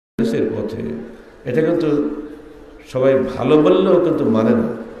হাদিসের পথে, এটা কিন্তু সবাই ভালো বললেও কিন্তু মানে না।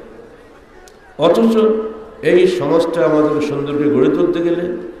 অথচ এই সমাজটা আমাদেরকে সুন্দর করে গড়ে তুলতে গেলে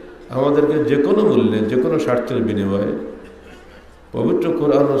আমাদেরকে যে কোনো মূল্যে, যে কোনো স্বার্থের বিনিময়ে পবিত্র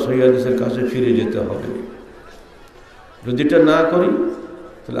কোরআন ও সহিহ হাদিসের কাছে ফিরে যেতে হবে। যদি এটা না করি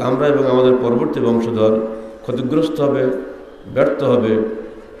তাহলে আমরা এবং আমাদের পরবর্তী বংশধর ক্ষতিগ্রস্ত হবে, ব্যর্থ হবে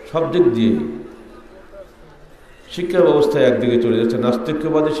সব দিক দিয়ে। শিক্ষা ব্যবস্থা একদিকে চলে যাচ্ছে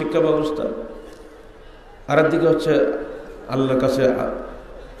নাস্তিক্যবাদী শিক্ষা ব্যবস্থা, আর একদিকে হচ্ছে আল্লাহর কাছে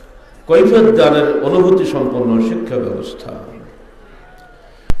কৈফিয়ত দানের অনুভূতি সম্পন্ন শিক্ষা ব্যবস্থা।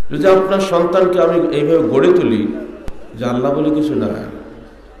 যদি আপনার সন্তানকে আমি এইভাবে গড়ে তুলি যে আল্লাহ বলে কিছু না,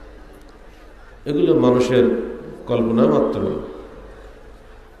 এগুলো মানুষের কল্পনা মাত্র,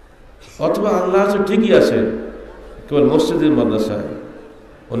 অথবা আল্লাহ আছে ঠিকই আছে কেবল মসজিদের মাদ্রাসায়,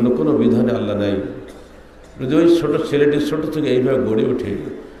 অন্য কোনো বিধানে আল্লাহ নাই। যদি ওই ছোট ছেলেটি ছোট থেকে এইভাবে গড়ে ওঠে,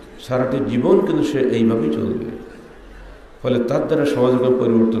 সারাটি জীবন কিন্তু সে এইভাবেই চলবে, ফলে তার দ্বারা সমাজের কোনো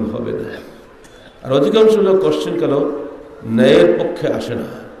পরিবর্তন হবে না। আর অধিকাংশ লোক কোশ্চেনকাল ন্যায়ের পক্ষে আসে না।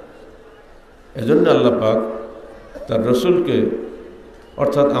 এজন্য আল্লাহ পাক তার রসুলকে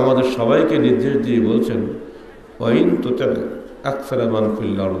অর্থাৎ আমাদের সবাইকে নির্দেশ দিয়ে বলছেন, ওয়াইন তুতি আকসারা মান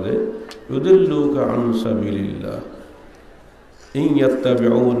ফিল আরদি ইউদিল্লুকা আন সাবিলিল্লাহ ইন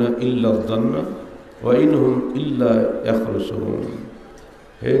ইয়াত্তাবিউনা ইল্লা যান্না ওয়া ইন হুম ইল্লা ইয়াখরুসুন।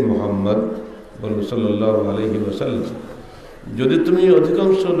 হে মুহাম্মদ বলুন সাল্লাল্লাহু আলাইহি ওয়াসাল্লাম, যদি তুমি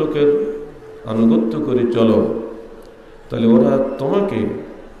অধিকাংশ লোকের আনুগত্য করে চলো তাহলে ওরা তোমাকে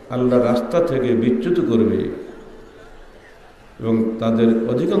আল্লাহর রাস্তা থেকে বিচ্যুত করবে, এবং তাদের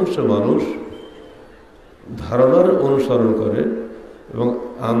অধিকাংশ মানুষ ধারণার অনুসরণ করে এবং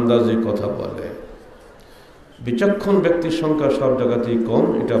আন্দাজে কথা বলে। বিচক্ষণ ব্যক্তির সংখ্যা সব জায়গাতেই কম,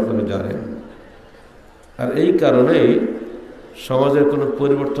 এটা আপনারা জানেন। আর এই কারণেই সমাজের কোনো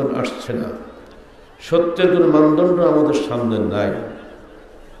পরিবর্তন আসছে না। সত্যের কোনো মানদণ্ড আমাদের সামনে নাই।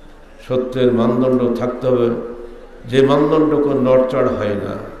 সত্যের মানদণ্ড থাকতে হবে, যে মানদণ্ড কোনো নড়চড় হয়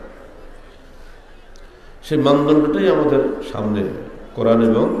না, সেই মানদণ্ডটাই আমাদের সামনে, কোরআন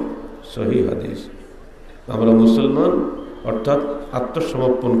এবং সহিহ হাদিস। আমরা মুসলমান অর্থাৎ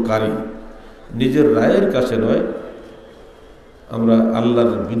আত্মসমর্পণকারী, নিজের রায়ের কাছে নয়, আমরা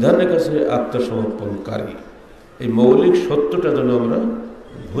আল্লাহর বিধানের কাছে আত্মসমর্পণকারী। এই মৌলিক সত্যটা যেন আমরা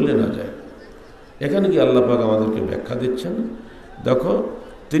ভুলে না যাই। এখানে কি আল্লাহ পাক আমাদেরকে ব্যাখ্যা দিচ্ছেন, দেখো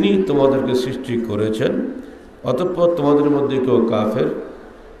তিনি তোমাদেরকে সৃষ্টি করেছেন, অতঃপর তোমাদের মধ্যে কেউ কাফের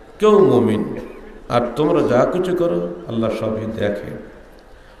কেউ মুমিন, আর তোমরা যা কিছু করো আল্লাহ সবই দেখে।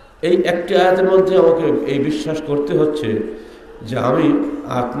 এই একটি আয়াতের মধ্যে আমাকে এই বিশ্বাস করতে হচ্ছে যে আমি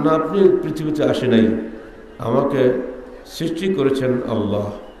আপনি পৃথিবীতে আসি নাই, আমাকে সৃষ্টি করেছেন আল্লাহ।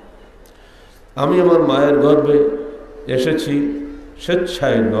 আমি আমার মায়ের গর্ভে এসেছি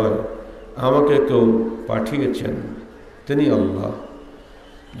স্বেচ্ছায় নয়, আমাকে কেউ পাঠিয়েছেন, তিনি আল্লাহ।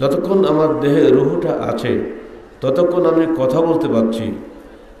 যতক্ষণ আমার দেহে রুহটা আছে ততক্ষণ আমি কথা বলতে পারছি।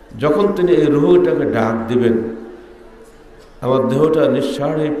 যখন তিনি এই রুহটাকে ডাক দিবেন, আমার দেহটা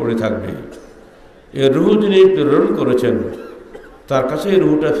নিঃসাড় হয়ে পড়ে থাকবে। এই রুহ যিনি প্রেরণ করেছেন তার কাছে এই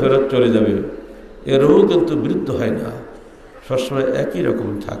রুহটা ফেরত চলে যাবে। এই রুহ কিন্তু বৃদ্ধ হয় না, সবসময় একই রকম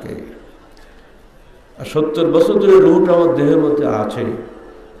থাকে। আর 70 বছর ধরে রুহটা আমার দেহের মধ্যে আছে,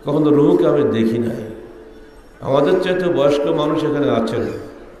 কখনো রুহকে আমি দেখি নাই। আমাদের চাইতে বয়স্ক মানুষ এখানে আছেন,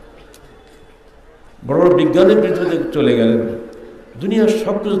 বড় বড় বিজ্ঞানী পৃথিবীতে চলে গেলেন, দুনিয়ার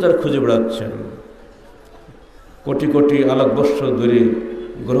সব কিছু তারা খুঁজে বেড়াচ্ছেন। কোটি কোটি আলোকবর্ষ দূরে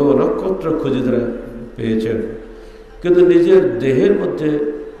গ্রহ নক্ষত্র খুঁজে তারা পেয়েছেন, কিন্তু নিজের দেহের মধ্যে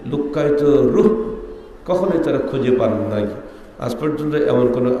লুক্কায়িত রূহ কখনোই তারা খুঁজে পান নাই। আজ পর্যন্ত এমন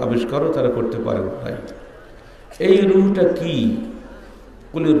কোনো আবিষ্কারও তারা করতে পারেন নাই। এই রূহটা কি?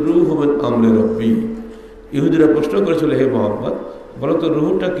 বলে রূহ হবেন আমলে রব্বি। ইহুদিরা প্রশ্ন করেছিল, হে মোহাম্মদ বলো তো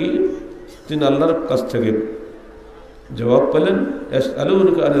রূহটা কি? তিনি আল্লাহর কাছ থেকে জবাব পেলেন,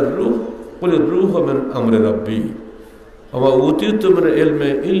 ইয়াসআলুনাকা আনির রূহ কুল রূহু মিন আমরি রাব্বি ওয়া মা উতীতু মিনাল ইলমি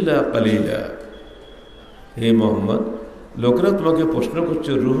ইল্লা কালিলা। হে মোহাম্মদ, লোকেরা তোমাকে প্রশ্ন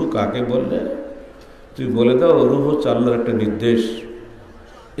করছে রূহ কাকে বললে, তুই বলে দাও রূহ হচ্ছে আল্লাহর একটা নির্দেশ।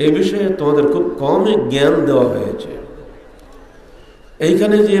 এ বিষয়ে তোমাদের খুব কমই জ্ঞান দেওয়া হয়েছে।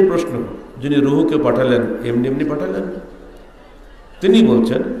 এইখানে যে প্রশ্ন, যিনি রূহকে পাঠালেন এমনি এমনি পাঠালেন, তিনি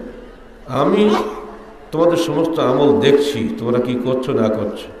বলছেন আমি তোমাদের সমস্ত আমল দেখছি, তোমরা কি করছো না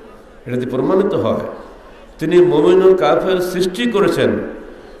করছো, এটাতে প্রমাণিত হয় তিনি মুমিন ও কাফের সৃষ্টি করেছেন,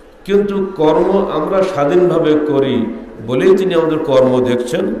 কিন্তু কর্ম আমরা স্বাধীনভাবে করি বলেই তিনি আমাদের কর্ম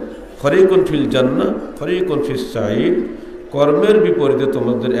দেখছেন। ফরিকুন ফিল জান্নাহ ফরিকুন ফিস সাঈর, কর্মের বিপরীতে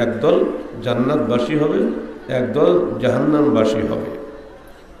তোমাদের একদল জান্নাতবাসী হবে, একদল জাহান্নামবাসী হবে।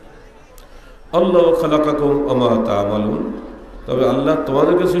 আল্লাহ খালাকাকুম ওয়া মা তা'মালুন, তবে আল্লাহ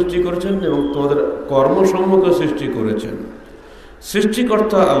তোমাদেরকে সৃষ্টি করেছেন এবং তোমাদের কর্মসমূহকে সৃষ্টি করেছেন।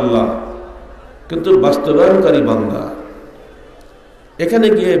 সৃষ্টিকর্তা আল্লাহ, কিন্তু বাস্তবায়নকারী বান্দা। এখানে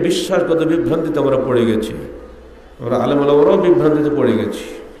গিয়ে বিশ্বাসগত বিভ্রান্তিতে আমরা পড়ে গেছি, আমরা আলেম ওলামারাও বিভ্রান্তিতে পড়ে গেছি।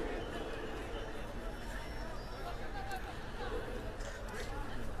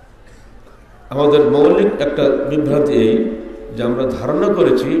 আমাদের মৌলিক একটা বিভ্রান্তি এই যে আমরা ধারণা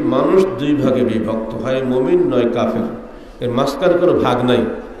করেছি মানুষ দুই ভাগে বিভক্ত, হয় মুমিন নয় কাফের, এর মাঝখানে কোনো ভাগ নাই,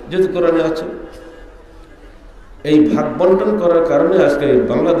 যেহেতু কোরআনে আছে। এই ভাগ বন্টন করার কারণে আজকে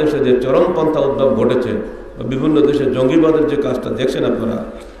বাংলাদেশে যে চরমপন্থা উদ্যোগ ঘটেছে, বিভিন্ন দেশে জঙ্গিবাদের যে কাজটা দেখছেন আপনারা,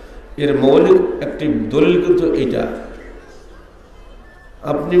 এর মৌলিক একটি দলিল কিন্তু এইটা।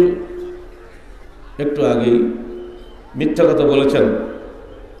 আপনি একটু আগেই মিথ্যা কথা বলেছেন,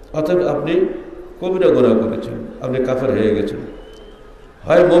 অতএব আপনি কবিরা গুনাহ করেছেন, আপনি কাফের হয়ে গেছেন,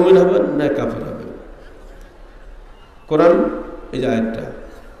 হয় মুমিন হবেন না কাফের হবেন। কোরআন এই যে আয়াতটা,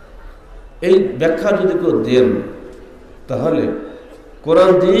 এই ব্যাখ্যা যদি কেউ দেন তাহলে কোরআন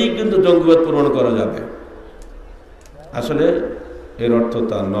দিয়েই কিন্তু জঙ্গিবাদ প্রমাণ করা যাবে। আসলে এর অর্থ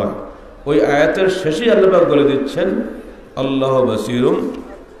তা নয়। ওই আয়াতের শেষেই আল্লাহ পাক বলে দিচ্ছেন আল্লাহ বাসীরুম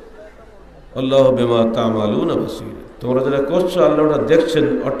আল্লাহ বিমা তা'মালুনা বাসীর, তোমরা যেটা করছো আল্লাহ ওটা দেখছেন।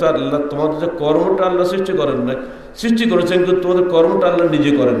 অর্থাৎ আল্লাহ তোমাদের যে কর্মটা আল্লাহ সৃষ্টি করেন না, সৃষ্টি করেছেন, কিন্তু তোমাদের কর্মটা আল্লাহ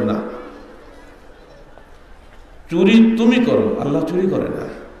নিজে করেন না। চুরি তুমি করো, আল্লাহ চুরি করে না।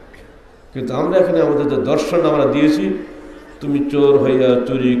 কিন্তু আমরা এখানে আমাদের যে দর্শন আমরা দিয়েছি, তুমি চোর হইয়া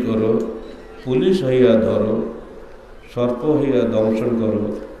চুরি করো, পুলিশ হইয়া ধরো, সর্প হইয়া দংশন করো,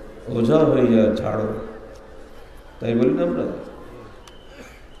 ওঝা হইয়া ঝাড়ো, তাই বলি না আমরা।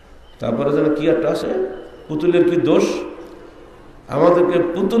 তারপরে যেন কি একটা আসে, পুতুলের কি দোষ, আমাদেরকে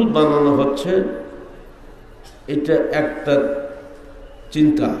পুতুল বানানো হচ্ছে, এটা একটা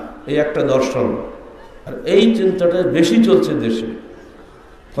চিন্তা, এই একটা দর্শন। আর এই চিন্তাটা বেশি চলছে দেশে,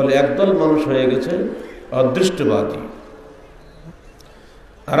 ফলে একদল মানুষ হয়ে গেছে অদৃষ্টবাদী,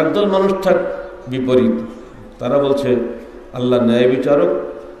 আর একদল মানুষ থাক বিপরীত। তারা বলছে আল্লাহ ন্যায় বিচারক,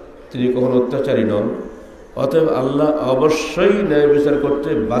 তিনি কখনো অত্যাচারী নন, অতএব আল্লাহ অবশ্যই ন্যায় বিচার করতে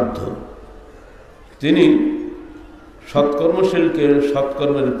বাধ্য। তিনি সৎকর্মশীলকে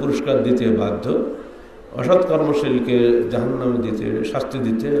সৎকর্মের পুরস্কার দিতে বাধ্য, অসৎকর্মশীলকে জাহান্নামে দিতে, শাস্তি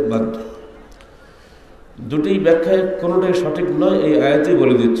দিতে বাধ্য। দুটি ব্যাখ্যায় কোনোটাই সঠিক নয়। এই আয়াতই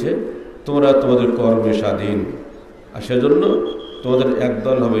বলে দিচ্ছে তোমরা তোমাদের কর্মে স্বাধীন, আর সেজন্য তোমাদের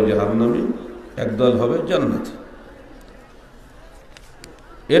একদল হবে জাহান্নামী, একদল হবে জান্নাতি।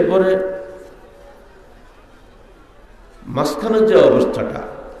 এরপরে মাঝখানের যে অবস্থাটা,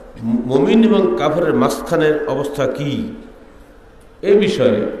 মুমিন এবং কাফেরের মাঝখানের অবস্থা কি, এই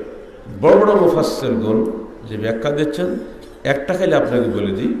বিষয়ে বড় বড় মুফাসসিরগণ যে ব্যাখ্যা দিচ্ছেন, একটা খালি আপনাকে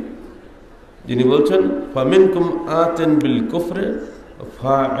বলে দিই। যিনি বলছেন ফামিনকুম আতিন বিল কুফরে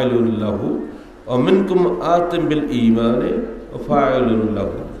ফাইলুন লাহু ওয়া মিনকুম আতিন বিল ঈমানে ফাইলুন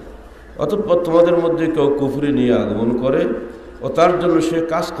লাহু, অতঃপর তোমাদের মধ্যে কেউ কুফরি নিয়ে আগমন করে ও তার জন্য সে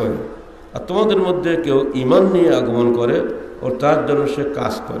কাজ করে, আর তোমাদের মধ্যে কেউ ঈমান নিয়ে আগমন করে ও তার জন্য সে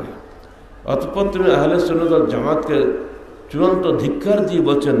কাজ করে। অতঃপর তুমি আহলে সুন্নাত ওয়াল জামাতকে চূড়ান্ত ধিক্কার দিয়ে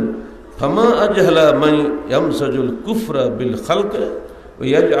বলছেন ফামা আজহালা মান ইয়ামসাজুল কুফরা বিল খালক ওয়া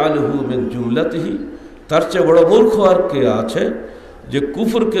ইয়াজআলুহু মিন জুমলাতিহি, তার চেয়ে বড় মূর্খ আর কে আছে যে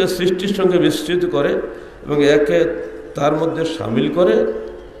কুফরকে সৃষ্টির সঙ্গে মিশ্রিত করে এবং একে তার মধ্যে শামিল করে,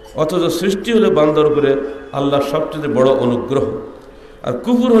 অথচ সৃষ্টি হলে বান্দার উপরে আল্লাহর সবচেয়ে বড় অনুগ্রহ, আর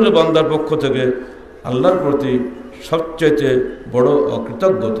কুফর হলে বান্দার পক্ষ থেকে আল্লাহর প্রতি সবচাইতে বড়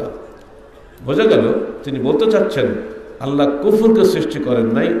অকৃতজ্ঞতা। বোঝা গেল তিনি বলতে চাচ্ছেন আল্লাহ কুফরকে সৃষ্টি করেন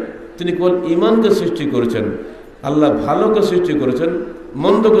নাই, তিনি কেবল ঈমানকে সৃষ্টি করেছেন। আল্লাহ ভালোকে সৃষ্টি করেছেন,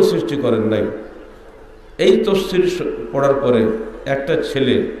 মন্দকে সৃষ্টি করেন নাই। এই তাফসীর পড়ার পরে একটা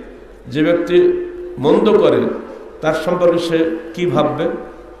ছেলে যে ব্যক্তি মন্দ করে তার সম্পর্কে সে কি ভাববে,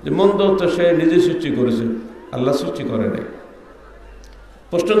 যে মন্দ তো সে নিজে সৃষ্টি করেছে, আল্লাহ সৃষ্টি করে নাই।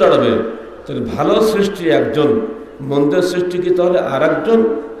 প্রশ্ন দাঁড়াবে তাহলে ভালো সৃষ্টি একজন, মন্দের সৃষ্টি কি তাহলে আর একজন?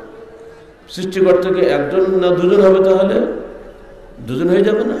 সৃষ্টিকর্তাকে একজন না দুজন হবে? তাহলে দুজন হয়ে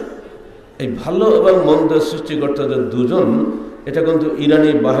যাবে না? এই ভালো এবং মন্দের সৃষ্টিকর্তাদের দুজন, এটা কিন্তু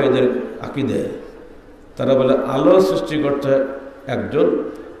ইরানি বাহাইদের আকীদা। তারা বলে আলো সৃষ্টিকর্তা একজন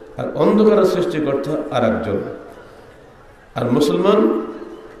আর অন্ধকারের সৃষ্টিকর্তা আর একজন। আর মুসলমান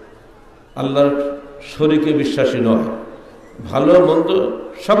আল্লাহর শরীকে বিশ্বাসী নয়, ভালো মন্দ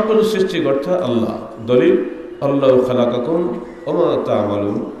সব কিছু সৃষ্টিকর্তা আল্লাহ। দলিল আল্লাহু খালাকাকুম ওয়া মা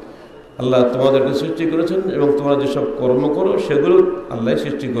তা'মালুন, আল্লাহ তোমাদেরকে সৃষ্টি করেছেন এবং তোমরা যেসব কর্ম করো সেগুলো আল্লাহ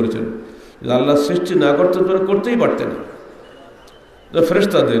সৃষ্টি করেছেন। আল্লাহ সৃষ্টি না করতে তোমরা করতেই পারতেন না।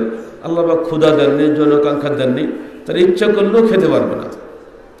 ফেরেশতাদের আল্লাহ পাক ক্ষুধা দেননি, জনকাঙ্ক্ষা দেননি, তার ইচ্ছা করলেও খেতে পারবে না।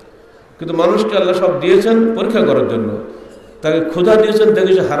 কিন্তু মানুষকে আল্লাহ সব দিয়েছেন পরীক্ষা করার জন্য। তাকে ক্ষুধা দিয়েছেন,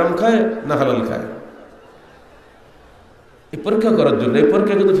 দেখে সে হারাম খায় না হালাল খায়, এই পরীক্ষা করার জন্য। এই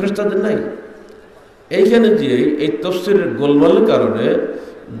পরীক্ষা কিন্তু ফেরেশতাদের নাই। এইখানে যে এই তাফসীরের গোলমালের কারণে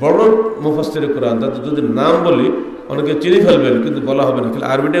বড় মুফাসসিরে কোরআন, তাদের যদি নাম বলি অনেকে চিনি ফেলবেন, কিন্তু বলা হবে না। খালি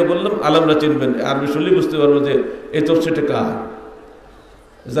আরবিটা বললাম, আলেমরা চিনবেন, আরবি শুনলেই বুঝতে পারবো যে এই তাফসীরটা কার।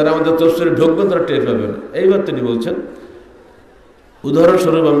 যারা আমাদের তাফসীরে ঢুকবেন তারা টের পাবেন। এইবার তিনি বলছেন,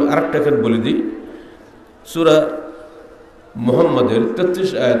 উদাহরণস্বরূপ আমি আরেকটা এখানে বলে দিই। সূরা মুহাম্মাদের 33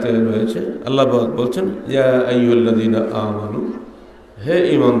 আয়াতে রয়েছে, আল্লাহ বলছেন, ইয়া আইয়ুহাল্লাযীনা আমানু, হে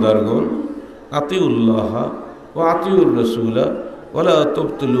ঈমানদারগণ, আতিউল্লাহ ওয়া আতিউর রাসূলা ওয়া লা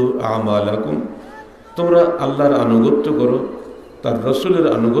তুবতিলু আমালাকুম, তোমরা আল্লাহর আনুগত্য করো, তার রাসূলের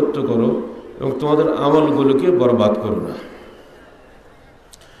আনুগত্য করো এবং তোমাদের আমলগুলোকে বরবাদ করো না।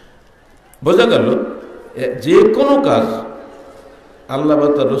 বোঝা গেল যে কোনো কাজ আল্লাহ বা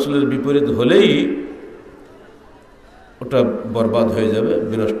তার রাসূলের বিপরীত হলেই ওটা বরবাদ হয়ে যাবে,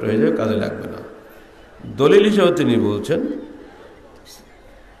 বিনষ্ট হয়ে যাবে, কাজে লাগবে না। দলিল হিসেবে তিনি বলছেন,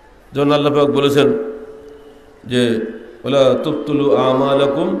 যখন আল্লাহ পাক বলেছেন যে ওয়ালা তুবতিলু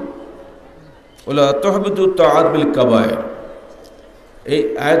আমালাকুম ওয়ালা তুহবিতু তাআত বিল কাবায়ের, এই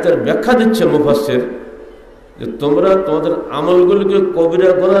আয়াতের ব্যাখ্যা দিচ্ছে মুফাসসির যে তোমরা তোমাদের আমলগুলোকে কবিরা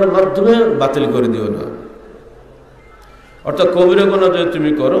গুনার মাধ্যমে বাতিল করে দিও না। অর্থাৎ কবিরা গুনাহ যদি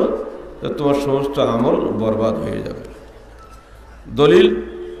তুমি করো তো তোমার সমস্ত আমল বরবাদ হয়ে যাবে। দলিল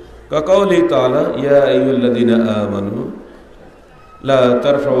কাকাউলি তাআলা, ইয়া আইয়ুহাল্লাযীনা আমানু লা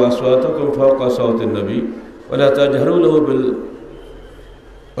তারফাউ আসওয়াতাকুম ফাওকা সাওতিন নবী ওয়া লা তাজহারু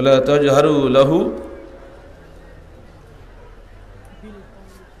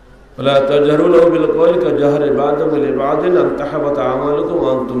লাহু বিল কওলি কাজহারি বা'দিকুম লিবা'দিন আন তাহবাতা আমালুকুম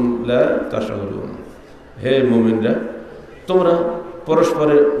ওয়া আনতুম লা তাশউরুন। হে মুমিনরা, তোমরা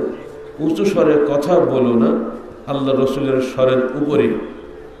পরস্পরে উঁচু স্বরে কথা বলো না আল্লাহ রসুলের স্বরের উপরে,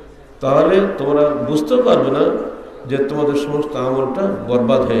 তাহলে তোমরা বুঝতে পারবে না যে তোমাদের সমস্ত আমলটা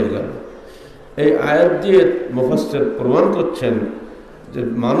বরবাদ হয়ে গেল। এই আয়াত দিয়ে মুফাসসির প্রমাণ করছেন যে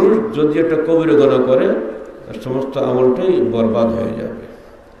মানুষ যদি একটা কবিরা গুনাহ করে তার সমস্ত আমলটাই বরবাদ হয়ে যাবে।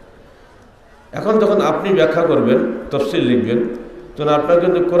 এখন যখন আপনি ব্যাখ্যা করবেন, তাফসীর লিখবেন, তখন আপনাকে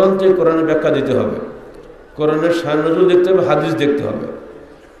কিন্তু কোরআন থেকে কোরআনের ব্যাখ্যা দিতে হবে, কোরআনের শান-নজুল দেখতে হবে, হাদিস দেখতে হবে।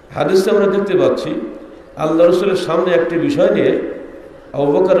 হাদিসে আমরা দেখতে পাচ্ছি আল্লাহ রসুলের সামনে একটি বিষয় নিয়ে আবু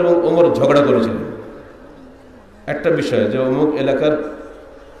বকর এবং ওমর ঝগড়া করেছিলেন। একটা বিষয় যে অমুক এলাকার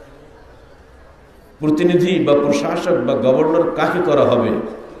প্রতিনিধি বা প্রশাসক বা গভর্নর কাকে করা হবে,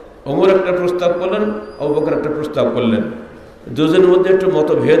 ওমর একটা প্রস্তাব করলেন, আবু বকর একটা প্রস্তাব করলেন। দুজনের মধ্যে একটু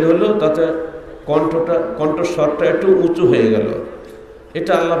মতভেদ হলো, তাতে কণ্ঠস্বরটা একটু উঁচু হয়ে গেল।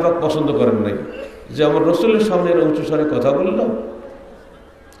 এটা আল্লাহ পাক পছন্দ করেন নাই যে আমার রসুলের সামনে এরা উঁচু স্বরে কথা বলল।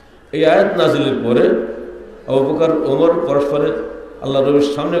 এই আয়াত নাজিলের পরে আবু বকর ওমর পরস্পরে আল্লাহ নবীর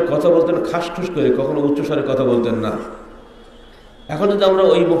সামনে কথা বলতেন খাসখুস করে, কখনো উচ্চ স্বরে কথা বলতেন না। এখন যদি আমরা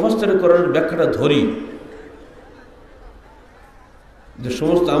ওই মুফাসসির কোরআনের ব্যাখ্যাটা ধরি যে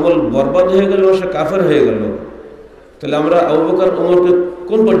সমস্ত আমল বরবাদ হয়ে গেল, সে কাফের হয়ে গেল, তাহলে আমরা আবু বকর ওমরকে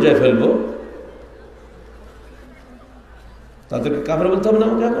কোন পর্যায়ে ফেলবো? তাদেরকে কাফের বলতে হবে না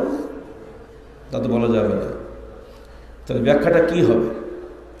আমাকে? এখন তা তো বলা যাবে না। তাহলে ব্যাখ্যাটা কি হবে?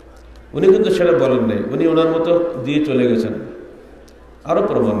 উনি কিন্তু সেটা বলেন নাই, উনি ওনার মতো দিয়ে চলে গেছেন। আরো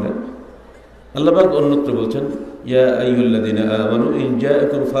প্রমাণ নেন, আল্লাহ পাক অন্যত্র বলছেন, ইয়া আইয়ুহাল্লাযীনা আমানু ইন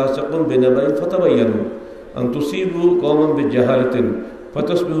জাআকুম ফাসিকুন বিনাবাইন ফাতাবায়ানু আন তুসিবু কওমান বিজাহালাতিন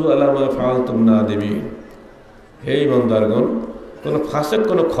ফাতাসবিহু আলা মা ফাআলতুম নাদিমিন। হে ঈমানদারগণ, কোনো ফাসিক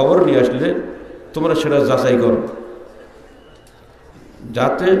কোনো খবর নিয়ে আসলে তোমরা সেটা যাচাই করো,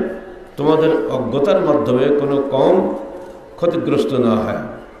 যাতে তোমাদের অজ্ঞতার মাধ্যমে কোনো কম ক্ষতিগ্রস্ত না হয়,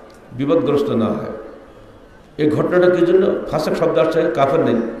 বিপদগ্রস্ত না হয়। এই ঘটনাটা কি জন্য? ফাসিক শব্দ আসছে, কাফের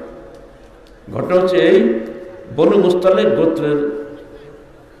নেই। ঘটনা হচ্ছে এই, বনু মুস্তালিক গোত্রের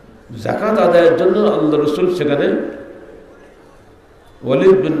যাকাত আদায়ের জন্য আল্লাহ রসুল সেখানে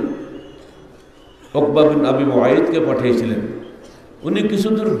ওয়ালিদ বিন উকবা বিন আবি মুআইদকে পাঠিয়েছিলেন। উনি কিছু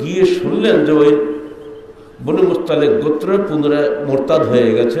দূর গিয়ে শুনলেন যে ওই বনু মুস্তালিক গোত্র পুনরায় মোরতাদ হয়ে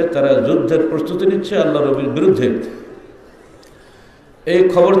গেছে, তারা যুদ্ধের প্রস্তুতি নিচ্ছে আল্লাহ নবীর বিরুদ্ধে। এই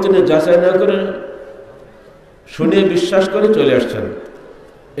খবর তিনি যাচাই না করে শুনে বিশ্বাস করে চলে আসছেন।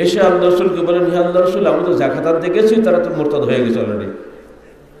 এসে আল্লাহ রসুলকে বলেন, হে আল্লাহ রসুল, আমি তো জাকাত দেখেছি, তারা তো মোরতাদ হয়ে গেছে অলরেডি।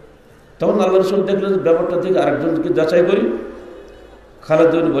 তখন আল্লাহ রসুল দেখলেন ব্যাপারটা থেকে আরেকজনকে যাচাই করি,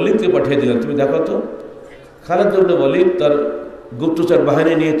 খালিদ ইবনে ওয়ালিদকে পাঠিয়ে দিলেন, তুমি দেখো তো। খালিদ ইবনে ওয়ালিদ তার গুপ্তচর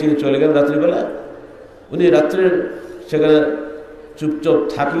বাহিনী নিয়ে তিনি চলে গেলেন রাত্রিবেলা। উনি রাত্রে সেখানে চুপচাপ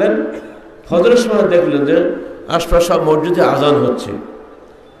থাকলেন। ফজরের সময় দেখলেন যে আশপাশ সব মসজিদে আজান হচ্ছে,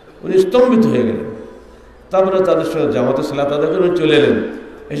 উনি স্তম্ভিত হয়ে গেলেন। তারপরে তাদের সঙ্গে জামাতে সালাত আদায় করে চলে এলেন,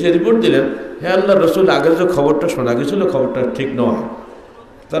 এসে রিপোর্ট দিলেন, হে আল্লাহ রসুল, আগের যে খবরটা শোনা গেছিল খবরটা ঠিক নয়।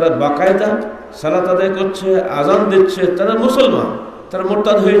 তারা বাকায়দা সালাত আদায় করছে, আজান দিচ্ছে, তারা মুসলমান, তারা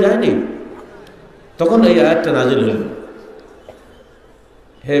মোরতাদ হয়ে যায়নি। তখন এই আয়াতটা নাজিল হল,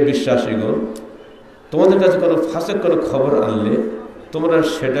 হে বিশ্বাসীগণ, তোমাদের কাছে কোনো ফাসেক কোনো খবর আনলে তোমরা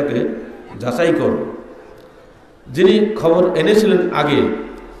সেটাকে যাচাই করো। যিনি খবর এনেছিলেন আগে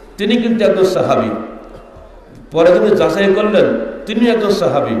তিনি কিন্তু একজন সাহাবী, পরে তিনি যাচাই করলেন তিনি একজন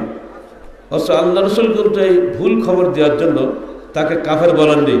সাহাবী। অথচ আল্লাহ রসুল কিন্তু এই ভুল খবর দেওয়ার জন্য তাকে কাফের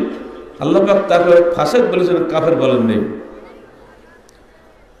বলেননি, আল্লাহ পাক তাকে ফাসেক বলেছেন, কাফের বলেননি।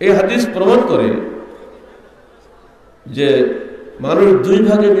 এই হাদিস প্রমাণ করে যে মানুষ দুই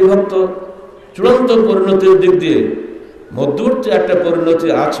ভাগে বিভক্ত। চূড়ান্ত পরিণতির দিক দিয়ে মধ্যবর্তী একটা পরিণতি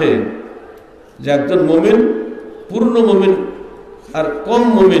আছে, যে একজন মুমিন, পূর্ণ মুমিন আর কম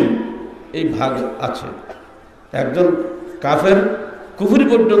মুমিন, এই ভাগ আছে। একজন কাফের কুফরি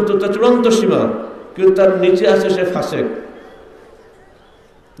পর্যন্ত তার চূড়ান্ত সীমা, কিন্তু তার নিচে আছে সে ফাসেক।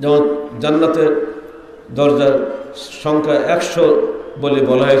 যেমন জান্নাতের দরজার সংখ্যা 100 বলে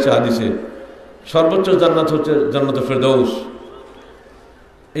বলা হয়েছে হাদিসে, সর্বোচ্চ জান্নাত হচ্ছে জান্নাতুল ফেরদাউস।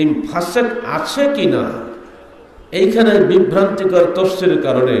 এই ফাসেক আছে কি না, এইখানে বিভ্রান্তিকর তফসিরের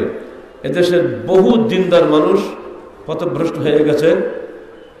কারণে এদেশের বহু দিনদার মানুষ পথভ্রষ্ট হয়ে গেছে,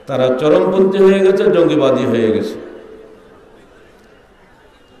 তারা চরমপন্থী হয়ে গেছে, জঙ্গিবাদী হয়ে গেছে।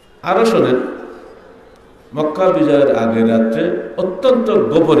 আরো শোনেন, মক্কা বিজয়ের আগের রাত্রে অত্যন্ত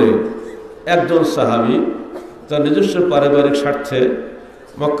গোপনে একজন সাহাবী তার নিজস্ব পারিবারিক স্বার্থে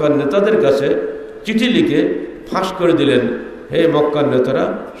মক্কার নেতাদের কাছে চিঠি লিখে ফাঁস করে দিলেন, হে মক্কার নেতারা,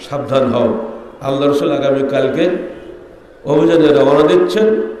 সাবধান হও, আল্লাহ রসুল আগামীকালকে অভিযানে রওনা দিচ্ছেন।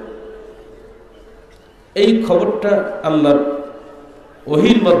 এই খবরটা আল্লাহ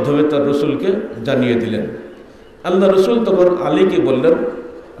ওহীর মাধ্যমে তার রসুলকে জানিয়ে দিলেন। আল্লাহ রসুল তখন আলীকে বললেন,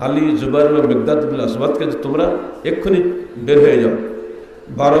 আলী, জুবাইর এবং মিকদাদ ইবনে আসওয়াদকে, তোমরা এক্ষুনি বের হয়ে যাও,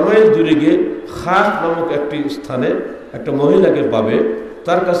 12 মাইল দূরে গিয়ে খাস নামক একটি স্থানে একটা মহিলাকে পাবে,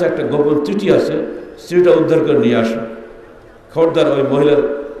 তার কাছে একটা গোপন চিঠি আছে, চিঠিটা উদ্ধার করে নিয়ে আসো। খবরদার ওই মহিলার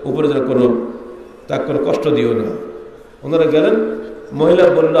উপরে যেন তাকে কোনো কষ্ট দিও না। ওনারা গেলেন, মহিলা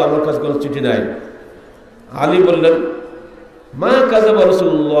বলল, আমার কাছে কোনো চিঠি নাই। আলী বললেন, মা কাযাবা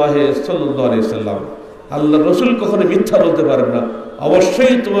রাসূলুল্লাহ সাল্লাল্লাহু আলাইহি সাল্লাম, আল্লাহ রসুল কখনো মিথ্যা বলতে পারেন না,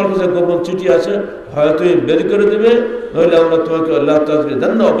 অবশ্যই তোমার কাছে গোপন চিঠি আছে, হয় তুমি বের করে দেবে, নইলে আমরা তোমাকে আল্লাহ তাআলা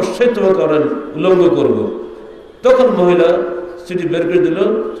দেন না, অবশ্যই তোমাকে আমরা উলঙ্গ করব। তখন মহিলা চিঠি বের করে দিল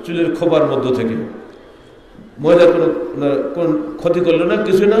চুলের খোপার মধ্য থেকে। মহিলা কোন ক্ষতি করলো না,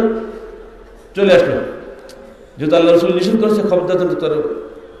 কিছু না, চলে আসলো। যেহেতু আল্লাহ রসুল নিষেধ করেছে, খবরদার তার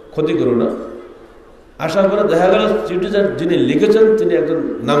ক্ষতি করো না। আসার পরে দেখা গেল চিঠিটা যিনি লিখেছেন তিনি একজন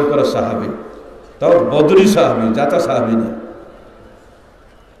নাম করা সাহাবী, তাও বদরি সাহাবী, জাতা সাহাবী না।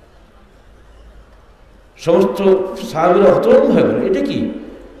 সমস্ত সাহাবীরা হতভম্ব হয়ে গেল, এটা কি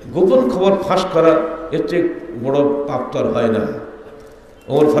গোপন খবর ফাঁস করা, এর চেয়ে বড় পাপ তো আর হয় না।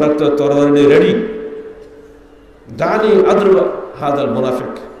 ওমর ফারুক তো তরবারি নিয়ে রেডি, দানি আদরবা হাদাল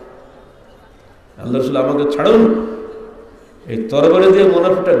মুনাফিক, আল্লাহ রাসূল আমাকে ছাড়ুন, এই তরবারি দিয়ে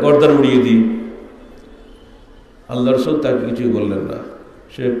মুনাফিকটা গর্দান উড়িয়ে দিই। আল্লাহ রাসূল তাকে কিছুই বললেন না,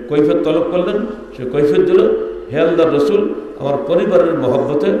 সে কৈফিয়ত তলব করলেন, সে কৈফিয়ত দিল, হে আল্লাহ রাসূল, আমার পরিবারের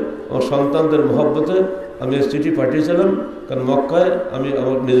মহব্বতে, আমার সন্তানদের মহব্বতে আমি চিঠি পাঠিয়েছিলাম, কারণ মক্কায় আমি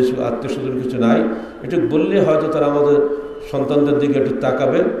আমার নিজস্ব আত্মীয় স্বজন কিছু নাই, এটা বললে হয়তো তারা আমাদের সন্তানদের দিকে একটু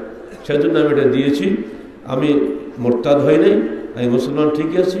তাকাবে, সেজন্য আমি এটা দিয়েছি। আমি মোরতাদ হই নাই, আমি মুসলমান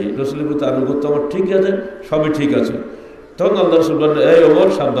ঠিকই আছি, রসুলের প্রতি আনুগত্য আমার ঠিকই আছে, সবই ঠিক আছে। তখন আল্লাহ রাসূল বললেন, এই ওমর,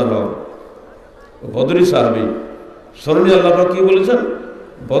 সাবধান হও, বদরি সাহাবী। শোনেনি আল্লাহ পাক কি বলেছেন?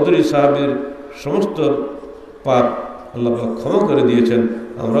 বদরি সাহাবীর সমস্ত পাপ আল্লাহ পাক ক্ষমা করে দিয়েছেন,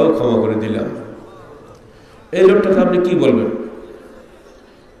 আমরাও ক্ষমা করে দিলাম। এই লোকটাকে আপনি কি বলবেন?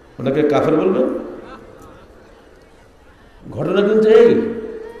 ওনাকে কাফের বলবেন? ঘটনা কিন্তু এই,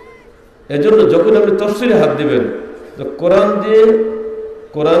 এজন্য যখন আপনি তাফসীরে হাত দিবেন, তো কোরআন দিয়ে,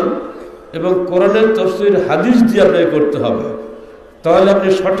 কোরআন এবং কোরআনের তাফসীর হাদিস দিয়ে আপনাকে করতে হবে, তাহলে আপনি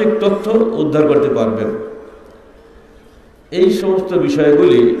সঠিক তথ্য উদ্ধার করতে পারবেন। এই সমস্ত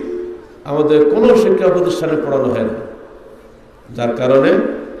বিষয়গুলি আমাদের কোনো শিক্ষা প্রতিষ্ঠানে পড়ানো হয় না, যার কারণে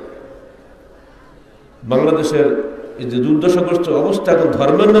বাংলাদেশের এই যে দুর্দশাগ্রস্ত অবস্থা এখন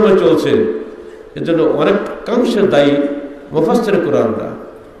ধর্মের নামে চলছে, এর জন্য অনেকাংশে দায়ী মুফাসসির কোরআনরা।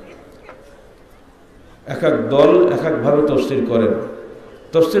 এক এক দল এক একভাবে তাফসীর করেন।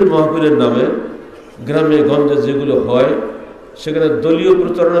 তাফসীর মাহফিলের নামে গ্রামে গঞ্জে যেগুলো হয় সেখানে দলীয়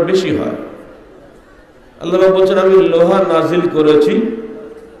প্রচারণা বেশি হয়। আল্লাহ বলছেন, আমি লোহা নাজিল করেছি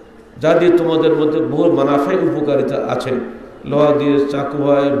যা দিয়ে তোমাদের মধ্যে বহু মানাফে উপকারিতা আছে। লোহা দিয়ে চাকু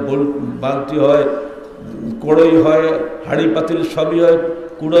হয়, বালতি হয়, কড়ই হয়, হাঁড়ি পাতিল সবই হয়,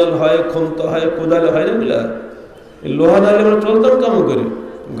 কুড়াল হয়, খন্তা হয়, কোদাল হয় না বুঝলা। এই লোহা না হলে আমরা চলতাম কেমন করে?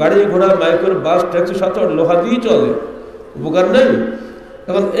 গাড়ি ঘোড়া মাইক্রো বাস ট্যাক্সি সাথে লোহা দিয়েই চলে, উপকার নেই।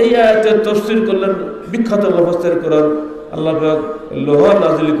 এখন এই আয়াতের তাফসীর করলেন বিখ্যাত মুফাসসির কোরআন, আল্লাহ পাক লোহা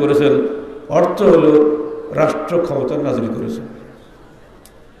নাজিল করেছেন, অর্থ হলো রাষ্ট্র ক্ষমতা নাজিল করেছেন।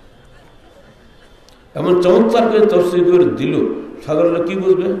 এমন চমৎকার করে তাফসীর করে দিল, সাধারণ কি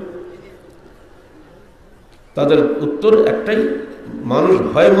বুঝবে? তাদের উত্তর একটাই, মানুষ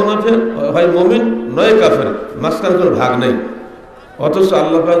হয় মুনাফিক হয় মুমিন নয় কাফের, মাঝখানে কোনো ভাগ নেই। অথচ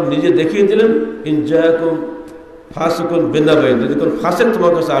আল্লাহ পাক নিজে দেখিয়ে দিলেন, ইন জাআকুম ফাসিকুন বিনাবাইন, যদি কোনো ফাসিক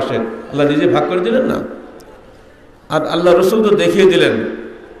তোমার কাছে আসে, আল্লাহ নিজে ভাগ করে দিলেন না। আর আল্লাহ রসুল তো দেখিয়ে দিলেন,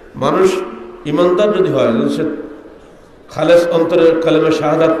 মানুষ ইমানদার যদি হয়, যদি সে খালেস অন্তরে কালেমা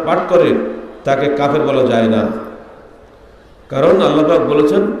শাহাদাত পাঠ করে, তাকে কাফের বলা যায় না। কারণ আল্লাহ পাক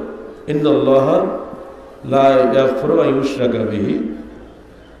বলেছেন, ইন্নাল্লাহা লা ইয়াগফিরু আন ইউশরাকা বিহি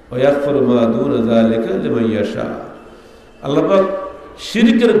ওয়া ইয়াগফিরু মা দুনা যালিকা লিমান ইয়াশা। আল্লাহ পাক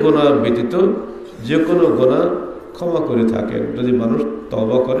শিরকের গুনাহ ব্যতীত যে কোনো গুনাহ ক্ষমা করে থাকেন যদি মানুষ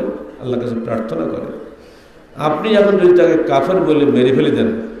তওবা করে, আল্লাহর কাছে প্রার্থনা করে। আপনি এখন যদি তাকে কাফের বলে মেরে ফেলে দেন,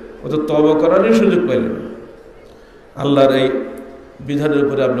 ও তো তওবা করারই সুযোগ পাইলেন। আল্লাহর এই বিধানের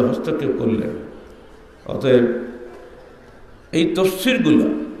উপরে আপনি হস্তক্ষেপ করলেন। অতএব এই তাফসীরগুলো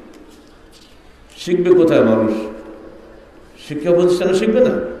শিখবে কোথায় মানুষ? শিক্ষা প্রতিষ্ঠানে শিখবে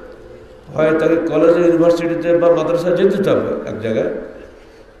না, হয় তাকে কলেজে ইউনিভার্সিটিতে বা মাদ্রাসায় যেতে হবে এক জায়গায়।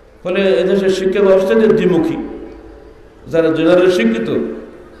 ফলে এদেশের শিক্ষা ব্যবস্থা যে দ্বিমুখী। যারা জেনারেল শিক্ষিত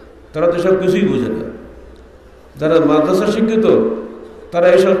তারা তো সব কিছুই বোঝে না, যারা মাদ্রাসা শিক্ষিত তারা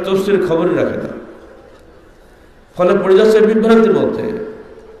এইসব তাফসীর খবরই রাখে না। ফলে পড়ে যাচ্ছে বিভ্রান্তির মধ্যে।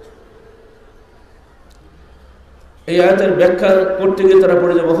 এই আয়াতের ব্যাখ্যা করতে গিয়ে তারা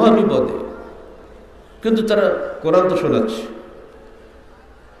পড়ে যায় মহা বিপদে। কিন্তু তারা কোরআন তো শোনাচ্ছে।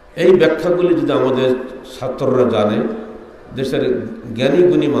 এই ব্যাখ্যাগুলি যদি আমাদের ছাত্ররা জানে, দেশের জ্ঞানী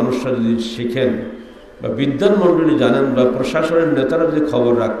গুণী মানুষরা যদি শিখেন, বা বিদ্যান মণ্ডলী জানেন, বা প্রশাসনের নেতারা যদি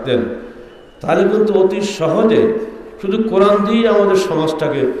খবর রাখতেন, তাহলে কিন্তু অতি সহজে শুধু কোরআন দিয়ে আমাদের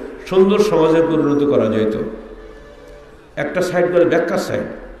সমাজটাকে সুন্দর সমাজে পরিণত করা যেত। একটা সাইড করে ব্যাখ্যার সাইড,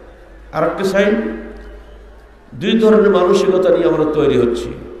 আর একটা সাইড দুই ধরনের মানসিকতা নিয়ে আমরা তৈরি হচ্ছি।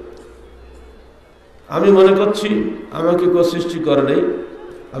 আমি মনে করছি আমাকে কেউ সৃষ্টি করে নেই,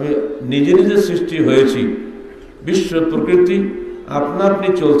 আমি নিজে নিজে সৃষ্টি হয়েছি। বিশ্ব প্রকৃতি আপনা আপনি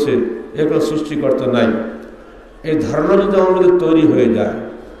চলছে, এর কোনো সৃষ্টিকর্তা নাই। এই ধারণা যদি আমাদের তৈরি হয়ে যায়,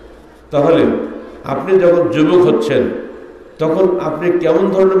 তাহলে আপনি যখন যুবক হচ্ছেন তখন আপনি কেমন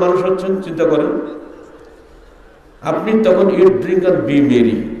ধরনের মানুষ হচ্ছেন চিন্তা করেন। আপনি তখন ইট ড্রিঙ্ক আর বি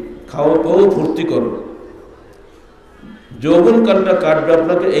মেরি, খাওয়া পাও ফুর্তি করো। যৌবনকালটা কাটবে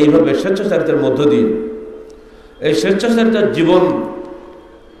আপনাকে এইভাবে স্বেচ্ছাচারিতার মধ্য দিয়ে। এই স্বেচ্ছাচারিতার জীবন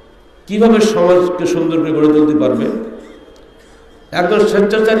কিভাবে সমাজকে সুন্দর করে গড়ে তুলতে পারবে? একজন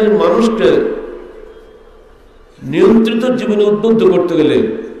স্বেচ্ছাচারী মানুষকে নিয়ন্ত্রিত জীবনে উদ্বুদ্ধ করতে গেলে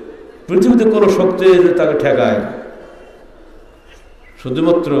পৃথিবীতে কোনো শক্তি তাকে ঠেকায়,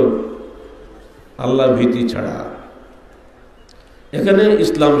 শুধুমাত্র আল্লাহ ভীতি ছাড়া। এখানে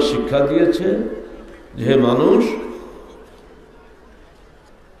ইসলাম শিক্ষা দিয়েছে যে হে মানুষ,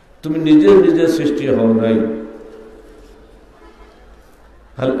 তুমি নিজে নিজে সৃষ্টি হও নাই।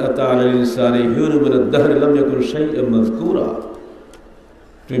 হাল আতা আলাল ইনসানি হিউন মিনাদ দাহরি লাম ইয়াকুন শাইআন মাযকুরা।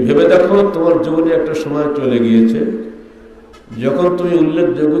 তুমি ভেবে দেখো, তোমার জীবনে একটা সময় চলে গিয়েছে যখন তুমি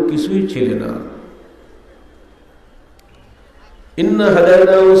উল্লেখযোগ্য কিছুই ছিলে না। ইন্না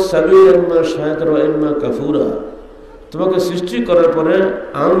হাদাইনাহু সাবিলা ইম্মা শাকিরা ওয়া ইম্মা কাফুরা। তোমাকে সৃষ্টি করার পরে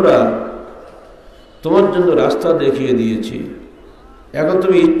আমরা তোমার জন্য রাস্তা দেখিয়ে দিয়েছি। এখন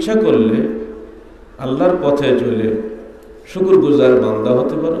তুমি ইচ্ছা করলে আল্লাহর পথে চলে শুকরগুজার বান্দা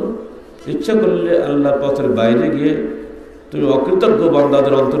হতে পারো, ইচ্ছা করলে আল্লাহর পথের বাইরে গিয়ে তুমি অকৃতজ্ঞ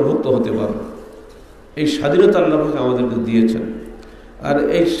বান্দাদের অন্তর্ভুক্ত হতে পারো। এই স্বাধীনতা আল্লাহ আমাদেরকে দিয়েছেন। আর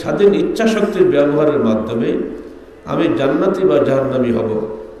এই স্বাধীন ইচ্ছা শক্তির ব্যবহারের মাধ্যমে আমি জান্নাতি বা জাহান্নামী হব।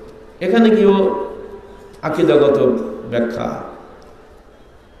 এখানে গিয়েও আকীদাগত ব্যাখ্যা।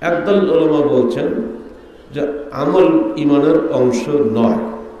 একদল উলামা বলছেন যে আমল ইমানের অংশ নয়,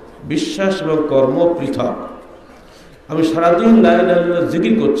 বিশ্বাস এবং কর্ম পৃথক। আমি সারাদিন লা ইলাহা ইল্লাল্লাহ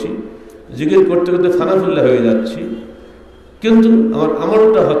জিকির করছি, জিকির করতে করতে ফানাফিল্লাহ হয়ে যাচ্ছি, কিন্তু আমার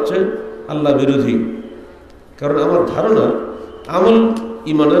আমলটা হচ্ছে আল্লাহ বিরোধী। কারণ আমার ধারণা আমল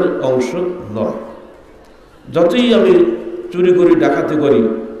ইমানের অংশ নয়। যতই আমি চুরি করি ডাকাতি করি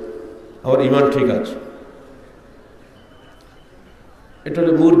আমার ইমান ঠিক আছে। এটা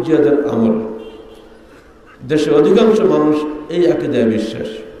হলো মুরজিয়াদের আমল। দেশে অধিকাংশ মানুষ এই আকীদায় বিশ্বাস।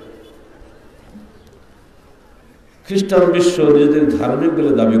 খ্রিস্টান বিশ্ব নিজেদের ধার্মিক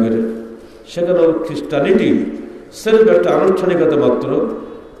বলে দাবি করে, সেখানে খ্রিস্টানিটি সেলফ একটা আনুষ্ঠানিকতা মাত্র।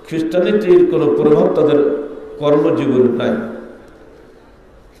 খ্রিস্টানিটির কোনো প্রভাব তাদের কর্মজীবন নাই।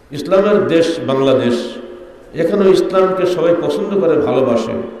 ইসলামের দেশ বাংলাদেশ, এখানেও ইসলামকে সবাই পছন্দ করে,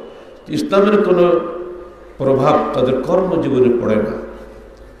 ভালোবাসে। ইসলামের কোনো প্রভাব তাদের কর্মজীবনে পড়ে না।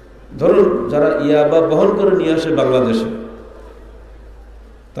 ধরুন যারা ইয়াবা বহন করে নিয়ে আসে বাংলাদেশে,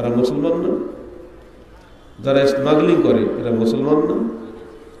 তারা মুসলমান না। যারা স্মাগলিং করে এরা মুসলমান না।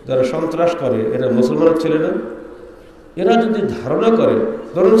 যারা সন্ত্রাস করে এরা মুসলমানের ছেলে না। এরা যদি ধারণা করে,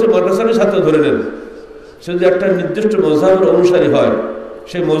 ধরুন সে মাদ্রাসার ছাত্র ধরে নেন, সে যদি একটা নির্দিষ্ট মযহাবের অনুসারী হয়,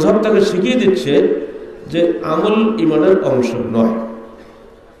 সেই মযহাব তাকে শিখিয়ে দিচ্ছে যে আমল ইমানের অংশ নয়।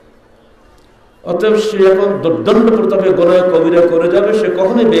 অতএব সে এখন দুর্দণ্ড প্রতাপে গুনাহ কবিরা করে যাবে, সে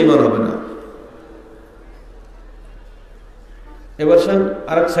কখনোই বেঈমান হবে না। এবার সে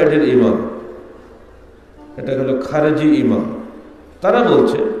আরেক সাইডের ইমাম, এটা হলো খারেজি ইমাম। তারা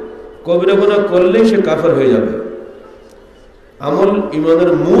বলছে কবিরা গুনাহ করলেই সে কাফের হয়ে যাবে। আমল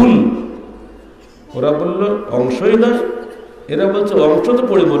ইমানের মূল, ওরা বলল অংশই নয়, এরা বলছে অংশ তো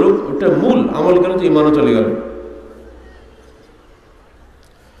পড়ে মরুক, ওটা মূল। আমল গেলে তো ইমানও চলে গেল।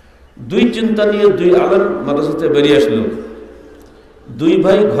 দুই চিন্তা নিয়ে দুই আলেম মাদ্রাসাতে বেরিয়ে আসলো। দুই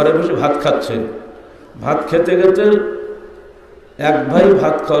ভাই ঘরে বসে ভাত খাচ্ছে। ভাত খেতে খেতে এক ভাই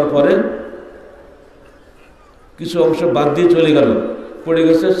ভাত খাওয়ার পরে কিছু অংশ বাদ দিয়ে চলে গেল, পড়ে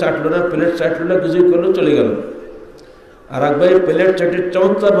গেছে, চাটলো না, প্লেট চাটলো না, কিছুই করলো, চলে গেল। আর এক ভাই প্লেট চাটে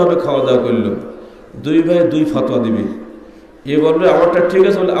চমৎকার ভাবে খাওয়া দাওয়া করলো। দুই ভাই দুই ফতোয়া দিবি। এ বলবে আমারটা ঠিক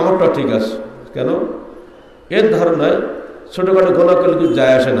আছে, বলে আমারটা ঠিক আছে। কেন? এর ধারণায় ছোটখাটো গোনা করলে কিছু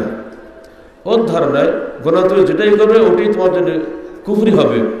যায় আসে না। ওর ধারণায় গোনা তুমি যেটাই করবে ওটাই তোমার জন্য কুফরি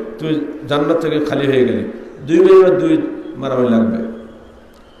হবে, তুমি জান্নাত থেকে খালি হয়ে গেলে। দুই ভাই দুই মারামারি লাগবে।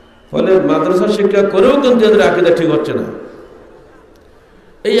 ফলে মাদ্রাসা শিক্ষা করেও কিন্তু এদের আকীদা ঠিক হচ্ছে না।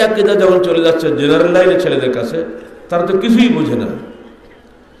 এই আকীদা যখন চলে যাচ্ছে জেনারেল লাইনে ছেলেদের কাছে, তারা তো কিছুই বোঝে না।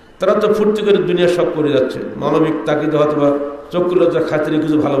 তারা তো ফুর্তি করে দুনিয়া সব করে যাচ্ছে। মানবিক তাকিদে হয়তো বা চক্ষুলজ্জার খাতিরে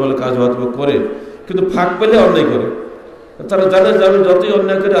কিছু ভালো ভালো কাজ হয়তো করে, কিন্তু ফাঁক পেলে অন্যায় করে। তারা জানে যে আমি যতই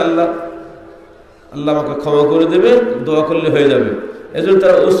অন্যায় করে আল্লাহ আমাকে ক্ষমা করে দেবে, দোয়া করলে হয়ে যাবে। এজন্য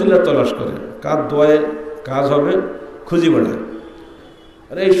তারা ওসিলা তলাশ করে, কার দোয়ায় কাজ হবে খুঁজি বেড়ায়।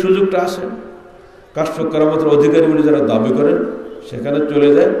 আর এই সুযোগটা আছে, কাশফ কারামতের অধিকারী বলে যারা দাবি করেন সেখানে চলে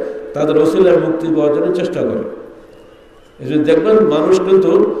যায়, তাদের ওসিলার মুক্তি পাওয়ার জন্য চেষ্টা করে। এই জন্য দেখবেন মানুষ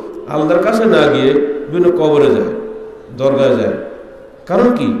কিন্তু আল্লাহর কাছে না গিয়ে বিভিন্ন কবরে যায়, দরগায় যায়। কারণ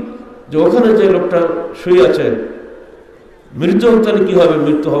কি? যে ওখানে যে লোকটা শুয়ে আছে, মৃত্যু তাহলে কি হবে?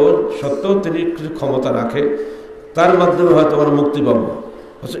 মৃত্যু হওয়ার সত্ত্বেও তিনি কিছু ক্ষমতা রাখে, তার মাধ্যমে হয়তো আমরা মুক্তি পাবো।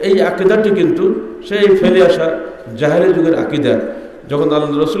 এই আকীদাটি কিন্তু সেই ফেলে আসা জাহেলি যুগের আকীদা। যখন আল্লাহ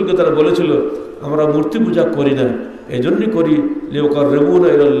রসুলকে তারা বলেছিল আমরা মূর্তি পূজা করি না, এই জন্যই করি লিয়ুকাররিবুনা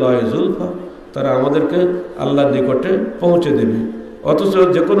ইলাল্লাহি যুলফা, তারা আমাদেরকে আল্লাহর নিকটে পৌঁছে দেবে। অথচ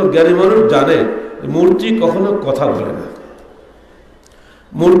যে কোনো জ্ঞানী মানুষ জানে মূর্তি কখনো কথা বলে না,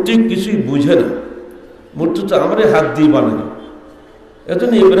 মূর্তি কিছুই বুঝে না। মূর্তি তো আমরাই হাত দিয়ে বানাই।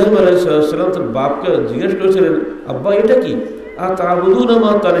 এজন্য ইব্রাহিম আলাইহিস সালাম তার বাপকে জিজ্ঞেস করেছিলেন, আব্বা এটা কি? আতাবুদুনা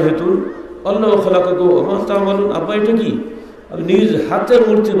মা তানহিতুন আল্লাহু খালাকাকুম ওয়া মা তা'মালুন। আব্বা এটা কি? আপনি নিজ হাতে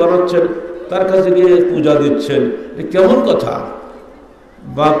মূর্তি বানাচ্ছেন, তার কাছে গিয়ে পূজা দিচ্ছেন, এ কেমন কথা?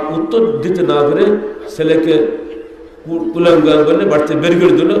 বাপ উত্তর দিতে না পেরে ছেলেকে কুলাঙ্গার বলে বাড়িতে বের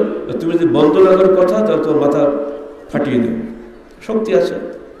করে দিল। তুমি যদি বন্ধ না করার কথা তাহলে তোমার মাথা ফাটিয়ে দেবে, শক্তি আছে।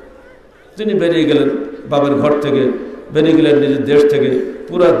 তিনি বেরিয়ে গেলেন বাবার ঘর থেকে, বেরিয়ে গেলেন নিজের দেশ থেকে।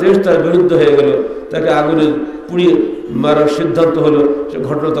 পুরা দেশ তার বিরুদ্ধে হয়ে গেল, তাকে আগুনে পুড়িয়ে মারার সিদ্ধান্ত হলো। সে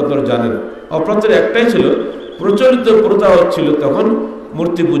ঘটনা তো আপনারা জানেন। অপরাধের একটাই ছিল, প্রচলিত প্রথা হচ্ছিল তখন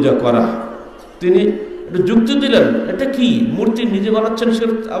মূর্তি পূজা করা। তিনি একটা যুক্তি দিলেন, এটা কি? মূর্তি নিজে বানাচ্ছেন, সে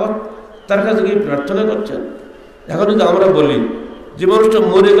আবার তার কাছে গিয়ে প্রার্থনা করছেন। এখন যদি আমরা বলি যে মানুষটা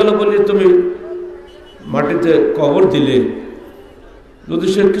মরে গেল বলে তুমি মাটিতে কবর দিলে, যদি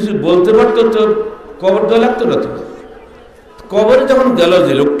সে কিছু বলতে পারতো তো কবর দেওয়া লাগতো না। তো কবরে যখন গেল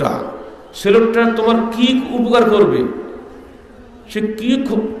যে লোকটা, সে লোকটা তোমার কি উপকার করবে? সে কি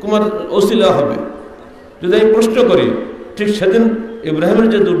তোমার ওসিলা হবে? যদি আমি প্রশ্ন করি, ঠিক সেদিন ইব্রাহিমের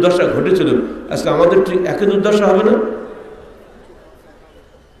যে দুর্দশা ঘটেছিল, আজকে আমাদের ঠিক একই দুর্দশা হবে না?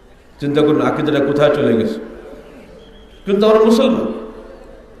 চিন্তা করুন আকীদাটা কোথায় চলে গেছে। কিন্তু আমরা মুসলমান।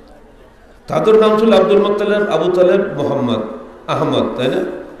 তাদের নাম ছিল আব্দুল মুত্তালিব, আবু তালেব, মোহাম্মদ, আহমদ, তাই না?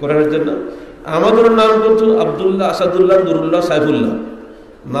 কোরআনের জন্য আমাদের নাম কিন্তু আব্দুল্লাহ, আসাদুল্লাহ, নুরুল্লাহ, সাইফুল্লাহ,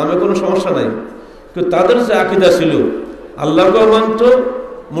 নামে কোনো সমস্যা নাই। কিন্তু তাদের যে আকীদা ছিল, আল্লাহকেও মানত,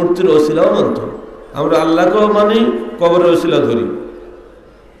 মূর্তির ওসিলাও মানত। আমরা আল্লাহকেও মানি, কবরের ওসিলা ধরি।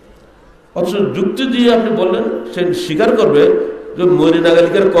 অথচ যুক্তি দিয়ে আপনি বললেন, সে স্বীকার করবে যে মরি না গেলে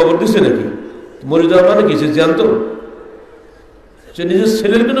কবর দিছে নাকি? মরি যাওয়া মানে কি? সে জানতো? সে নিজের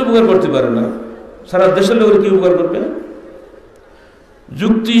ছেলের কোনো উপকার করতে পারে না, সারা দেশের লোকের কি উপকার করবে?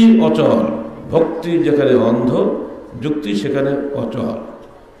 যুক্তি অচল। ভক্তি যেখানে অন্ধ, যুক্তি সেখানে অচল।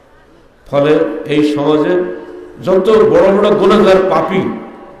 ফলে এই সমাজে যত বড় বড় গুনাহগার পাপী,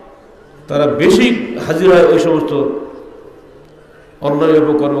 তারা বেশি হাজির হয় ওই সমস্ত অন্যায়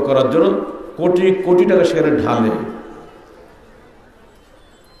অপকর্ম করার জন্য। কোটি কোটি টাকা সেখানে ঢালে।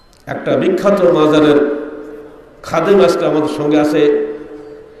 একটা বিখ্যাত মাজারের খাদেম আজকে আমাদের সঙ্গে আছে,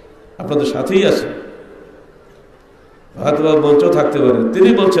 আপনাদের সাথেই আছে, হয়তো মঞ্চ থাকতে পারে। তিনি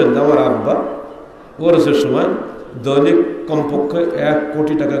বলছেন আমার আব্বা ওরসের সময় দৈনিক কমপক্ষে 1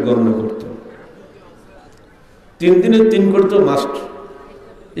 কোটি টাকা গণনা করত, 3 দিনে 3 করতো মাস্ট।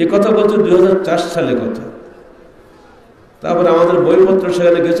 এ কথা বলছে 2004 সালে কথা। তারপরে আমাদের বইপত্র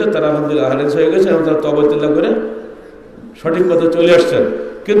সেখানে গেছে, তারা আলহামদুলিল্লাহ হারেজ হয়ে গেছে এবং তারা তওবাতুল্লাহ করে সঠিক পথে চলে আসছেন।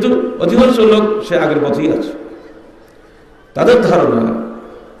 কিন্তু অধিকাংশ লোক সে আগের পথেই আছে। তাদের ধারণা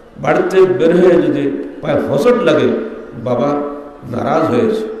বাড়িতে বের হয়ে যদি পায়ে হোঁচট লাগে, বাবা নারাজ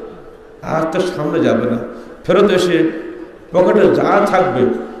হয়েছে, আর তার সামনে যাবে না, ফেরত এসে পকেটে যা থাকবে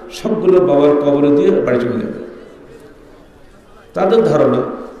সবগুলো বাবার কবরে দিয়ে বাড়ি চলে যাবে। তাদের ধারণা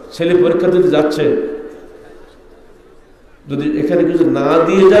ছেলে পরীক্ষা দিতে যাচ্ছে, যদি এখানে কিছু না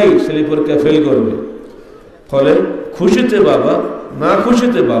দিয়ে যাই ছেলে পরীক্ষা ফেল করবে। ফলে খুশিতে বাবা, না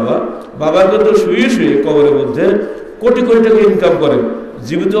খুশিতে বাবা, বাবাকে তো শুয়ে শুয়ে কবরের মধ্যে কোটি কোটি টাকা ইনকাম করে,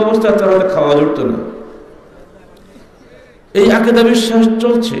 জীবিত অবস্থায় তার হয়তো খাওয়া জুটত না। এই আকীদা বিশ্বাস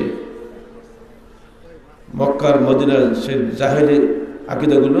চলছে। মক্কার মদিনার সেই জাহেলি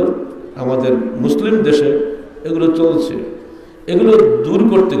আকীদাগুলো আমাদের মুসলিম দেশে এগুলো চলছে। এগুলো দূর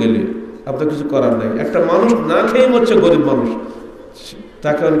করতে গেলে আপনার কিছু করার নাই। একটা মানুষ না খেয়ে মরছে, গরিব মানুষ,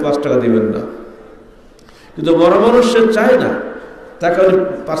 তাকে আপনি 5 টাকা দিবেন না। কিন্তু বড় মানুষ সে চায় না, তাকে আপনি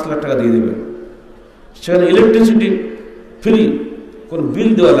 5 লাখ টাকা দিয়ে দেবেন। সেখানে ইলেকট্রিসিটি ফ্রি, কোনো বিল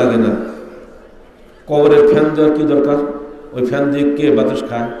দেওয়া লাগে না। কবরে ফ্যান দেওয়ার কি দরকার? ওই ফ্যান দিয়ে কে বাতাস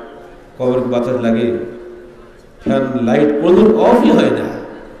খায়? কবরে বাতাস লাগে? ফ্যান লাইট কোনোদিন অফই হয় না,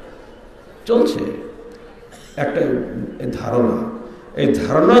 চলছে। একটা ধারণা, এই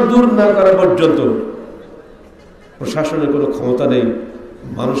ধারণা দূর না করা পর্যন্ত প্রশাসনের কোনো ক্ষমতা নেই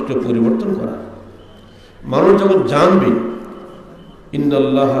মানুষকে পরিবর্তন করা। মানুষ যখন জানবে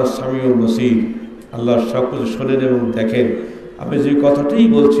ইন্নাল্লাহ সামিউন বসীর, আল্লাহ সব কিছু শোনেন এবং দেখেন, আমি যে কথাটাই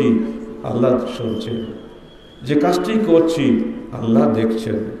বলছি আল্লাহ শুনছেন, যে কাজটি করছি আল্লাহ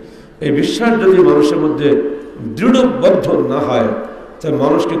দেখছেন, এই বিশ্বাস যদি মানুষের মধ্যে দৃঢ়বদ্ধ না হয়, তাই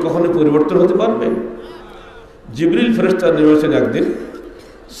মানুষ কি কখনো পরিবর্তন হতে পারবে? জিবরিল ফেরেশতা নেমেছেন একদিন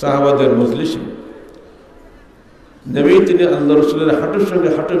সাহাবাদের মজলিসে। নেমেই তিনি আল্লাহ রসুলের হাঁটুর সঙ্গে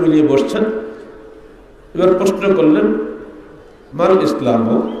হাঁটু মিলিয়ে বসছেন। এবার প্রশ্ন করলেন, মাল ইসলাম,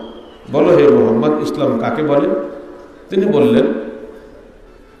 বলো হে মোহাম্মদ, ইসলাম কাকে বলে? তিনি বললেন,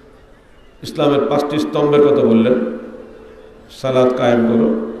 ইসলামের 5টি স্তম্ভের কথা বললেন। সালাত কায়েম করো,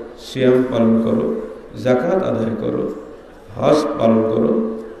 সিয়াম পালন করো, যাকাত আদায় করো, হজ পালন করো,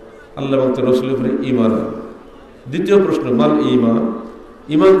 আল্লাহ এবং তার রাসূলের উপরে ঈমান আনো। দ্বিতীয় প্রশ্ন, মাল ঈমান,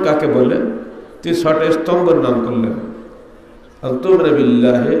 ঈমান কাকে বলে? তিনি 6টা স্তম্ভের নাম করলেন। আন তু'মিনা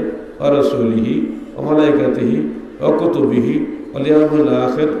বিল্লাহি ওয়া রাসূলিহি ওয়া মালাইকাতিহি ওয়া কুতুবিহি ওয়াল ইয়াউমিল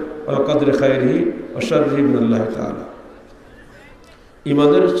আখির ওয়া কদরি খাইরিহি ওয়া শাররিহি মিনাল্লাহি তাআলা।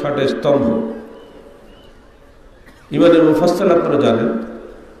 ঈমানের 6টা স্তম্ভ। ঈমানের মুফাসসাল আপনারা জানেন।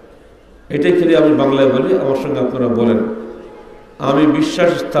 এটাই খালি আমি বাংলায় বলি, আমার সঙ্গে আপনারা বলেন। আমি বিশ্বাস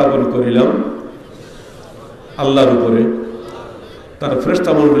স্থাপন করিলাম আল্লাহর উপরে, তার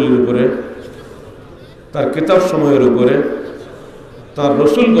ফেরেশতা মণ্ডলীর উপরে, তার কিতাব সমূহের উপরে, তার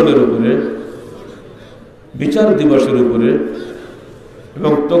রসুলগণের উপরে, বিচার দিবসের উপরে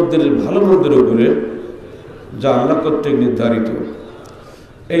এবং তকদিরের ভালো মন্দের উপরে, যা আল্লাহ কর্তৃক নির্ধারিত।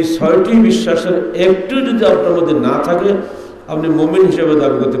 এই 6টি বিশ্বাসের একটু যদি আপনার মধ্যে না থাকে, আপনি মুমিন হিসেবে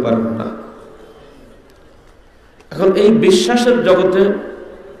দাবি করতে পারবেন না। এখন এই বিশ্বাসের জগতে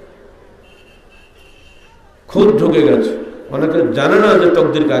খুব ঢুকে গেছে। অনেকে জানে না যে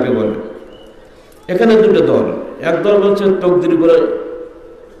তকদির কাকে বলে। এখানে 2টা দল। এক দল বলছে তকদির করে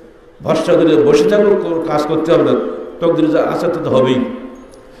ভরসা করে বসে থাকো, কাজ করতে হবে না, তকদির যা আছে তো হবেই।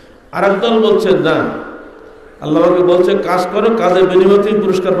 আর এক দল বলছে না, আল্লাহ আমাকে বলছে কাজ করো, কাজের বিনিময়ে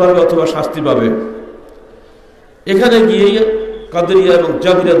পুরস্কার পাবে অথবা শাস্তি পাবে। এখানে গিয়ে কাদেরিয়া এবং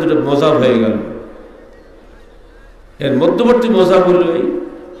জাবরিয়া দুটো মজাব হয়ে গেল। এর মধ্যবর্তী মজাব হল এই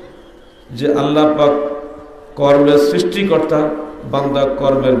যে আল্লাহ পাক কর্মের সৃষ্টিকর্তা, বান্দা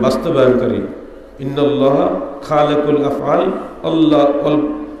কর্মের বাস্তবায়নকারী। ইন্নাল্লাহ খালিকুল আফআল আল্লাহ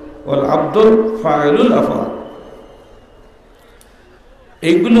ওয়াল আবদুল ফাইলুল আফআল।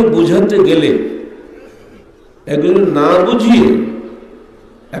 এইগুলো বুঝাতে গেলে, এগুলো না বুঝিয়ে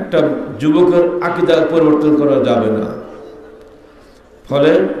একটা যুবকের আকীদা পরিবর্তন করা যাবে না।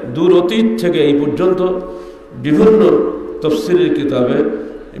 ফলে দূর অতীত থেকে এই পর্যন্ত বিভিন্ন তাফসীরের কিতাবে,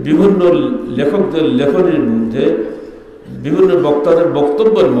 বিভিন্ন লেখকদের লেখনীর মধ্যে, বিভিন্ন বক্তাদের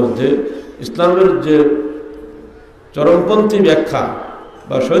বক্তব্যের মধ্যে ইসলামের যে চরমপন্থী ব্যাখ্যা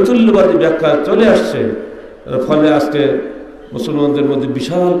বা শৈথল্যবাদী ব্যাখ্যা চলে আসছে, ফলে আজকে মুসলমানদের মধ্যে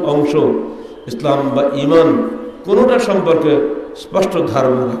বিশাল অংশ ইসলাম বা ঈমান কোনোটা সম্পর্কে স্পষ্ট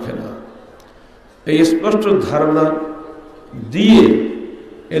ধারণা রাখে না। এই স্পষ্ট ধারণা দিয়ে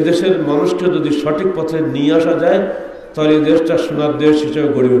এদেশের মানুষকে যদি সঠিক পথে নিয়ে আসা যায়, তাহলে এই দেশটা সোনার দেশ হিসেবে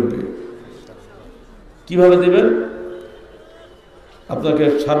গড়ে উঠবে। কিভাবে দেবেন? আপনাকে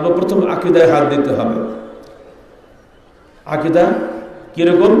সর্বপ্রথম আকীদায় হাত দিতে হবে। আকীদা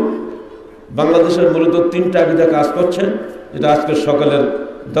কিরকম? বাংলাদেশের মূলত তিনটা আকীদা কাজ করছে, যেটা আজকের সকালের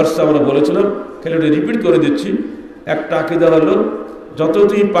দর্শে আমরা বলেছিলাম, খালি ওটা রিপিট করে দিচ্ছি। একটা আকীদা হলো যত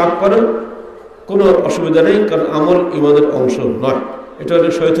তুমি পাপ করো কোনো অসুবিধা নেই, কারণ আমল ঈমানের অংশ নয়। এটা হলো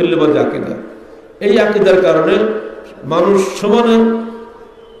শৈথল্যবাদী আকীদা। এই আকীদার কারণে মানুষ সমানে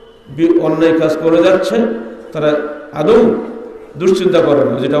অন্যায় কাজ করে যাচ্ছে, তারা আদৌ দুশ্চিন্তা করে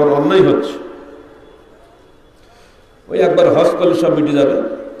না যেটা আমার অন্যায় হচ্ছে। ওই একবার হজ করলে সব মিটে যাবে,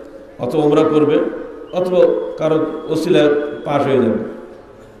 অথবা ওমরা করবে, অথবা কারো ওসিলায় পাশ হয়ে যাবে,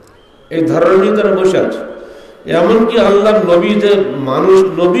 এই ধারণা নিয়ে তারা বসে আছে। এমনকি আল্লাহর নবী যে মানুষ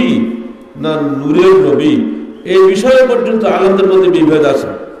নবী না নূরের নবী, এই বিষয়ে পর্যন্ত আলেমদের মধ্যে বিভেদ আছে,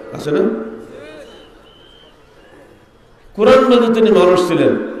 আছে না? কোরআন বলতে তিনি মানুষ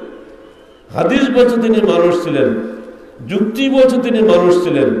ছিলেন, হাদিস বলতে তিনি মানুষ ছিলেন, যুক্তি বলতে তিনি মানুষ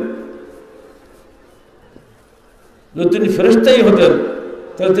ছিলেন। যদি তিনি ফেরেশতাই হতেন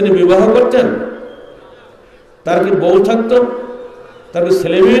তাহলে তিনি বিবাহ করতেন? তার কি বউ থাকতো? তার কি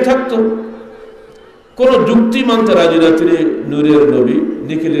ছেলে মেয়ে থাকতো? কোন যুক্তি মানতে রাজি না। তিনি নূরের নবী,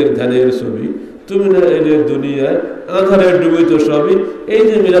 নিখিলের ধ্যানের ছবি, তুমি না এলে দুনিয়ায় আধারে ডুবিত সবই। এই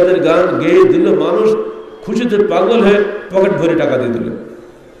যে মিলাদের গান গেয়ে দিল, মানুষ খুশিতে পাগল হয়ে পকেট ভরে টাকা দিয়ে দিল।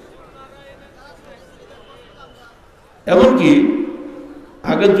 এমনকি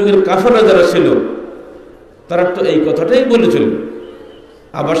আগের যুগের কাফেররা যারা ছিল তারা তো এই কথাটাই বলেছিল,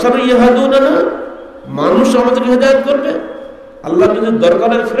 আবার সামনে ইহাদুনা না, মানুষ আমাদের হেদায়েত করবে। আল্লাহ যদি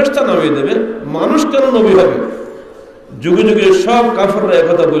দরকারের ফেরেশতা নামিয়ে দেবে, মানুষ কেন নবী হবে? যুগে যুগে সব কাফেররা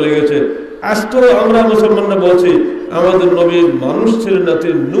একথা বলে গেছে। আজ তো আমরা মুসলমানরা বলছি আমাদের নবী মানুষ ছিলেন না,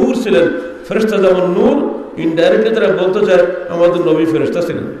 তিনি নূর ছিলেন। ফেরেশতা যেমন নূর, ইনডাইরেক্টলি তারা বলতে চায় আমাদের নবী ফেরেশতা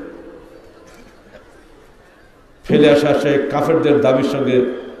ছিলেন। ফেলে আসা সেই কাফেরদের দাবির সঙ্গে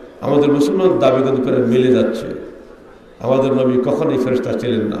আমাদের মুসলমান দাবি কিন্তু মিলে যাচ্ছে। আমাদের নবী কখনোই ফেরেশতা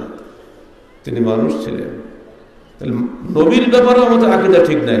ছিলেন না, তিনি মানুষ ছিলেন। তাহলে নবীর ব্যাপারেও আমাদের আকীদা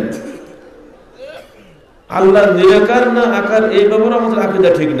ঠিক নাই। আল্লাহ নিরাকার না আকার, এই ব্যাপারে আমাদের আকীদা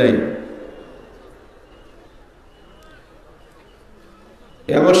ঠিক নাই।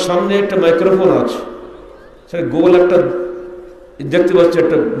 আমার সামনে একটা মাইক্রোফোন আছে, সেটা গোল একটা দেখতে পাচ্ছি,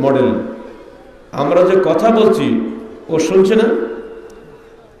 একটা মডেল। আমরা যে কথা বলছি ও শুনছে না,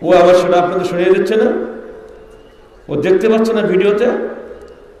 ও আবার সেটা আপনাদের শুনিয়ে দিচ্ছে না, ও দেখতে পাচ্ছে না ভিডিওতে।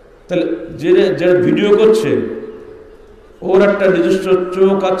 তাহলে যে ভিডিও করছে ওর একটা নিজস্ব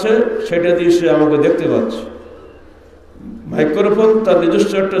চোখ আছে, সেটা দিয়ে সে আমাকে দেখতে পাচ্ছে। মাইক্রোফোন তার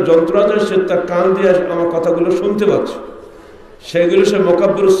নিজস্ব একটা যন্ত্র আছে, সে তার কান দিয়ে আমার কথাগুলো শুনতে পাচ্ছে। সেগুলো সে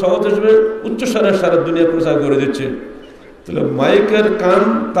মোকাব্বির সওত হিসেবে উচ্চস্বরে সারা দুনিয়া প্রচার করে দিচ্ছে। তাহলে মাইকের কান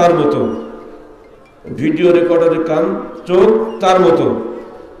তার মতো, ভিডিও রেকর্ডারের কান চোখ তার মতো।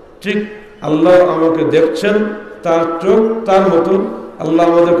 ঠিক আল্লাহ আমাকে দেখছেন, তার চোখ তার মতো। আল্লাহ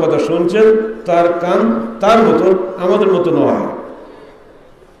আমাদের কথা শুনছেন, তার কান তার মতো, আমাদের মতো নয়।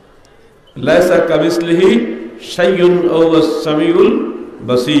 লাইসা কামিসলিহি শাইউন ওয়াস সামিউল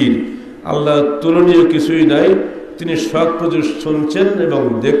বাসীর। আল্লাহ তুলনীয় কিছুই নাই, তিনি সব কিছু শুনছেন এবং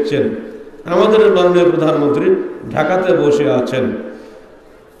দেখছেন। আমাদের মাননীয় প্রধানমন্ত্রী ঢাকাতে বসে আছেন,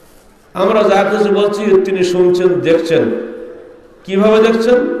 আমরা যা কিছু বলছি তিনি শুনছেন, দেখছেন। কিভাবে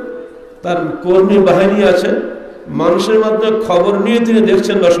দেখছেন? তার কর্মী বাহিনী আছে, মানুষের মাধ্যমে খবর নিয়ে তিনি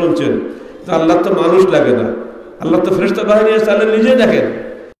দেখছেন বা শুনছেন। আল্লাহ তো মানুষ লাগে না, আল্লাহ তো ফেরেশতা বাহিনী আছে, আল্লাহ নিজে দেখেন।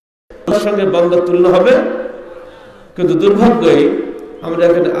 আল্লাহর সঙ্গে বান্দার তুলনা হবে। কিন্তু দুর্ভাগ্যই আমরা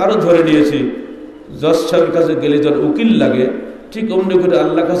এখানে আরো ধরে নিয়েছি, জজ সাহেবের কাছে গেলে যখন উকিল লাগে, ঠিক অমনি করে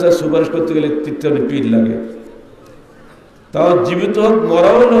আল্লাহ কাছে সুপারিশ করতে গেলে তিনটা পিঠ লাগে। তাও জীবিত হোক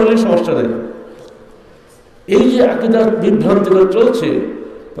মরাও না হলে সমস্যা নেই। এই যে আকীদার বিভ্রান্তি করে চলছে,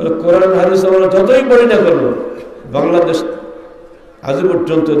 ফলে কোরআন হাদিস আমরা যতই পড়ি না কেন, বাংলাদেশ আজ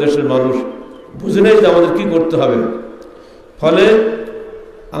পর্যন্ত দেশের মানুষ বুঝে নেই যে আমাদের কি করতে হবে। ফলে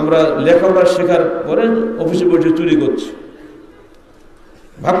আমরা লেখাপড়া শেখার পরে অফিসে বসে চুরি করছি,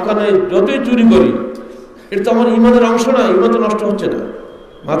 ভাবখানে যতই চুরি করি, এটা তো আমার ইমানের অংশ না, ইমান তো নষ্ট হচ্ছে না।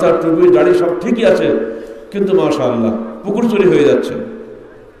 মাথার টুপি দাড়ি সব ঠিকই আছে, কিন্তু মাশাআল্লাহ পুকুর চুরি হয়ে যাচ্ছে।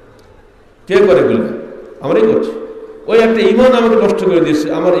 কে করে বলে? আমরাই করছি। ওই একটা ইমান আমাকে নষ্ট করে দিয়েছে।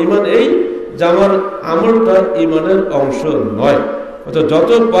 আমার ইমান এই যে আমার আমলটা ইমানের অংশ নয়। অর্থাৎ যত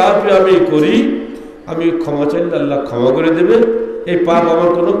পাপ আমি করি, আমি ক্ষমা চাইলে আল্লাহ ক্ষমা করে দেবে। এই পাপ আমার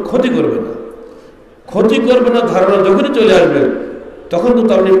কোনো ক্ষতি করবে না। ক্ষতি করবে না ধারণা যখনই চলে আসবে, তখন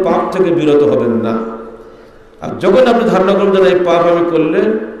কিন্তু আপনি পাপ থেকে বিরত হবেন না। আর যখন আপনি ধারণা করবেন না এই পাপ আমি করলে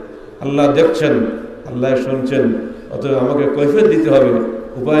আল্লাহ দেখছেন, আল্লাহ শুনছেন, অতএব আমাকে কৈফিয়ত দিতে হবে,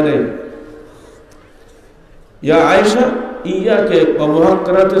 উপায় নেই। ইয়া আয়েশা ইয়াকে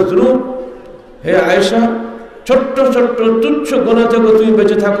মুহাক্কারাতে যুনুব, হে আয়েশা ছোট্ট ছোট্ট তুচ্ছ গুনাহ থেকে তুমি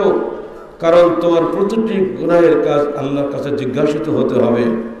বেঁচে থাকো, কারণ তোমার প্রতিটি গুনাহের কাজ আল্লাহর কাছে জিজ্ঞাসিত হতে হবে।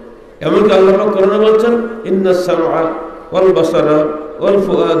 এমনকি আল্লাহ পাক কোরআনে বলছেন, ইন্নাস সামআ ওয়াল বাসারা ওয়াল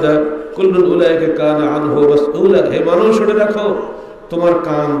ফুআদা কুল্লুন উলাইকা কানা আনহু মাসউলা। হে মানুষ, শুনে রাখো, তোমার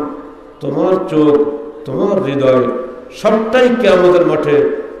কান, তোমার চোখ, তোমার হৃদয় সবটাই কিয়ামতের মাঠে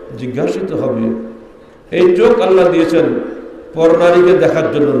জিজ্ঞাসিত হবে। এই চোখ আল্লাহ দিয়েছেন পরনারীকে দেখার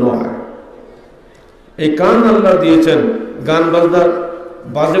জন্য নয়। এই কান আল্লাহ দিয়েছেন গান বাজনা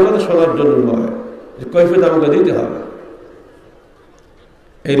বাজে কথা শোনার জন্য নয়, যে কৈফিয়ত আমাকে দিতে হবে।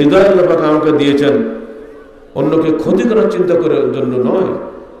 এই হৃদয় আল্লাহ পাক আমাকে দিয়েছেন অন্যকে ক্ষতি করার চিন্তা করার জন্য নয়।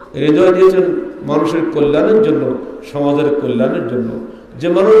 এই হৃদয় দিয়েছেন মানুষের কল্যাণের জন্য, সমাজের কল্যাণের জন্য। যে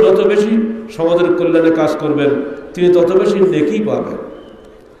মানুষ যত বেশি সমাজের কল্যাণে কাজ করবেন, তিনি তত বেশি নেকি পাবেন।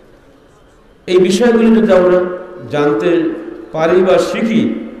 এই বিষয়গুলি যদি আমরা জানতে পারি বা শিখি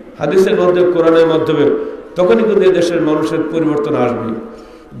হাদিসের মাধ্যমে, কোরআনের মাধ্যমে, তখনই কিন্তু এই দেশের মানুষের পরিবর্তন আসবে।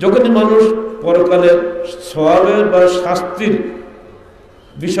 যখনই মানুষ পরকালের সওয়াবের বা শাস্তির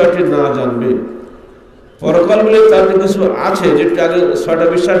বিষয়টি না জানবে, পরকাল বলে তার কিছু আছে, যেটা আগে ৬টা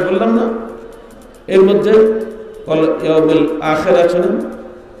বিশ্বাস বললাম না, এর মধ্যে আখের আছে না,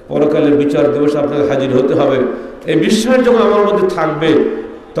 পরকালের বিচার দিবসে আপনাকে হাজির হতে হবে। এই বিশ্বাস যখন আমার মধ্যে থাকবে,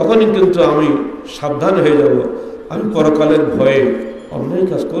 তখনই কিন্তু আমি সাবধান হয়ে যাব, আমি পরকালের ভয়ে অন্যায়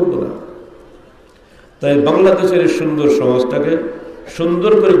কাজ করব না। তাই বাংলাদেশের এই সুন্দর সমাজটাকে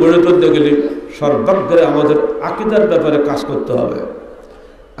সুন্দর করে গড়ে তুলতে গেলে সর্বাগ্রে আমাদের আকীদার ব্যাপারে কাজ করতে হবে।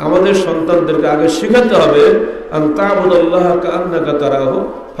 আমাদের সন্তানদেরকে আগে শেখাতে হবে, আন তা'বুদাল্লাহ কাআন্নাকা তারাহু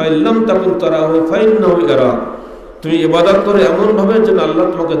ফাইন লাম তাকুন তারাহু ফাইন্নাহু ইয়ারাক। তুমি ইবাদত করো এমনভাবে যেন আল্লাহ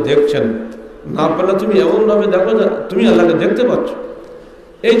তোমাকে দেখছেন, না পারলে তুমি এমনভাবে দেখো যে তুমি আল্লাহকে দেখতে পাচ্ছ।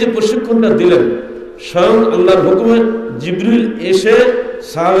 এই যে প্রশিক্ষণটা দিলেন, স্বয়ং আল্লাহর হুকুমে জিবরিল এসে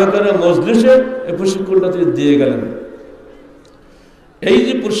সাহাবায়ে মজলিসে এই প্রশিক্ষণটা তিনি দিয়ে গেলেন। এই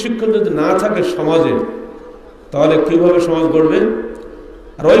যে প্রশিক্ষণ যদি না থাকে সমাজে, তাহলে কিভাবে সমাজ গড়বে?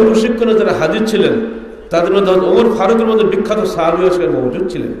 আর ওই প্রশিক্ষণে যারা হাজির ছিলেন, তাদের মধ্যে ওমর ফারুকের মধ্যে বিখ্যাত সাহাবী সেখানে মজুদ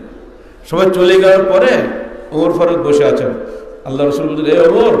ছিলেন। সবাই চলে যাওয়ার পরে ওমর ফারুক বসে আছেন। আল্লাহ রাসূল বললেন, এ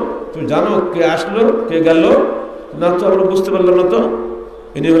ওমর, তুমি জানো কে আসলো কে গেল? না তো আমরা বুঝতে পারলাম না। তো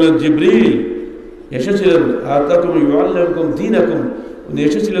ইনি হলেন জিবরিল, এসেছিলেন আতাকুম ইউআল্লিমুকুম দীনাকুম, উনি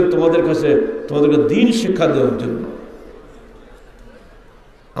এসেছিলেন তোমাদের কাছে তোমাদেরকে দ্বীন শিক্ষা দেওয়ার জন্য।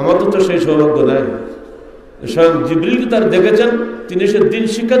 আমাদের তো সেই সৌভাগ্য নাই। স্বয়ং জিবরিলকে তারা দেখেছেন, তিনি এসে দ্বীন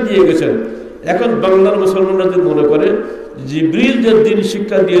শিক্ষা দিয়ে গেছেন। এখন বাংলার মুসলমানরা যদি মনে করে জিবরিল যে দ্বীন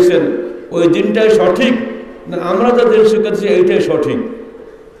শিক্ষা দিয়েছেন ওই দিনটাই সঠিক, না আমরা যা দ্বীন শিক্ষা দিয়েছি এইটাই সঠিক,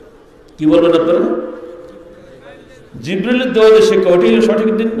 কি বলবেন আপনারা? জিবরিলের দেওয়া যে শিক্ষা ওইটাই সঠিক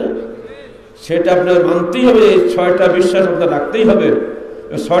দিন না? সেটা আপনার মানতেই হবে। এই ৬টা বিশ্বাস আপনার রাখতেই হবে।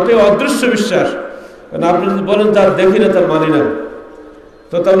 ৬টা অদৃশ্য বিশ্বাস। কারণ আপনি যদি বলেন তার দেখি না, তার মানি না,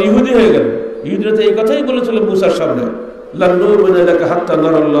 তো তার ইহুদি হয়ে গেল। ইহুদিরা তো এই কথাই বলেছিল মুসার সামনে, লান নু'মিনা লাকা হাত্তা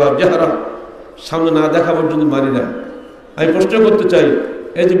নারাল্লাহ জাহরা, সামনে না দেখা পর্যন্ত মানি না। আমি প্রশ্ন করতে চাই,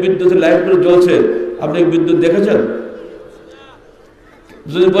 এই যে বিদ্যুতের লাইটগুলো জ্বলছে, আপনি বিদ্যুৎ দেখেছেন?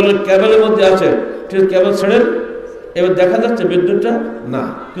 যদি বলেন ক্যাবেলের মধ্যে আছে, ঠিক ক্যাবেল ছেড়েন, এবার দেখা যাচ্ছে বিদ্যুৎটা? না,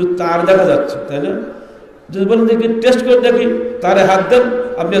 কিন্তু তার দেখা যাচ্ছে, তাই না? যদি বলেন দেখি টেস্ট করে দেখি, তারে হাত দেন,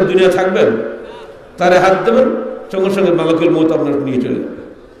 আপনি আর দুনিয়া থাকবেন? তারে হাত দেবেন, সঙ্গে সঙ্গে মালাকুল মউত আপনার নিয়ে চলে যাবে।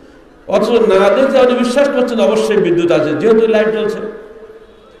 অথচ না দেখতে আপনি বিশ্বাস করছেন অবশ্যই বিদ্যুৎ আছে, যেহেতু লাইট জ্বলছে,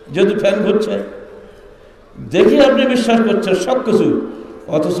 যেহেতু ফ্যান ঘুরছে, দেখে আপনি বিশ্বাস করছেন সব কিছু।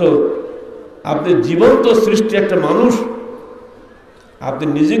 অথচ আপনি জীবন্ত সৃষ্টি একটা মানুষ, আপনি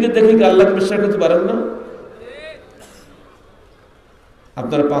নিজেকে দেখে কি আল্লাহকে বিশ্বাস করতে পারেন না?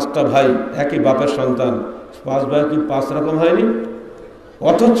 আপনার 5টা ভাই, একই বাপের সন্তান, 5 ভাই কি 5 রকম হয়নি?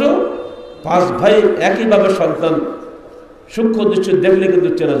 অথচ 5 ভাই একই বাপের সন্তান, সূক্ষ্ম দৃষ্টি দেখলে কিন্তু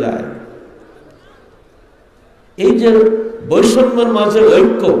চেনা যায়। এই যে বৈষম্যের মাঝে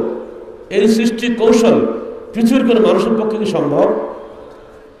ঐক্য, এই সৃষ্টি কৌশল পৃথিবীর কোনো মানুষের পক্ষে কি সম্ভব?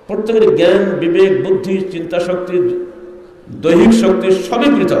 প্রত্যেকের জ্ঞান, বিবেক, বুদ্ধি, চিন্তা শক্তি, দৈহিক শক্তি সবই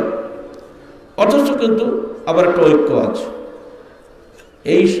পৃথক, অথচ কিন্তু আবার একটা ঐক্য আছে।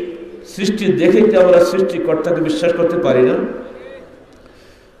 এই সৃষ্টি দেখে কি আমরা সৃষ্টিকর্তাকে বিশ্বাস করতে পারি না?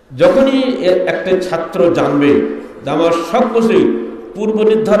 যখনই একটা ছাত্র জানবে যে আমার সব কিছুই পূর্ব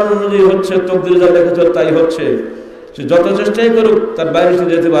নির্ধারণ অনুযায়ী হচ্ছে, তকদিরে যা লেখা তাই হচ্ছে, সে যত চেষ্টাই করুক তার বাইরে সে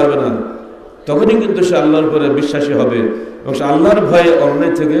যেতে পারবে না, তখনই কিন্তু সে আল্লাহর উপরে বিশ্বাসী হবে এবং সে আল্লাহর ভয়ে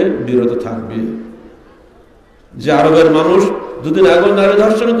অন্যায় থেকে বিরত থাকবে। যে আরবের মানুষ 2 দিন আগে নারী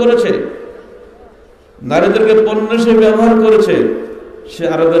ধর্ষণ করেছে, নারীদেরকে পণ্য সে ব্যবহার করেছে, সে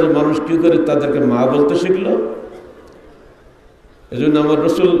আরবের মানুষ কি করে তাদেরকে মা বলতে শিখল? এজন্য আমার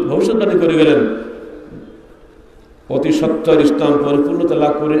রাসূল ভবিষ্যৎবাণী করে গেলেন, অতি সত্তর ইসলাম পরিপূর্ণতা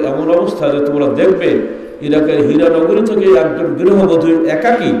লাভ করে এমন অবস্থা যে তোমরা দেখবে ইরাকের হীরা নগরী থেকে একজন গৃহবধূ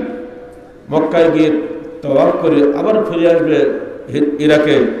একাকী মক্কায় গিয়ে তওয়াফ করে আবার ফিরে আসবে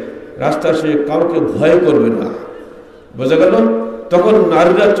ইরাকে, রাস্তা সে কাউকে ভয় করবে না। বোঝা গেল? তখন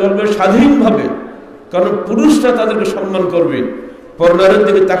নারীরা চলবে স্বাধীনভাবে, কারণ পুরুষরা তাদেরকে সম্মান করবে, পর নারীর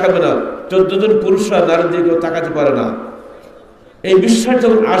দিকে তাকাবে না। 14 জন পুরুষরা নারীর দিকে তাকাতে পারে না। এই বিশ্বাস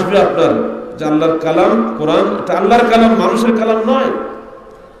যখন আসবে আপনার যে আল্লাহর কালাম কোরআন, এটা আল্লাহর কালাম, মানুষের কালাম নয়।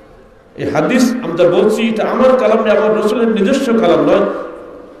 এই হাদিস আমরা বলছি এটা আমার কালাম নয়, আমার রাসূলের নিজস্ব কালাম নয়,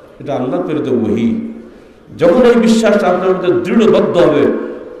 এটা আল্লাহ প্রেরিত ওহী। যখন এই বিশ্বাসটা আপনার মধ্যে দৃঢ়বদ্ধ হবে,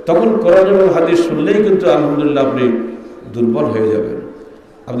 তখন কোরআন এবং হাদিস শুনলেই কিন্তু আলহামদুলিল্লাহ আপনি দুর্বল হয়ে যাবেন,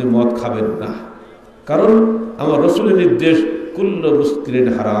 আপনি মদ খাবেন না। কারণ আমার রাসূলের নির্দেশ, কুল্লু মুসকিরিন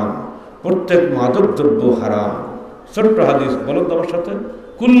হারাম, প্রত্যেক মাদক দ্রব্য হারাম। ছোট্ট হাদিস, বলেন তো আমার সাথে,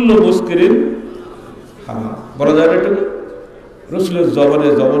 কুল্লু মুসকিরিন হারাম। বলা যায় না এটাকে? রাসূলের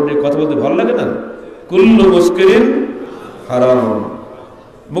জবান নিয়ে কথা বলতে ভালো লাগে না? কুল্লু মুসকিরিন হারাম,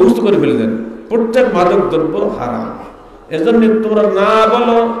 মুখস্থ করে ফেলে দেন, প্রত্যেক মাদক দ্রব্য হারাম। এজন্য তোমরা না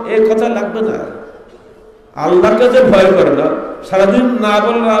বলো, এই কথা লাগবে না। আল্লাহকে যে ভয় করে না, সারাদিন না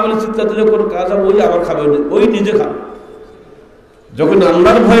বলে চিন্তা দিলে কোনো কাজ হবে, ওই আবার খাবে, ওই নিজে খাবে। যখন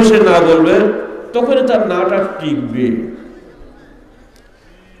আল্লাহর ভয় সে না বলবে, তখনই তার নাটা টিকবে।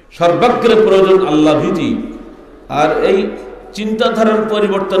 সর্বাগ্রে প্রয়োজন আল্লাহ ভীতি, আর এই চিন্তাধারার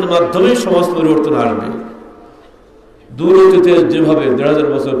পরিবর্তনের মাধ্যমে সমাজ পরিবর্তন আসবে। দূর অতীতে যেভাবে 1500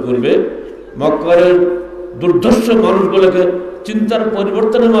 বছর পূর্বে মক্কার দুর্ধর্ষ মানুষগুলোকে চিন্তার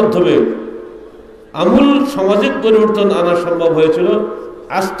পরিবর্তনের মাধ্যমে আমূল সামাজিক পরিবর্তন আনা সম্ভব হয়েছিল,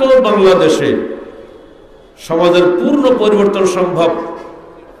 আজকেও বাংলাদেশে সমাজের পূর্ণ পরিবর্তন সম্ভব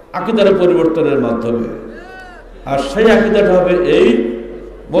আকীদার পরিবর্তনের মাধ্যমে। আর সেই আকীদাটা হবে এই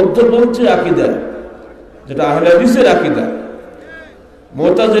মধ্যপন্থী আকীদা, যেটা আহলে হাদিসের আকীদা,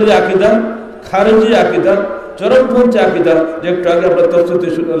 মুতাজিলি আকীদা, খারিজি আকীদা, চরমপন্থী আকীদা, যে একটু আগে আমরা তফসিতে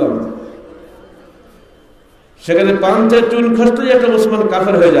শুনলাম। সেখানে পান্থে চুন খসতেই একটা মুসলমান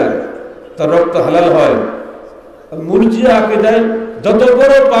কাফের হয়ে যায়, তার রক্ত হালাল হয়। মুরজিয়া আকীদায় যত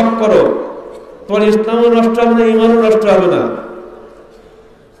বড় পাপ করো, তোমার ইসলামও নষ্ট হবে না, ঈমানও নষ্ট হবে না।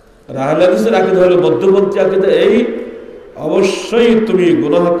 আহলে হাদিসের আকীদা হলো মধ্যপন্থী আকীদা, এই অবশ্যই তুমি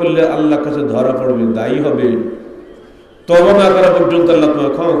গুনাহ করলে আল্লাহর কাছে ধরা পড়বে, দায়ী হবে। তওবা না করা পর্যন্ত আল্লাহ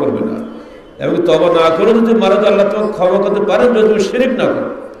তোমাকে ক্ষমা করবে না, এবং তওবা না করে যদি মারা যায় আল্লাহ তোমাকে ক্ষমা করতে পারেন যদি তুমি শিরক না করো।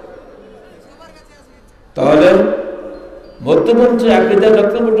 তাহলে মধ্যপন্থী আকীদা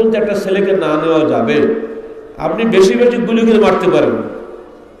যত পর্যন্ত একটা ছেলেকে না নেওয়া যাবে, আপনি বেশি বেশি গুলি করে মারতে পারেন,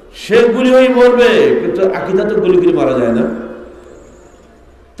 সে গুলি হয়ে মরবে, কিন্তু আকীদা তো গুলি করে মারা যায় না।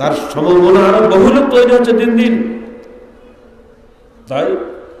 তার সম্ভাবনা আরো বহু লোক তৈরি হচ্ছে দিন দিন। তাই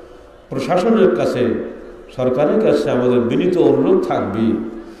প্রশাসনের কাছে, সরকারের কাছে আমাদের বিনীত অনুরোধ থাকবে,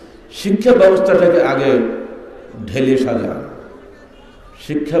 শিক্ষা ব্যবস্থাটাকে আগে ঢেলে সাজা।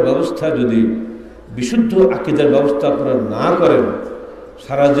 শিক্ষা ব্যবস্থা যদি বিশুদ্ধ আকীদার ব্যবস্থা আপনারা না করেন,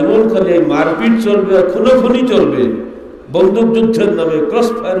 সারা জীবন খালি এই মারপিট চলবে, খুনোখুনি চলবে, বন্দুক যুদ্ধের নামে, ক্রস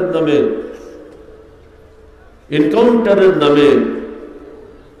ফায়ারের নামে, এনকাউন্টারের নামে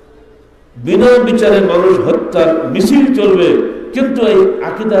বিনা বিচারে মানুষ হত্যার মিছিল চলবে, কিন্তু এই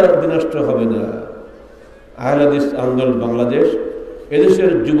আকীদা বিনষ্ট হবে না। আহলে হাদিস আন্দোলন বাংলাদেশ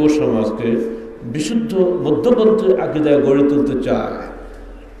এদেশের যুব সমাজকে বিশুদ্ধ মধ্যপন্থী আকীদায় গড়ে তুলতে চায়।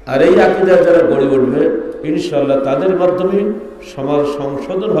 আর এই আকীদা যারা গড়ে উঠবে, ইনশাআল্লাহ তাদের মাধ্যমে সমাজ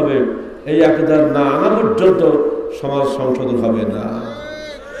সংশোধন হবে। এই আকীদা না আনা পর্যন্ত সমাজ সংশোধন হবে না।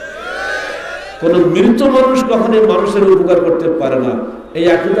 কোন মৃত মানুষ কখনোই মানুষের উপকার করতে পারে না। এই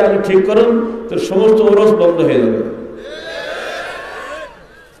আকীদা আগে ঠিক করেন, তো সমস্ত ওরস বন্ধ হয়ে যাবে।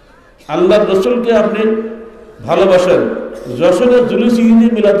 আল্লাহর রাসূলকে আপনি ভালোবাসেন, যশোরে জুলুস ঈদ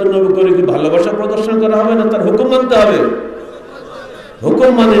মিলাদুন্নবী করে কি ভালোবাসা প্রদর্শন করা হবে না? তার হুকুম মানতে হবে।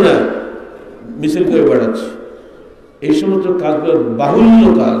 হুকুম মানি না, মিছিল করে বেড়াচ্ছে, এই সমস্ত কাজগুলো বাহুল্য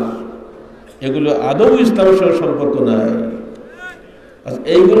কাজ, এগুলো আদৌ ইসলামের সঙ্গে সম্পর্ক নাই।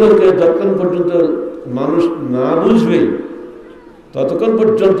 এইগুলোকে যতক্ষণ পর্যন্ত মানুষ না বুঝবে ততক্ষণ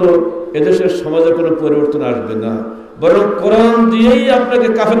পর্যন্ত এদেশের সমাজে কোনো পরিবর্তন আসবে না, বরং কোরআন দিয়েই আপনাকে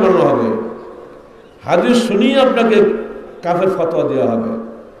কাফের বানানো হবে, হাদিস শুনিয়ে আপনাকে কাফের ফতোয়া দেওয়া হবে,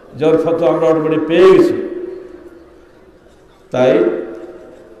 যার ফতোয়া আমরা অলরেডি পেয়ে গেছি। তাই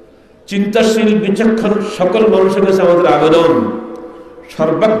চিন্তাশীল বিচক্ষণ সকল মানুষের কাছে আমাদের আবেদন,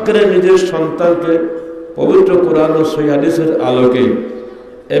 সর্বাগ্রে নিজের সন্তানকে পবিত্র কোরআন ও সহিহ হাদিসের আলোকে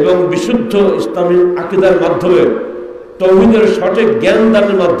এবং বিশুদ্ধ ইসলামী আকীদার মাধ্যমে, তাওহীদের সঠিক জ্ঞান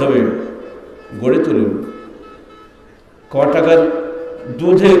দানের মাধ্যমে গড়ে তুলুন। ক টাকার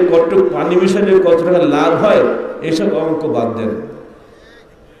দুধে কতটুকু পানি মিশালে কত টাকা লাভ হয়, এইসব অঙ্ক বাদ দেন।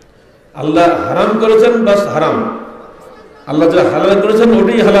 আল্লাহ হারাম করেছেন, বাস হারাম। আল্লাহ যা হালাল করেছেন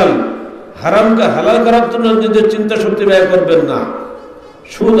ওটাই হালাল। হারামকে হালাল করার জন্য নিজের চিন্তা শক্তি ব্যয় করবেন না।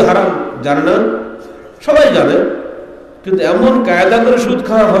 সুদ হারাম জানে না? সবাই জানে, কিন্তু এমন কায়দা করে সুদ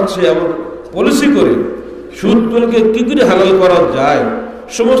খাওয়া হচ্ছে, এমন পলিসি করে সুদগুলোকে কি করে হালাল করা যায়,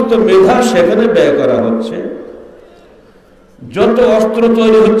 সমস্ত মেধা সেখানে ব্যয় করা হচ্ছে। যত অস্ত্র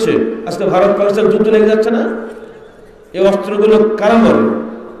তৈরি হচ্ছে, আজকে ভারত পাকিস্তান যুদ্ধ লেগে যাচ্ছে না? এই অস্ত্রগুলো কারা মারে?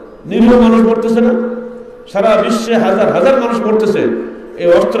 নিরীহ মানুষ মরতেছে না? সারা বিশ্বে হাজার হাজার মানুষ মরতেছে। এই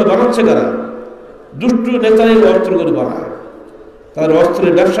অস্ত্র বানাচ্ছে কারা? দুষ্টু নেতারা এই অস্ত্রগুলো বানায়, তাদের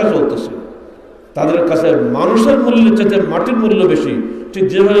অস্ত্রের ব্যবসা চলতেছে। তাদের কাছে মানুষের মূল্যের চাইতে মাটির মূল্য বেশি। ঠিক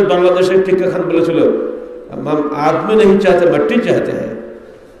যেভাবে বাংলাদেশের টিক্কা খান বলেছিল, আদমি নেই চাহতে মাটি চাহতে হ্যাঁ,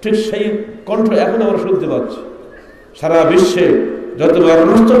 ঠিক সেই কণ্ঠ এখন আমরা শুনতে পাচ্ছি। সারা বিশ্বে যত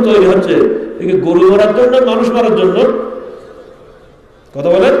মারণাস্ত্র তৈরি হচ্ছে, একে গরু মারার জন্য, মানুষ মারার জন্য, কথা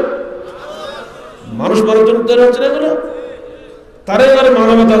বলেন, মানুষ মারার জন্য তৈরি হচ্ছে না এগুলো। তারাই এবারে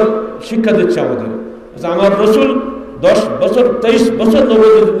মানবতার শিক্ষা দিচ্ছে আমাদের। আমার রাসূল 10 বছর 23 বছর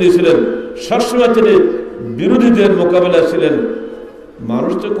নবুয়ত দিয়েছিলেন, সবসময় তিনি বিরোধীদের মোকাবেলা ছিলেন।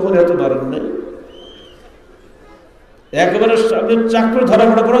 মানুষ তো কখনো এত মারেন নাই। একেবারে চাকরি ধরা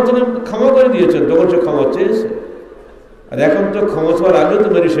পড়া পড়া তিনি ক্ষমা করে দিয়েছেন যখন সে ক্ষমা চেয়েছে। আর এখন তো ক্ষমা চাওয়ার আগে তো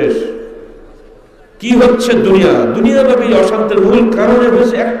মেরে শেষ। কি হচ্ছে দুনিয়াব্যাপী অশান্তির মূল কারণে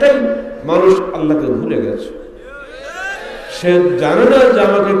হয়েছে একটাই, মানুষ আল্লাহকে ভুলে গেছে। সে জানে না যে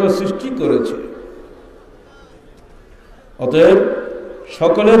আমাকে কেউ সৃষ্টি করেছে। অতএব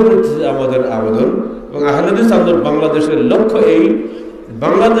সকলের প্রতি আমাদের আবেদন এবং আহলে হাদিস আমাদের বাংলাদেশের লক্ষ্য এই,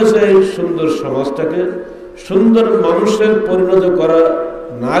 বাংলাদেশের এই সুন্দর সমাজটাকে সুন্দর মানুষের পরিণত করা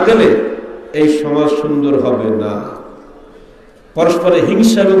না গেলে এই সমাজ সুন্দর হবে না। পরস্পরে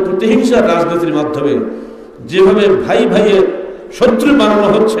হিংসা এবং প্রতিহিংসার রাজনীতির মাধ্যমে যেভাবে ভাই ভাইয়ে শত্রু বানানো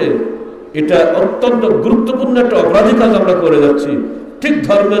হচ্ছে, এটা অত্যন্ত গুরুত্বপূর্ণ একটা অপরাধী কাজ আমরা করে যাচ্ছি। ঠিক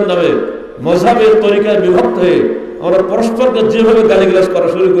ধর্মের নামে মযহাবের তরিকায় বিভক্ত হয়ে আমরা পরস্পরকে যেভাবে গালিগালাজ করা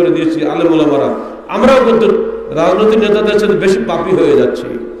শুরু করে দিয়েছি আলেম ওলামারা, আমরাও কিন্তু রাজনৈতিক নেতাদের সাথে বেশি পাপী হয়ে যাচ্ছি।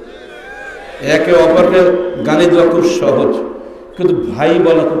 একে অপরকে গালি দেওয়া খুব সহজ, কিন্তু ভাই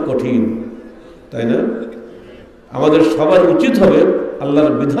বলা খুব কঠিন, তাই না? আমাদের সবার উচিত হবে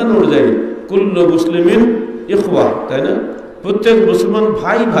আল্লাহর বিধান অনুযায়ী কুল্লু মুসলিমিন ইখওয়া, তাই না? প্রত্যেক মুসলমান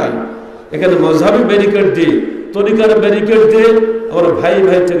ভাই ভাই। এখানে মযহাবী ব্যারিকেড দিয়ে, তরিকার ব্যারিকেড দিয়ে আমরা ভাই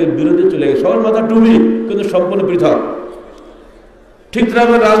ভাই থেকে বিরোধী চলে গেছি। সবার মাথা টুপি, কিন্তু সম্পূর্ণ পৃথক। ঠিক তারা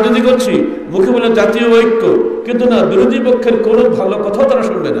আমরা রাজনীতি করছি, মুখে বলে জাতীয় ঐক্য, কিন্তু না, বিরোধী পক্ষের কোনো ভালো কথাও তারা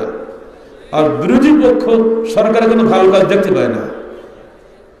শুনবে না। আর বিরোধী পক্ষ সরকারের কোনো ভালো কাজ দেখতে পায় না।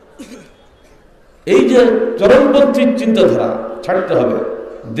 এই যে চরমপন্থী চিন্তাধারা ছাড়তে হবে।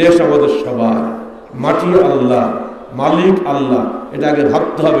 দেশ আমাদের সবার, মাটি আল্লাহ, মালিক আল্লাহ, এটা আগে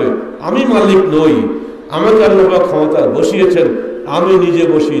ভাবতে হবে। আমি মালিক নই, আমাকে আল্লাহ ক্ষমতা বসিয়েছেন, আমি নিজে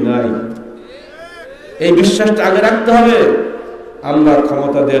বসি নাই। এই বিশ্বাসটা আগে রাখতে হবে। আল্লাহ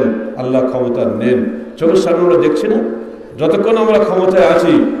ক্ষমতা দেন, আল্লাহ ক্ষমতা নেন। চোখের সামনে আমরা দেখছি না, যতক্ষণ আমরা ক্ষমতায়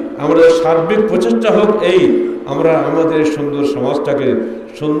আছি আমাদের সার্বিক প্রচেষ্টা হোক এই, আমরা আমাদের সুন্দর সমাজটাকে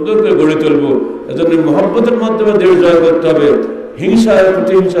সুন্দর করে গড়ে তুলব। এজন্য মহব্বতের মাধ্যমে দেশ জয় করতে হবে, হিংসা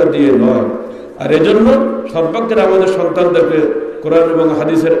প্রতিহিংসা দিয়ে নয়। আর এজন্য সর্বাগ্রে আমাদের সন্তানদেরকে কোরআন এবং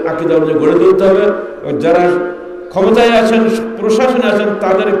হাদিসের আকীদা অনুযায়ী গড়ে তুলতে হবে। যারা ক্ষমতায় আছেন, প্রশাসনে আছেন,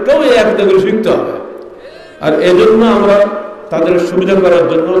 তাদেরকেও এই আকীদাগুলো শিখতে হবে। আর এজন্য আমরা তাদের সুবিধা করার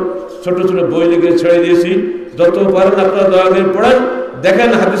জন্য ছোট ছোট বই লিখে ছেড়ে দিয়েছি। যত পারেন আপনারা দয়া করে পড়েন,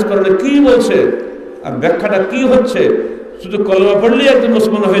 দেখেন হাদিস কোরআনে কি বলছে আর ব্যাখ্যাটা কি হচ্ছে। শুধু কলমা পড়লেই একজন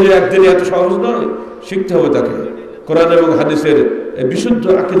মুসলমান হয়ে যায় একদিনে, এত সহজ নয়। শিখতে হবে তাকে কোরআন এবং হাদিসের বিশুদ্ধ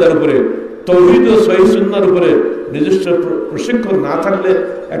আকীদার উপরে, তাওহীদ ও সহিহ সুন্নাহর উপরে নিজস্ব প্রশিক্ষণ না থাকলে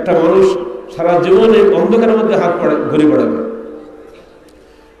একটা মানুষ সারা জীবনে অন্ধকারের মধ্যে হাত ঘুরে বেড়াবে।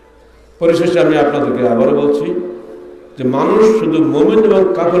 পরিশেষে আমি আপনাদেরকে আবারও বলছি যে মানুষ শুধু মুমিন এবং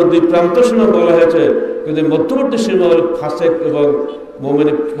কাফের দুই প্রান্ত সীমা বলা হয়েছে, কিন্তু মধ্যবর্তী সীমা হল ফাসেক এবং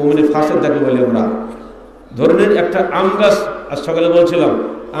মুমিনে ফাসেক যাকে বলি আমরা। ধরে নিন একটা আম গাছ, আজ সকালে বলছিলাম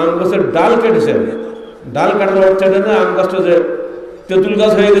আম গাছের ডাল কেটেছে, ডাল কাটার অর্থ এটা না আম গাছটা যে তেঁতুল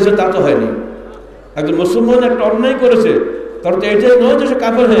গাছ হয়ে গেছে তা তো হয়নি। একজন মুসলমান একটা অন্যায় করেছে, তার তো এটাই নয় যে সে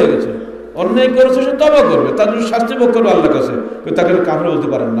কাফের হয়ে গেছে। অন্যায় করেছে সে তওবা করবে, তার জন্য শাস্তি ভোগ করবে আল্লাহর কাছে, তাকে কাফের বলতে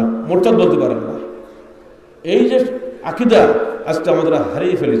পারেন না, মুরতাদ বলতে পারেন না। এই যে আকীদা আজকে আমাদের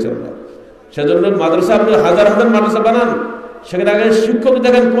হারিয়ে ফেলেছে আমরা। সেজন্য মাদ্রাসা আপনি হাজার হাজার মাদ্রাসা বানান, সেখানে আগে শিক্ষক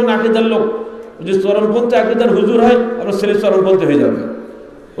দেখেন কোন আকীদার লোক। যদি চরমপন্থী আকীদার হুজুর হয় আপনার ছেলে চরমপন্থী হয়ে যাবে।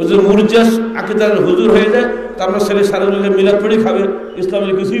 ও যদি মুরজিয়া আকীদার হুজুর হয়ে যায় তা আপনার ছেলে সারা মিলাদ পড়ি খাবে,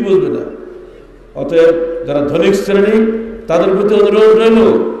 ইসলামের কিছুই বুঝবে না। অতএব যারা ধনিক শ্রেণী তাদের প্রতি অনুরোধ রইল,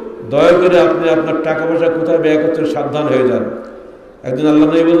 দয়া করে আপনি আপনার টাকা পয়সা কোথায় ব্যয় করছেন সাবধান হয়ে যান। একদিন আল্লাহ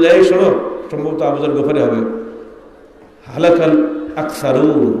নবী বললেন, এই শোনো, সম্ভবত আবুজার গোফারে হবে, হালাকাল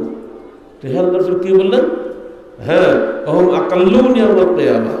আকসারুন। কি বললেন? হ্যাঁ, অহম আকাল্লুন ইয়াউমাল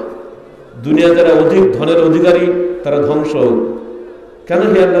কিয়ামা। দুনিয়া যারা অধিক ধনের অধিকারী তারা ধ্বংস হোক। কেন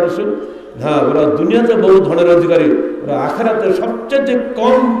হে আল্লাহ রাসূল? হ্যাঁ, ওরা দুনিয়াতে বহু ধনের অধিকারী, ওরা আখিরাতে সবচেয়ে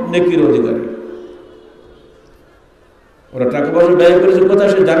কম নেকির অধিকারী। ওরা টাকা পয়সা ব্যয় করেছে কোথায়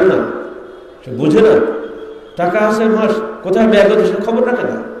সে জানে না, সে বুঝে না। টাকা আছে মাস, কোথায় ব্যয় করছে সে খবর রাখে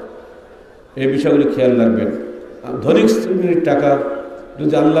না। এই বিষয়গুলি খেয়াল রাখবেন। ধনিক শ্রেণীর টাকা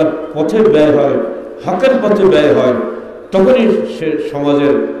যদি আল্লাহর পথে ব্যয় হয়, হকের পথে ব্যয় হয়, তখনই সে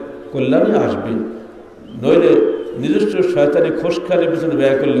সমাজের কল্যাণে আসবে। নইলে নিজস্ব শয়তানি খোসখালের পিছনে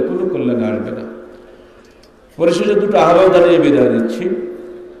ব্যয় করলে কোনো কল্যাণে আসবে না। পরিশেষে দুটো আহ্বান জানিয়ে বিদায় দিচ্ছি।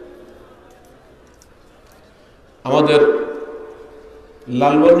 আমাদের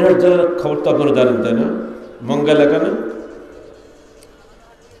লালমনিরহাট জেলার খবর তো আপনারা জানেন, তাই না? মঙ্গা এলাকা না?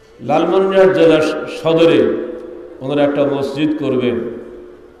 লালমনিরহাট জেলার সদরে ওনারা একটা মসজিদ করবেন,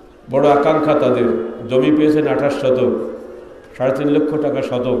 বড় আকাঙ্ক্ষা তাদের। জমি পেয়েছেন 28 শতক, 3.5 লক্ষ টাকা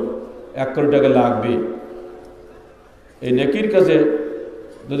শতক, 1 কোটি টাকা লাগবে। এই নেকির কাজে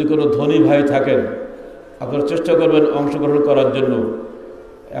যদি কোনো ধনী ভাই থাকেন, আপনারা চেষ্টা করবেন অংশগ্রহণ করার জন্য।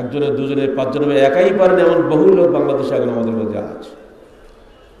 একজনে, দুজনে, 5 জনে একাই পারেন এমন বহু লোক বাংলাদেশে এখন আমাদের মধ্যে আছে।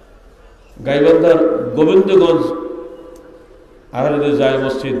 গাইবান্ধার গোবিন্দগঞ্জ আহলে জায়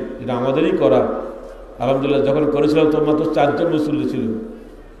মসজিদ, এটা আমাদেরই করা। আলহামদুলিল্লাহ, যখন করেছিলাম তো মাত্র 4 জন মুসল্লি ছিল।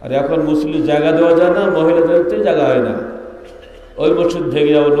 আর এখন মুসল্লি জায়গা দেওয়া যায় না, মহিলাদেরতেই জায়গা হয় না। ওই মসজিদ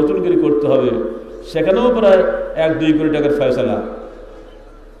ভেঙে আবার নতুন করে করতে হবে, সেখানেও প্রায় 1-2 কোটি টাকার ফয়সালা।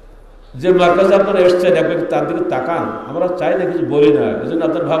 যে মার্কাজে আপনারা এসছেন একবার তার দিকে তাকান। আমরা চাই না, কিছু বলি না, এই জন্য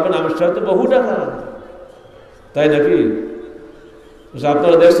আপনারা ভাববেন আমার সাথে বহু টাকা, তাই নাকি?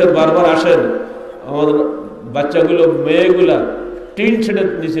 আপনারা দেখছেন, বারবার আসেন, আমাদের বাচ্চাগুলো, মেয়েগুলা টিন ছেড়ে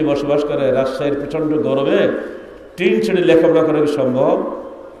নিচে বসবাস করে। রাজশাহীর প্রচণ্ড গরমে টিন ছেড়ে লেখাপড়া করা সম্ভব?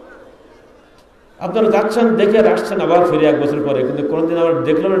 আপনারা যাচ্ছেন, দেখে আর আসছেন আবার ফিরে 1 বছর পরে, কিন্তু কোনোদিন আমার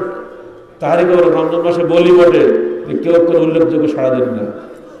দেখলাম তাহারি খবর রমজান মাসে বলি বটে, কেউ কোনো উল্লেখযোগ্য সাড়া দেন না।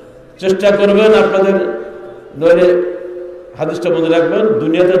 চেষ্টা করবেন আপনাদের, নইলে হাদিসটা মনে রাখবেন,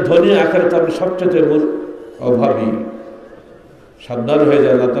 দুনিয়াতে ধনী, আখিরাতে আপনি সবচেয়ে অভাবী। সাবধান হয়ে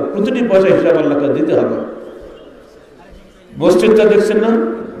যান, আপনার প্রতিটি পয়সা হিসাব আল্লাহকে দিতে হবে। মসজিদটা দেখছেন না,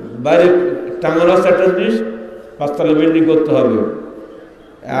 বাইরে টাঙ্গানো আছে একটা জিনিস, 5 তলা বিল্ডিং করতে হবে,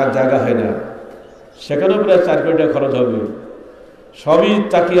 আর জায়গা হয় না, সেখানেও প্রায় 4 কোটি টাকা খরচ হবে। সবই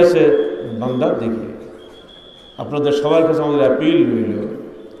তাকিয়ে আছে বান্দার দিকে। আপনাদের সবার কাছে আমাদের অ্যাপিল রইল,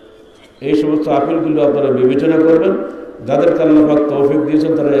 এই সমস্ত আপিলগুলো আপনারা বিবেচনা করবেন। যাদেরকে আল্লাহ পাক তৌফিক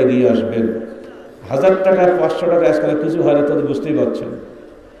দিয়েছেন তারা এগিয়ে আসবেন। 1000 টাকা 500 টাকা আজকাল কিছু হয় না, তাদের বুঝতেই পারছেন।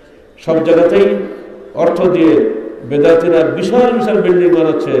 সব জায়গাতেই অর্থ দিয়ে বেদাতিরা বিশাল বিশাল বিল্ডিং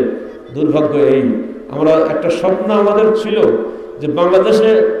বানাচ্ছে। দুর্ভাগ্য এই, আমরা একটা স্বপ্ন আমাদের ছিল যে বাংলাদেশে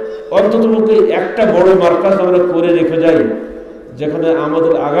অন্ততপক্ষে একটা বড় মার্কাজ আমরা করে রেখে যাই, যেখানে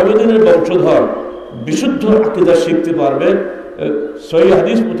আমাদের আগামী দিনের বংশধর বিশুদ্ধ আকীদা শিখতে পারবে, সহিহ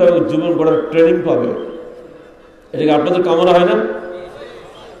হাদিস মোতাবেক জীবন গড়ার ট্রেনিং পাবে। এটাকে আপনাদের কামনা হয় না?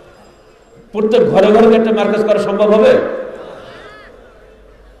 প্রত্যেক ঘরে ঘরে একটা মার্কাজ করা সম্ভব হবে?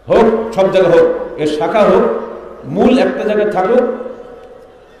 হোক, সব জায়গায় হোক, এর শাখা হোক, মূল একটা জায়গায় থাকুক।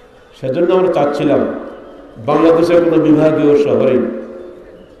 সেজন্য আমরা চাচ্ছিলাম বাংলাদেশের কোনো বিভাগীয় শহরে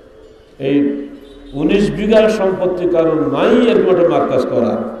এই 19 বিঘা সম্পত্তি কারণ নাই এরকম একটা মার্কাজ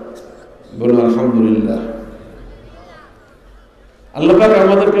করা। বলুন আলহামদুলিল্লাহ। আল্লাহ পাক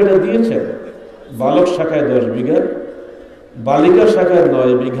আমাদেরকে এটা দিয়েছেন। বালক শাখায় 10 বিঘা, বালিকা শাখায়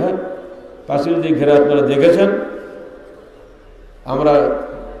 9 বিঘা, পাঁচিল দিয়ে ঘেরা আপনারা দেখেছেন। আমরা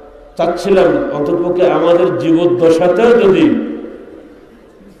চাচ্ছিলাম অন্ততপক্ষে আমাদের জীবদ্দশাতেও যদি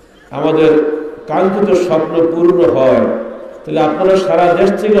আমাদের কাঙ্ক্ষিত স্বপ্ন পূর্ণ হয়, তাহলে আপনারা সারা দেশ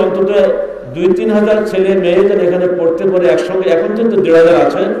থেকে অন্তত 2-3 হাজার ছেলে মেয়ে যেন এখানে পড়তে পারে একসঙ্গে। এখন তো 1,500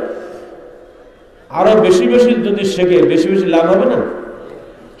 আছে, আরো বেশি বেশি যদি শেখে বেশি বেশি লাভ হবে না?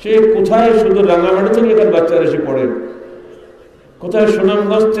 সে কোথায় শুধু রাঙামাটি থেকে এখানে বাচ্চারা এসে পড়ে, কোথায়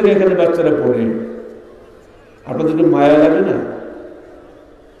সুনামগঞ্জ থেকে এখানে বাচ্চারা পড়ে। আপনাদেরকে মায়া লাগে না?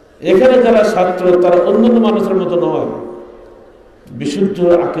 এখানে যারা ছাত্র তারা অন্যান্য মানুষের মতো নয়, বিশুদ্ধ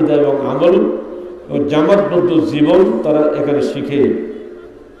আকীদা এবং আমল ও জামাতবদ্ধ জীবন তারা এখানে শিখে।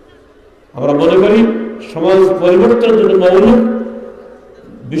 আমরা মনে করি সমাজ পরিবর্তনের জন্য মৌলিক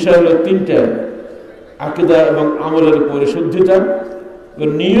বিষয় হলো 3টা: আকীদা এবং আমলের পরিশুদ্ধিতা,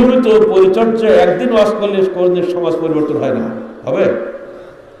 নিয়মিত পরিচর্যা। একদিন ওয়াজ করলে কোনদিন সমাজ পরিবর্তন হয় না, হবে?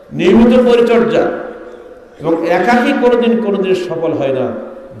 নিয়মিত পরিচর্যা এবং একাকী কোনদিন সফল হয় না।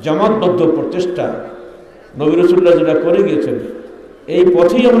 জামাতবদ্ধ প্রচেষ্টা, নবী রাসূলুল্লাহ যেটা করে গিয়েছেন, এই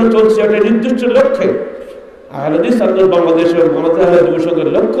পথেই আমরা চলছি একটা নির্দিষ্ট লক্ষ্যে। আহলে হাদিস বাংলাদেশ এবং বাংলাদেশের যুবসংঘের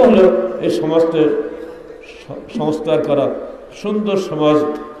লক্ষ্য হলো এই সমাজকে সংস্কার করা, সুন্দর সমাজ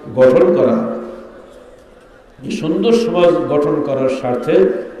গঠন করা। এই সুন্দর সমাজ গঠন করার স্বার্থে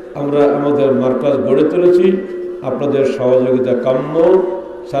আমরা আমাদের মার্কাজ গড়ে তুলেছি। আপনাদের সহযোগিতা কাম্য।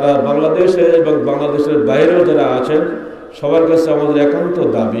 সারা বাংলাদেশে এবং বাংলাদেশের বাইরেও যারা আছেন সবার কাছে আমাদের একান্ত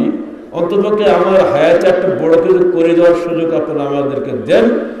দাবি, অন্ততপক্ষে আমার হায়াতে একটা বড় কিছু করে দেওয়ার সুযোগ আপনারা আমাদেরকে দেন।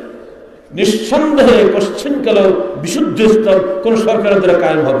 নিঃসন্দেহে কোশ্চিনকালেও বিশুদ্ধ ইসলাম কোন সরকারের দ্বারা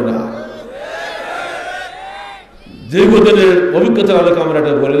কায়েম হবে না। দীর্ঘদিনের অভিজ্ঞতার আলোকে আমরা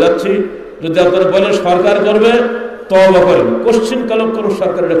এটা বলে যাচ্ছি। যদি আপনারা বলেন সরকার করবে, তওবা করেন, কোশ্চিনকালেও কোন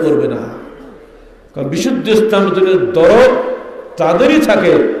সরকার এটা করবে না। কারণ বিশুদ্ধ ইসলামের জন্য দরদ তাদেরই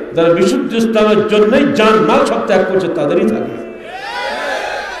থাকে যারা বিশুদ্ধ ইসলামের জন্যই জান মাল সব ত্যাগ করছে, তাদেরই থাকে।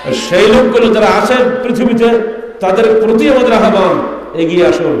 সেই লোকগুলো যারা আছে পৃথিবীতে, তাদের প্রতি আমাদের আহ্বান, এগিয়ে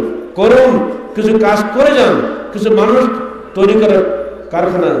আসুন, করুন, কিছু কাজ করে যান, কিছু মানুষ তৈরি করার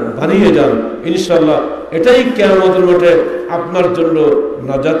কারখানা বানিয়ে যান। ইনশাআল্লাহ এটাই কিয়ামতের মাঠে আপনার জন্য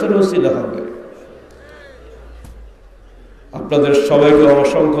নাজাতের ওসিলা হবে। আপনাদের সবাইকে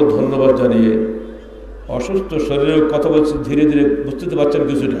অসংখ্য ধন্যবাদ জানিয়ে, অসুস্থ শরীরের কথা বলছি, ধীরে ধীরে বুঝতে পারছেন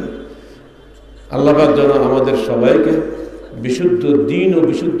কিছুটা। আল্লাহ পাক যেন আমাদের সবাইকে বিশুদ্ধ দ্বীন ও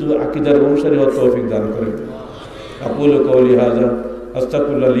বিশুদ্ধ আকীদার অনুসারী হওয়ার তৌফিক দান করেন। আকুলু কওলি হাযা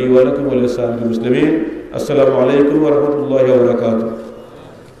আস্তাগফিরুল্লাহ লি ওয়া লাকুম ওয়া লিসাইরিল মুসলিমিন। আসসালামু আলাইকুম ওয়া রাহমাতুল্লাহি ওয়া বারাকাতুহু।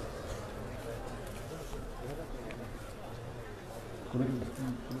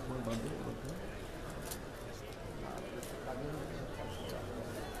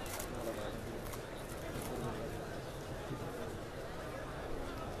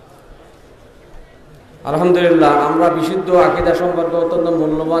 আলহামদুলিল্লাহ, আমরা বিশুদ্ধ আকীদা সম্পর্কে অত্যন্ত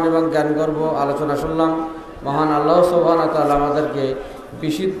মূল্যবান এবং জ্ঞানগর্ভ আলোচনা শুনলাম। মহান আল্লাহ সুবহানাহু ওয়া তাআলা আমাদেরকে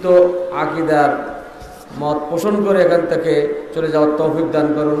বিশুদ্ধ আকীদার মত পোষণ করে এখান থেকে চলে যাওয়ার তৌফিক দান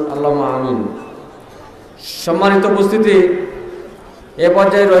করুন, আল্লাহুম্মা আমিন। সম্মানিত উপস্থিতি, এ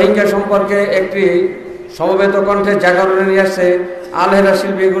পর্যায়ে রোহিঙ্গা সম্পর্কে একটি সমবেত কণ্ঠে জাগরণে নিয়ে আসছে আল হেরা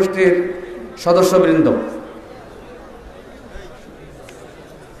শিল্পী গোষ্ঠীর সদস্যবৃন্দ।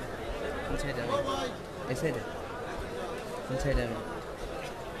 এই সাইডে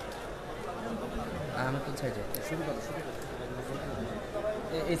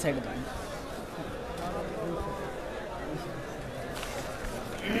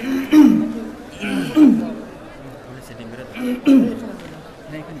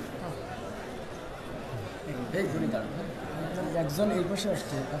একজন এই পাশে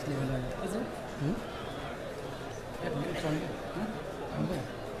আসছে,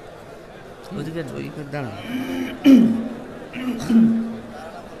 দাঁড়া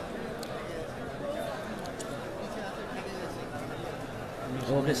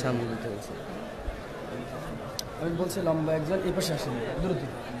ওকে সামনে দিতে বলছি। আমি বলছি লম্বা একজন এই পাশে আসেন, দ্রুত।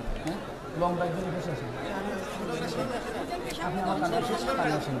 হ্যাঁ, লম্বা একজন এই পাশে আসেন। আপনি আমার কানে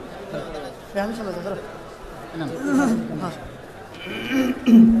আসেন। আমি চলে যাবো।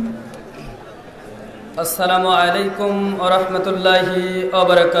 আসসালামু আলাইকুম ওয়া রাহমাতুল্লাহি ওয়া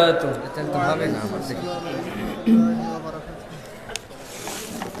বারাকাতুহু।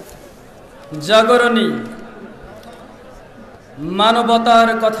 জাগরণী, মানবতার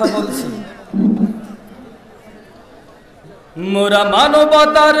কথা বলছি, মোরা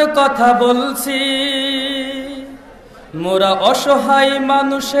মানবতার কথা বলছি, মোরা অসহায়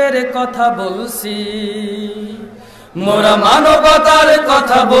মানুষের কথা বলছি, মোরা মানবতার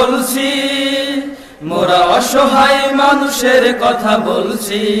কথা বলছি, মোরা অসহায় মানুষের কথা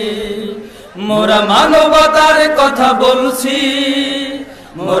বলছি, মোরা মানবতার কথা বলছি,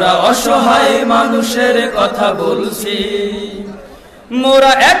 মোরা অসহায় মানুষের কথা বলছি।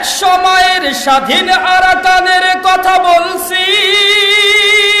 মোরা এক সময়ের স্বাধীন আরাকানের কথা বলছি,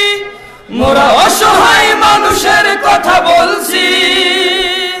 মোরা অসহায় মানুষের কথা বলছি,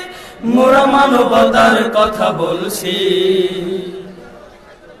 মোরা মানবতার কথা বলছি।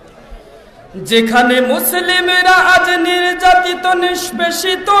 যেখানে মুসলিমরা আজ নির্যাতিত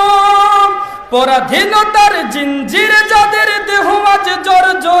নিষ্পেষিত, পরাধীনতার জিঞ্জির যাদের দেহ আজ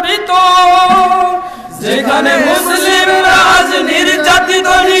জর্জরিত, যেখানে মুসলিমরা আজ নির্যাতিত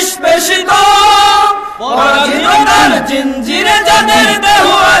নিষ্পেষিত, পরাধীনতার জিঞ্জিরে যাদের দেহ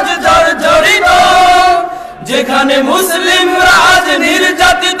আজ জর্জরিত, যেখানে মুসলিমরা আজ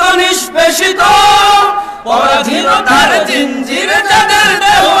নির্যাতিত নিষ্পেষিত, পরাধীনতার জিঞ্জিরে যাদের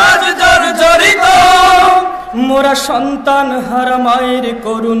দেহ আজ জর্জরিত। মোরা সন্তান হারা মায়ের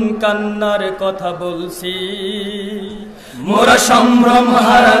করুণ কান্নার কথা বলছি, মোরা সম্ভ্রম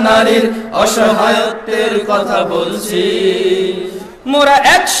হারা নারীর অসহায়ত্বের কথা বলছি, মোরা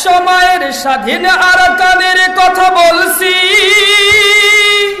এক সময়ের স্বাধীন আরাকানের কথা বলছি,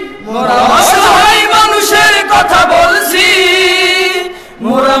 মোরা অসহায় মানুষের কথা বলছি,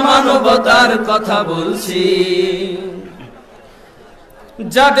 মোরা মানবতার কথা বলছি।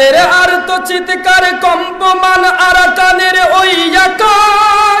 যাদের আর্ত চিৎকার কম্পমান আরাকানের ওই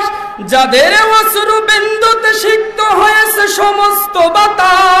আকাশ, যাদের অশ্রু বিন্দুতে সিক্ত হয়েছে সমস্ত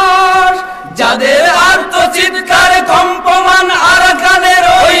বাতাস, যাদের আর্ত চিৎকার কম্পমান আরাকানের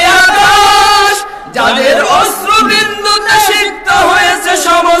ওই আকাশ, যাদের অশ্রু বিন্দুতে সিক্ত হয়েছে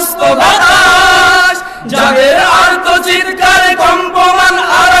সমস্ত বাতাস, যাদের আর্ত চিৎকার কম্পমান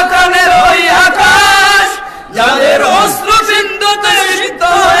আরাকানের ওই আকাশ, যাদের অশ্রু বিন্দুতে সিক্ত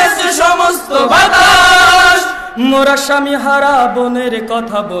হয়েছে সমস্ত বাতাস। মোরা স্বামী হারা বোনের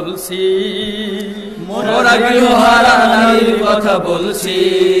কথা বলছি, মোরা গৃহহারা নারীর কথা বলছি,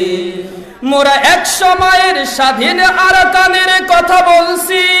 মোরা এক সময়ের স্বাধীন আরাকানের কথা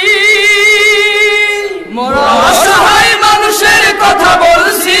বলছি, মোরা অসহায় মানুষের কথা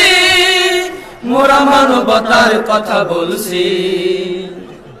বলছি, মোরা মানবতার কথা বলছি।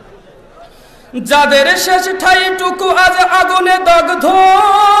 যাদের শেষ ঠাইটুকু আজ আগুনে দগ্ধ,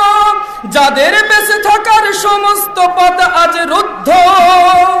 যাদের বেঁচে থাকার সমস্ত পথ আজ রুদ্ধ,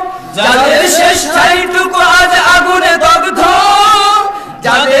 যাদের শেষ ঠাইটুকু আজ আগুনে দগ্ধ,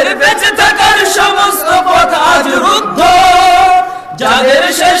 যাদের বেঁচে থাকার সমস্ত পথ আজ রুদ্ধ, যাদের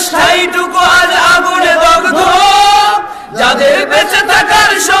শেষ ঠাইটুকু আজ আগুনে দগ্ধ, যাদের বেঁচে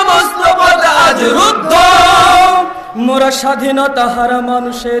থাকার সমস্ত পথ আজ রুদ্ধ। মোরা স্বাধীনতা হারা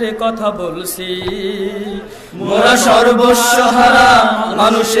মানুষের কথা বলছি, মোরা সর্বস্ব হারা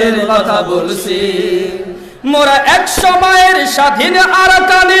মানুষের কথা বলছি, মোরা এক সময়ের স্বাধীন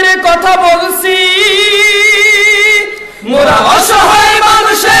আরাকানের কথা বলছি, মোরা অসহায়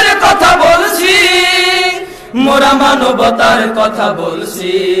মানুষের কথা বলছি, মোরা মানবতার কথা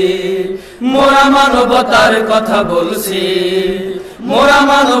বলছি, মোরা মানবতার কথা বলছি, মোরা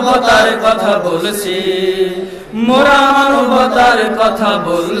মানবতার কথা বলছি, মোরা মানবতার কথা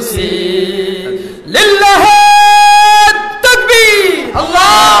বলছি। লিল্লাহি তাকবীর,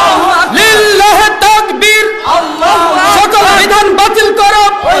 আল্লাহু আকবার, লিল্লাহি তাকবীর, আল্লাহু আকবার। সকল বিধান বাতিল করো,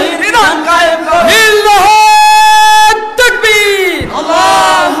 ওই বিধান কায়েম করো। লিল্লাহি তাকবীর,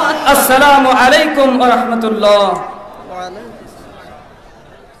 আল্লাহু আকবার। আসসালামু আলাইকুম ওয়া রাহমাতুল্লাহ।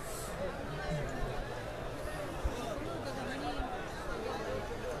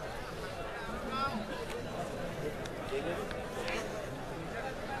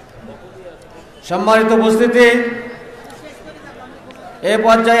 সম্মানিত উপস্থিতি, এই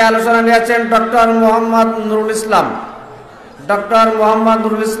পর্যায়ে আলোচনা নিয়েছেন doctor Mohammad Nurul Islam. Doctor Mohammad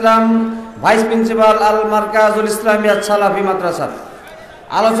Nurul Islam vice principal আল মারকাজুল ইসলামিয়া সালাফি মাদ্রাসা।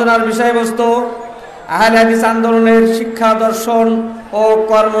 আলোচনার বিষয়বস্তু আহলে হাদিস আন্দোলনের শিক্ষা দর্শন ও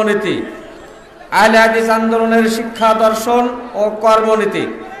কর্মনীতি। আহলে হাদিস আন্দোলনের শিক্ষা দর্শন ও কর্মনীতি।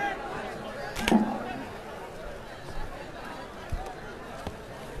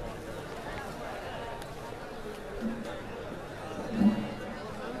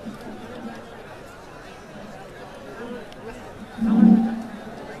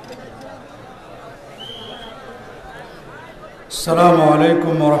 আসসালামু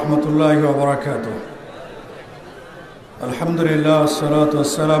আলাইকুম ওয়া রাহমাতুল্লাহি ওয়া বারাকাতুহু। আলহামদুলিল্লাহ ওয়াসসালাতু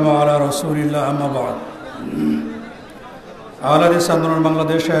ওয়াসসালামু আলা রাসূলিল্লাহ, আম্মা বা'দ। আহলে হাদিস আন্দোলন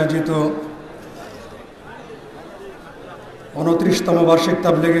বাংলাদেশে আয়োজিত 29তম বার্ষিক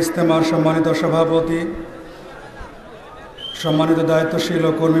তাবলীগ ইজতেমার সম্মানিত সভাপতি, সম্মানিত দায়িত্বশীল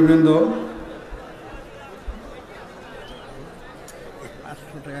ও কর্মীবৃন্দ,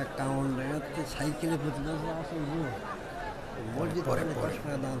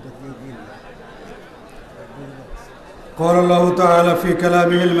 قال الله تعالى في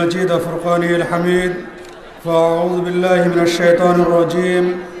كلامه المجيد وفرقانه الحميد فأعوذ بالله من الشيطان الرجيم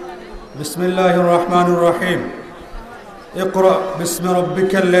بسم الله الرحمن الرحيم اقرأ باسم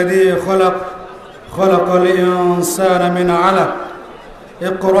ربك الذي خلق خلق الإنسان من علق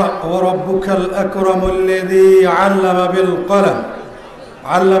اقرأ وربك الأكرم الذي علم بالقلم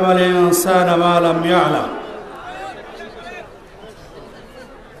علم الإنسان ما لم يعلم।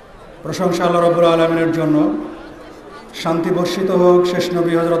 প্রশংসা আল্লাহ রাব্বুল আলামিনের জন্য, শান্তি বর্ষিত হোক শেষ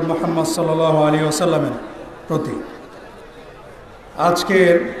নবী হযরত মুহাম্মদ সাল্লাল্লাহু আলাইহি ওয়াসাল্লামের প্রতি।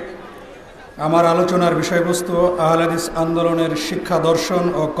 আজকের আমার আলোচনার বিষয়বস্তু আহলে হাদিস আন্দোলনের শিক্ষা দর্শন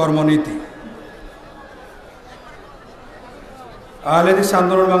ও কর্মনীতি। আহলে হাদিস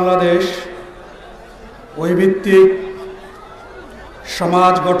আন্দোলন বাংলাদেশ ওইভিত্তিক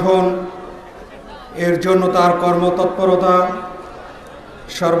সমাজ গঠন এর জন্য তার কর্মতৎপরতা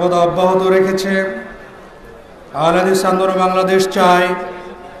সর্বদা অব্যাহত রেখেছে। আহলে হাদিস আন্দোলন বাংলাদেশ চায়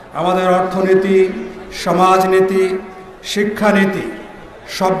আমাদের অর্থনীতি, সমাজনীতি, শিক্ষানীতি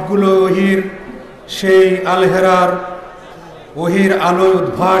সবগুলো ওহির সেই আলহেরার ওহির আলোয়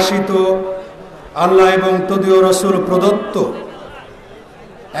উদ্ভাসিত, আল্লাহ এবং তদীয় রাসূল প্রদত্ত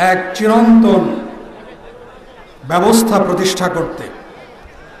এক চিরন্তন ব্যবস্থা প্রতিষ্ঠা করতে।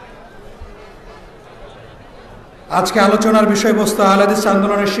 আজকে আলোচনার বিষয়বস্তু আহলে হাদিস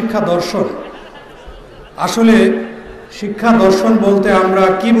আন্দোলনের শিক্ষা দর্শন। আসলে শিক্ষা দর্শন বলতে আমরা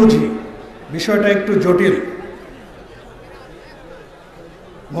কি বুঝি, বিষয়টা একটু জটিল।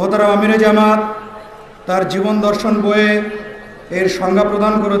 মোহতারাম আমিরে জামাত তার জীবন দর্শন বইয়ে এর সংজ্ঞা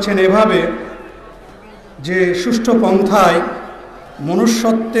প্রদান করেছেন এভাবে যে সুষ্ঠু পন্থায়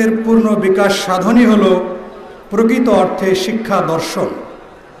মনুষ্যত্বের পূর্ণ বিকাশ সাধনই হল প্রকৃত অর্থে শিক্ষা দর্শন।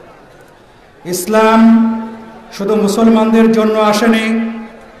 ইসলাম শুধু মুসলমানদের জন্য আসেনি,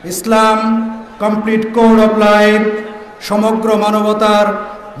 ইসলাম কমপ্লিট কোড অফ লাইফ, সমগ্র মানবতার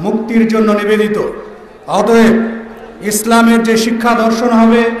মুক্তির জন্য নিবেদিত। অতএব ইসলামের যে শিক্ষা দর্শন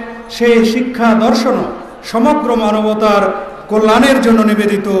হবে সেই শিক্ষা দর্শনও সমগ্র মানবতার কল্যাণের জন্য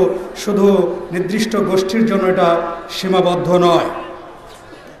নিবেদিত, শুধু নির্দিষ্ট গোষ্ঠীর জন্য এটা সীমাবদ্ধ নয়।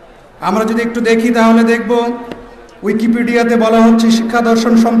 আমরা যদি একটু দেখি তাহলে দেখব উইকিপিডিয়াতে বলা হচ্ছে শিক্ষা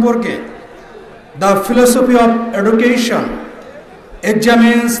দর্শন সম্পর্কে, the philosophy of education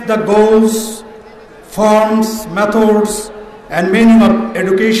examines the goals, forms, methods and meaning of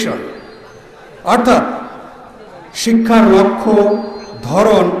education। অর্থাৎ শিক্ষার লক্ষ্য,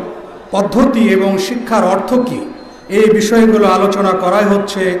 ধরন, পদ্ধতি এবং শিক্ষার অর্থ কী এই বিষয়গুলো আলোচনা করাই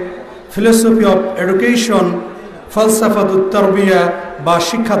হচ্ছে ফিলোসফি অফ এডুকেশন, ফালসাফাতুত তারবিয়া বা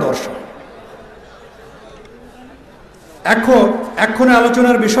শিক্ষা দর্শন। এখন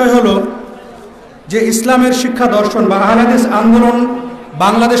আলোচনার বিষয় হলো যে ইসলামের শিক্ষা দর্শন বা আহলে হাদিস আন্দোলন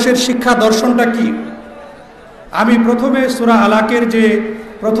বাংলাদেশের শিক্ষা দর্শনটা কি। আমি প্রথমে সূরা আলাকের যে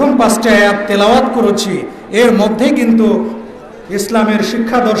প্রথম 5টি আয়াত তেলাওয়াত করেছি এর মধ্যে কিন্তু ইসলামের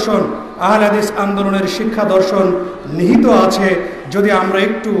শিক্ষা দর্শন, আহলে হাদিস আন্দোলনের শিক্ষা দর্শন নিহিত আছে। যদি আমরা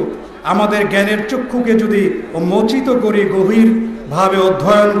একটু আমাদের জ্ঞানের চক্ষুকে যদি উন্মোচিত করি, গভীরভাবে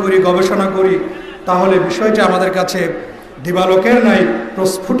অধ্যয়ন করি, গবেষণা করি, তাহলে বিষয়টা আমাদের কাছে দিবালোকের ন্যায়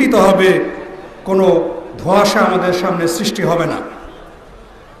প্রস্ফুটিত হবে, কোনো ধোঁয়াশা আমাদের সামনে সৃষ্টি হবে না।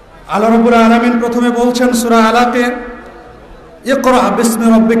 আল্লাহ রাব্বুল আলামিন প্রথমে বলছেন সূরা আলাকে, ইকরা বিসমি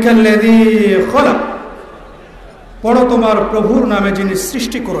রাব্বিকাল্লাযী খলাক, পড়ো তোমার প্রভুর নামে যিনি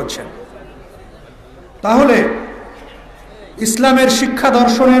সৃষ্টি করেছেন। তাহলে ইসলামের শিক্ষা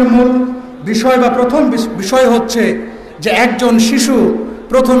দর্শনের মূল বিষয় বা প্রথম বিষয় হচ্ছে যে একজন শিশু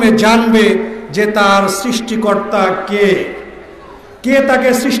প্রথমে জানবে যে তার সৃষ্টিকর্তা কে, কে তাকে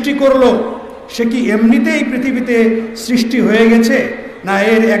সৃষ্টি করলো। সে কি এমনিতেই পৃথিবীতে সৃষ্টি হয়ে গেছে, না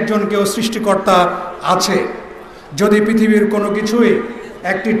এর একজন কেউ সৃষ্টিকর্তা আছে। যদি পৃথিবীর কোনো কিছুই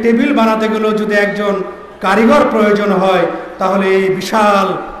একটি টেবিল বানাতে গেলেও যদি একজন কারিগর প্রয়োজন হয়, তাহলে এই বিশাল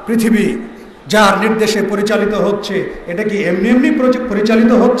পৃথিবী যার নির্দেশে পরিচালিত হচ্ছে, এটা কি এমনি এমনি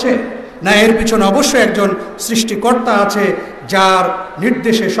পরিচালিত হচ্ছে, না এর পিছনে অবশ্যই একজন সৃষ্টিকর্তা আছে যার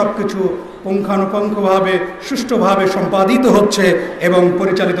নির্দেশে সব কিছু পুঙ্খানুপুঙ্খভাবে সুষ্ঠুভাবে সম্পাদিত হচ্ছে এবং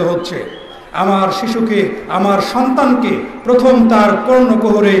পরিচালিত হচ্ছে। আমার শিশুকে, আমার সন্তানকে প্রথম তার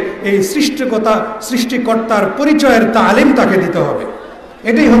কর্ণকুহরে এই সৃষ্টিকর্তার পরিচয়ের তালিম তাকে দিতে হবে।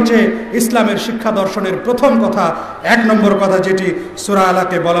 এটাই হচ্ছে ইসলামের শিক্ষা দর্শনের প্রথম কথা, 1 নম্বর কথা যেটি সূরা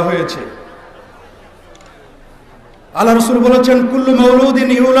আলাকে বলা হয়েছে। আল্লাহ রাসূল বলেছেন, কুল্লু মাউলুদিন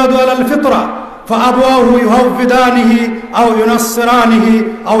ইউলাদু আলাল ফিতরা ফাআবওয়াহু ইউহাউবিদানিহি আও ইউনাসসিরানিহি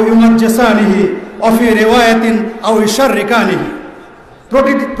আও ইউমাজ্জিসানিহি ওয়া ফি রিওয়ায়াতিন আও ইউশাররিকানিহি।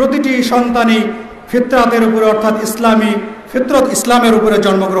 প্রতিটি সন্তানই ফিতরাতের উপরে অর্থাৎ ইসলামের উপরে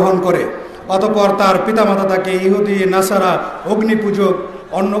জন্মগ্রহণ করে, অতঃপর তার পিতামাতা তাকে ইহুদি, নাসারা, অগ্নিপূজক,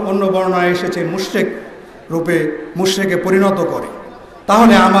 অন্য বর্ণনায় এসেছে মুশরিক রূপে, মুশরিকে পরিণত করে।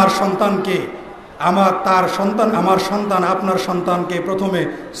 তাহলে আমার সন্তান আপনার সন্তানকে প্রথমে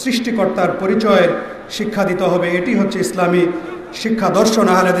সৃষ্টিকর্তার পরিচয়ের শিক্ষা দিতে হবে। এটি হচ্ছে ইসলামী শিক্ষা দর্শন,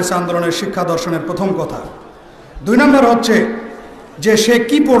 আহলে হাদিস আন্দোলনের শিক্ষা দর্শনের প্রথম কথা। 2 নম্বর হচ্ছে যে সে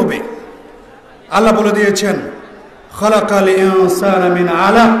কি পড়বে। আল্লাহ বলে দিয়েছেন, খালাকাল ইনসানা মিন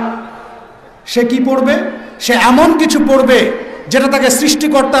আলাক। সে কি পড়বে? সে এমন কিছু পড়বে যেটা তাকে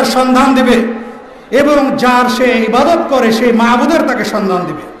সৃষ্টিকর্তার সন্ধান দেবে এবং যার সে ইবাদত করে সেই মাবুদের তাকে সন্ধান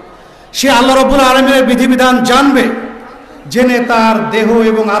দিবে। সে আল্লাহ রাব্বুল আলামিনের বিধিবিধান জানবে, জেনে তার দেহ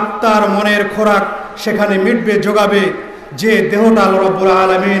এবং আত্মার মনের খোরাক সেখানে মিটবে, যোগাবে। যে দেহটা আল্লাহ রাব্বুল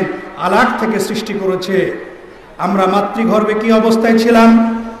আলামিন আলাক থেকে সৃষ্টি করেছে। আমরা মাতৃগর্ভে কি অবস্থায় ছিলাম?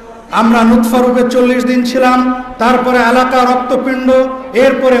 আমরা নুতফা রূপে 40 দিন ছিলাম, তারপরে আলাকা রক্তপিণ্ড,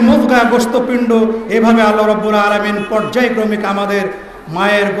 এরপরে মুদগা গোস্তপিণ্ড। এভাবে আল্লাহ রাব্বুল আলামিন পর্যায়ক্রমিক আমাদের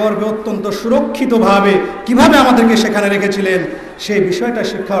মায়ের গর্ভে অত্যন্ত সুরক্ষিতভাবে কিভাবে আমাদেরকে সেখানে রেখেছিলেন সেই বিষয়টা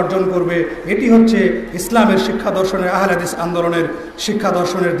শিক্ষা অর্জন করবে। এটি হচ্ছে ইসলামের শিক্ষা দর্শনের, আহলে হাদিস আন্দোলনের শিক্ষা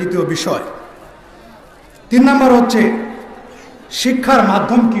দর্শনের দ্বিতীয় বিষয়। 3 নম্বর হচ্ছে শিক্ষার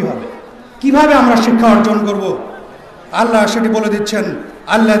মাধ্যম কি হবে, কিভাবে আমরা শিক্ষা অর্জন করব। আল্লাহ সেটি বলে দিচ্ছেন,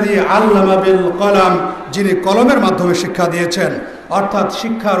 আল্লাযী আল্লামা বিল কলম, যিনি কলমের মাধ্যমে শিক্ষা দিয়েছেন। অর্থাৎ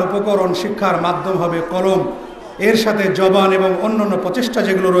শিক্ষার উপকরণ, শিক্ষার মাধ্যম হবে কলম। এর সাথে জবান এবং অন্যান্য প্রচেষ্টা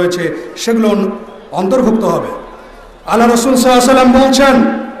যেগুলো রয়েছে সেগুলো অন্তর্ভুক্ত হবে। আল্লাহ রাসূল সাল্লাল্লাহু আলাইহি ওয়াসাল্লাম বলছেন,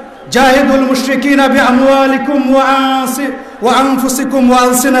 জাহিদুল মুশরিকিনা বিআমওয়ালিকুম ওয়া আনফুসিকুম ওয়া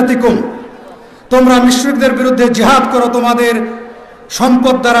আলসিনাতিকুম। তোমরা মুশরিকদের বিরুদ্ধে জিহাদ করো তোমাদের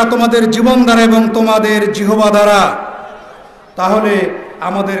সম্পদ দ্বারা, তোমাদের জীবন দ্বারা এবং তোমাদের জিহবা দ্বারা। তাহলে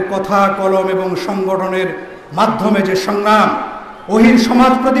আমাদের কথা, কলম এবং সংগঠনের মাধ্যমে যে সংগ্রাম, ওহির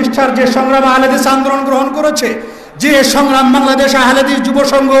সমাজ প্রতিষ্ঠার যে সংগ্রাম আহলে হাদিস আন্দোলন গ্রহণ করেছে, যে সংগ্রাম বাংলাদেশ আহলে হাদিস যুব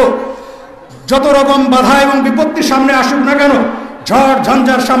সংঘ যত রকম বাধা এবং বিপত্তির সামনে আসুক না কেন, ঝড়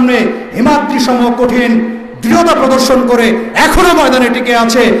ঝঞ্ঝার সামনে হিমাদ্রি সম কঠিন দৃঢ়তা প্রদর্শন করে এখনো ময়দানে টিকে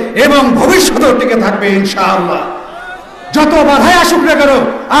আছে এবং ভবিষ্যতেও টিকে থাকবে ইনশাআল্লাহ। যত বাধায় আসুক না কেন,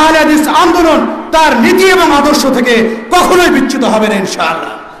 আহলে হাদিস আন্দোলন তার নীতি এবং আদর্শ থেকে কখনোই বিচ্যুত হবে না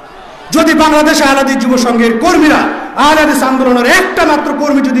ইনশাআল্লাহ। যদি বাংলাদেশ আহলে হাদিস যুব সংঘের কর্মীরা, আহলে হাদিস আন্দোলনের একটা মাত্র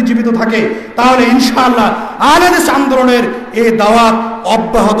কর্মী যদি জীবিত থাকে, তাহলে ইনশাআল্লাহ আহলে হাদিস আন্দোলনের এই দাওয়াত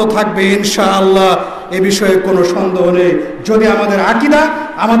অব্যাহত থাকবে ইনশাআল্লাহ। এ বিষয়ে কোনো সন্দেহ নেই। যদি আমাদের আকীদা,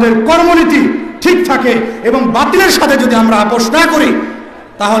 আমাদের কর্মনীতি ঠিক থাকে এবং বাতিলের সাথে যদি আমরা আপোষ না করি,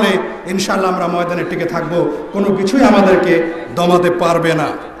 তাহলে ইনশাআল্লাহ আমরা ময়দানে টিকে থাকবো, কোনো কিছুই আমাদেরকে দমাতে পারবে না।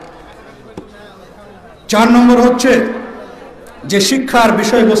 4 নম্বর হচ্ছে যে শিক্ষার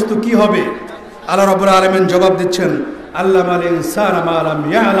বিষয়বস্তু কি হবে। আল্লাহ রাব্বুল আলামিন জবাব দিচ্ছেন, আল্লামাল ইনসানা মা লাম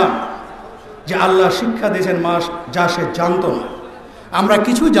ইয়ালাম, যে আল্লাহ শিক্ষা দিয়েছেন যা সে জানতো না। আমরা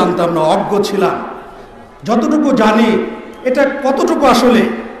কিছু জানতাম না, অজ্ঞ ছিলাম। যতটুকু জানি এটা কতটুকু আসলে,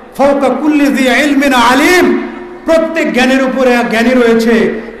 ফাওকা কুল্লি যি ইলমিন আলিম, প্রত্যেক জ্ঞানের উপরে জ্ঞানী রয়েছে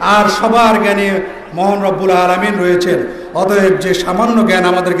আর সবার জ্ঞানী মহান রব্বুল আলামিন রয়েছেন। অতএব যে সামান্য জ্ঞান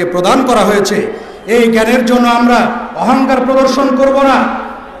আমাদেরকে প্রদান করা হয়েছে, এই জ্ঞানের জন্য আমরা অহংকার প্রদর্শন করব না,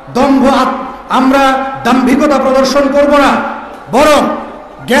 আমরা দাম্ভিকতা প্রদর্শন করব না, বরং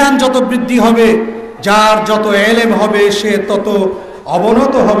জ্ঞান যত বৃদ্ধি হবে, যার যত এলেম হবে, সে তত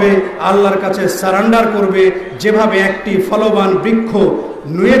অবনত হবে, আল্লাহর কাছে সারেন্ডার করবে। যেভাবে একটি ফলবান বৃক্ষ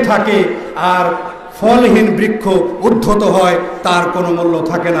নুয়ে থাকে আর ফলহীন বৃক্ষ উদ্ধত হয়, তার কোনো মূল্য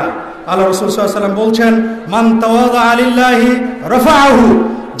থাকে না। আল্লাহ রাসূল সাল্লাল্লাহু আলাইহি ওয়াসাল্লাম বলছেন, মান তাওয়াযা লিল্লাহি রাফাআহু,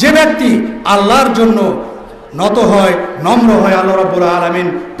 যে ব্যক্তি আল্লাহর জন্য নত হয়, নম্র হয়, আল্লাহ রাব্বুল আলামিন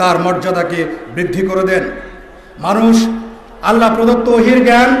তার মর্যাদাকে বৃদ্ধি করে দেন। মানুষ আল্লাহ প্রদত্ত ওহীর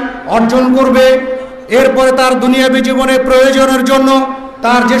জ্ঞান অর্জন করবে, এরপরে তার দুনিয়াবী জীবনের প্রয়োজনের জন্য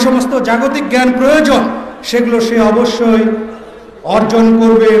তার যে সমস্ত জাগতিক জ্ঞান প্রয়োজন সেগুলো সে অবশ্যই অর্জন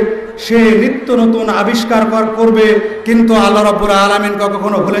করবে। সে নিত্য নতুন আবিষ্কার করবে, কিন্তু আল্লাহ রাব্বুল আলামিন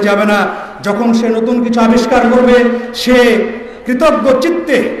কখনো ভুলে যাবে না। যখন সে নতুন কিছু আবিষ্কার করবে, সে কৃতজ্ঞ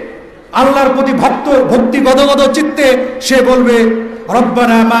চিত্তে, আল্লাহর প্রতি ভক্তি গদগদ চিত্তে সে বলবে,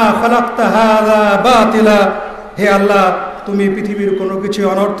 রব্বানা মা খালাকতা হাযা বাতিলা, হে আল্লাহ তুমি পৃথিবীর কোনো কিছু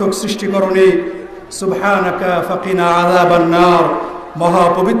অনর্থক সৃষ্টি করোনি, সুবহানাকা ফাকিনা আযাবান নার,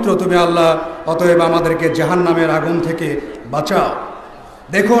 মহাপবিত্র তুমি আল্লাহ, অতএব আমাদেরকে জাহান্নামের আগুন থেকে বাঁচাও।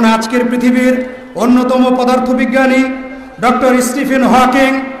 দেখুন, আজকের পৃথিবীর অন্যতম পদার্থবিজ্ঞানী ডক্টর স্টিফেন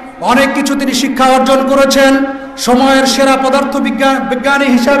হকিং অনেক কিছু তিনি শিক্ষা অর্জন করেছেন, সময়ের সেরা বিজ্ঞানী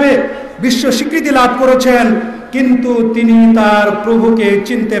হিসাবে বিশ্ব স্বীকৃতি লাভ করেছেন, কিন্তু তিনি তার প্রভুকে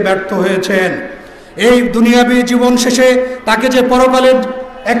চিনতে ব্যর্থ হয়েছেন। এই দুনিয়াবী জীবন শেষে তাকে যে পরকালের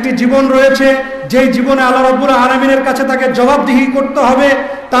একটি জীবন রয়েছে, যেই জীবনে আল্লাহ রাব্বুল আলামিনের কাছে তাকে জবাবদিহি করতে হবে,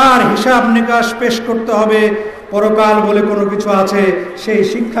 তার হিসাব নিকাশ পেশ করতে হবে, পরকাল বলে কোনো কিছু আছে, সেই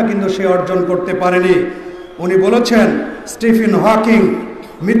শিক্ষা কিন্তু সে অর্জন করতে পারেনি। উনি বলেছেন, স্টিফেন হকিং,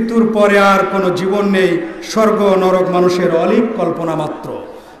 মৃত্যুর পরে আর কোনো জীবন নেই, স্বর্গ নরক মানুষের অলীক কল্পনা মাত্র।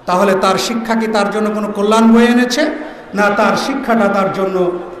 তাহলে তার শিক্ষা কি তার জন্য কোনো কল্যাণ বয়ে এনেছে? না, তার শিক্ষাটা তার জন্য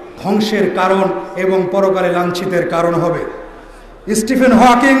ধ্বংসের কারণ এবং পরকালে লাঞ্ছিতের কারণ হবে। স্টিফেন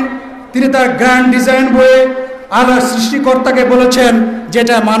হকিং তিনি তার গ্র্যান্ড ডিজাইন বইয়ে আল্লাহর সৃষ্টিকর্তাকে বলেছেন,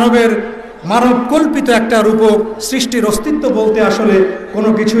 যেটা মানব কল্পিত একটা রূপক, সৃষ্টির অস্তিত্ব বলতে আসলে কোনো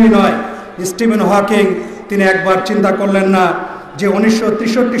কিছুই নয়। স্টিফেন হকিং তিনি একবার চিন্তা করলেন না যে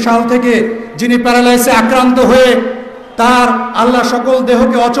 1963 সাল থেকে যিনি প্যারালাইসে আক্রান্ত হয়ে তার আল্লাহ সকল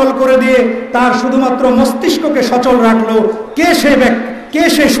দেহকে অচল করে দিয়ে তার শুধুমাত্র মস্তিষ্ককে সচল রাখলো, কে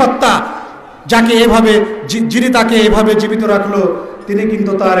সেই সত্তা যিনি তাকে এভাবে জীবিত রাখলো? তিনি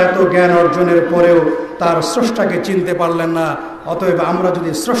কিন্তু তার এত জ্ঞান অর্জনের পরেও তার স্রষ্টাকে চিনতে পারলেন না। অতএব আমরা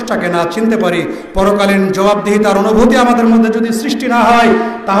যদি স্রষ্টাকে না চিনতে পারি, পরকালীন জবাবদিহিতার অনুভূতি আমাদের মধ্যে যদি সৃষ্টি না হয়,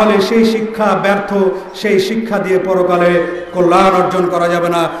 তাহলে সেই শিক্ষা ব্যর্থ, সেই শিক্ষা দিয়ে পরকালে কল্যাণ অর্জন করা যাবে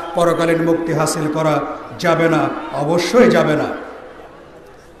না, পরকালীন মুক্তি হাসিল করা যাবে না, অবশ্যই যাবে না।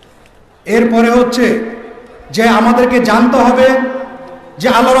 এরপরে হচ্ছে যে আমাদেরকে জানতে হবে যে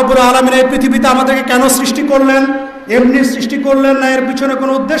আল্লাহ রাব্বুল আলামিন এই পৃথিবীতে আমাদেরকে কেন সৃষ্টি করলেন। এমনি সৃষ্টি করলেন না, এর পিছনে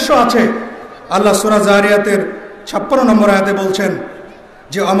কোনো উদ্দেশ্য আছে। আল্লাহ সূরা জারিয়াতের 56 নম্বর আয়াতে বলছেন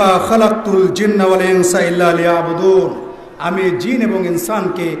যে আমা খালাকতুল জিন্না ওয়াল ইনসা ইল্লা লিয়াবুদুন, আমি জিন এবং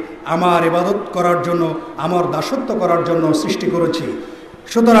ইনসানকে আমার ইবাদত করার জন্য, আমার দাসত্ব করার জন্য সৃষ্টি করেছি।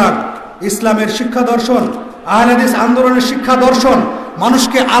 সুতরাং ইসলামের শিক্ষা দর্শন, আহলে হাদিস আন্দোলনের শিক্ষা দর্শন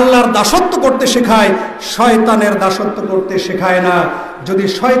মানুষকে আল্লাহর দাসত্ব করতে শেখায়, শয়তানের দাসত্ব করতে শেখায় না। যদি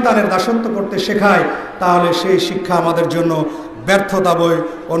শয়তানের দাসত্ব করতে শেখায়, তাহলে সেই শিক্ষা আমাদের জন্য ব্যর্থতা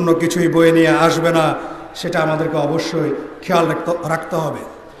অন্য কিছুই বয়ে নিয়ে আসবে না। সেটা আমাদেরকে অবশ্যই খেয়াল রাখতে হবে।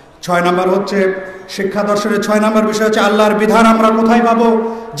 6 নম্বর হচ্ছে শিক্ষা দর্শনের 6 নম্বর বিষয় হচ্ছে আল্লাহর বিধান আমরা কোথায় পাবো?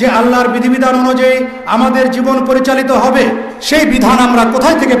 যে আল্লাহর বিধিবিধান অনুযায়ী আমাদের জীবন পরিচালিত হবে, সেই বিধান আমরা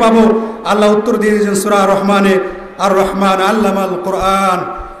কোথায় থেকে পাবো? আল্লাহ উত্তর দিয়ে দিয়েছেন সূরা রহমানে, আর রহমান আল্লামাল কোরআন,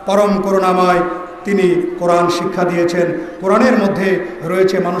 পরম করুণাময় তিনি কোরআন শিক্ষা দিয়েছেন। কোরআনের মধ্যে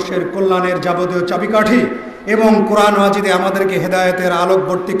রয়েছে মানুষের কল্যাণের যাবতীয় চাবিকাঠি, এবং কোরআন মাজিদে আমাদেরকে হেদায়েতের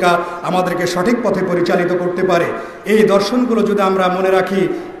আলোকবর্তিকা, আমাদেরকে সঠিক পথে পরিচালিত করতে পারে। এই দর্শনগুলো যদি আমরা মনে রাখি,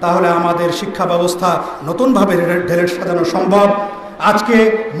 তাহলে আমাদের শিক্ষা ব্যবস্থা নতুনভাবে ঢেলে সাজানো সম্ভব। আজকে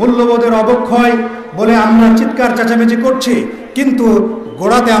মূল্যবোধের অবক্ষয় বলে আমরা চিৎকার চেঁচামেচি করছি, কিন্তু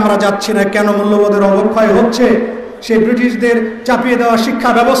গোড়াতে আমরা যাচ্ছি না। কেন মূল্যবোধের অবক্ষয় হচ্ছে? সেই ব্রিটিশদের চাপিয়ে দেওয়া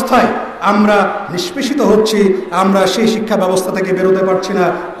শিক্ষা ব্যবস্থায় আমরা নিষ্পেষিত হচ্ছি, আমরা সেই শিক্ষা ব্যবস্থা থেকে বেরোতে পারছি না।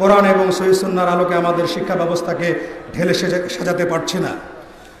 কোরআন এবং সহিহ সুন্নাহর আলোকে আমাদের শিক্ষা ব্যবস্থাকে ঢেলে সাজাতে পারছি না।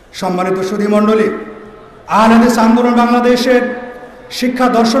 সম্মানিত সুধী মণ্ডলী, আহলে হাদিস আন্দোলন বাংলাদেশের শিক্ষা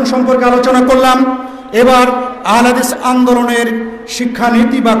দর্শন সম্পর্কে আলোচনা করলাম। এবার আহলে হাদিস আন্দোলনের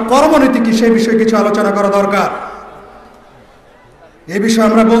শিক্ষানীতি বা কর্মনীতি কি, সেই বিষয়ে কিছু আলোচনা করা দরকার। এ বিষয়ে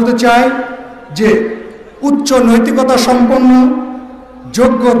আমরা বলতে চাই যে উচ্চ নৈতিকতা সম্পন্ন,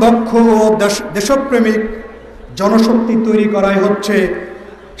 যোগ্য, দক্ষ ও দেশপ্রেমিক জনশক্তি তৈরি করাই হচ্ছে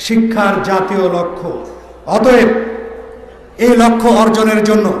শিক্ষার জাতীয় লক্ষ্য। অতএব এই লক্ষ্য অর্জনের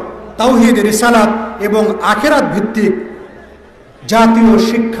জন্য তাওহীদ, রিসালাত এবং আখিরাত ভিত্তিক জাতীয়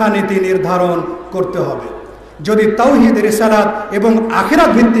শিক্ষানীতি নির্ধারণ করতে হবে। যদি তাওহীদ, রিসালাত এবং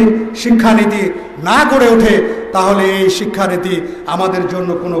আখিরাত ভিত্তিক শিক্ষানীতি না গড়ে ওঠে, তাহলে এই শিক্ষানীতি আমাদের জন্য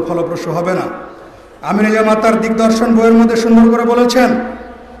কোনো ফলপ্রসূ হবে না। আমির জামাত তার দিগদর্শন বইয়ের মধ্যে সুন্দর করে বলেছেন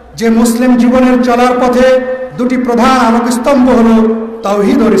যে মুসলিম জীবনের চলার পথে দুটি প্রধান আলোকস্তম্ভ হলো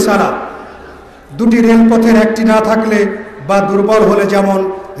তাওহীদ ও রিসালাত। দুটি রেলপথের একটি না থাকলে বা দুর্বল হলে যেমন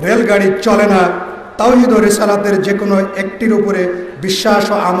রেলগাড়ি চলে না, তাওহীদ ও রিসালাতের যে কোনো একটির উপরে বিশ্বাস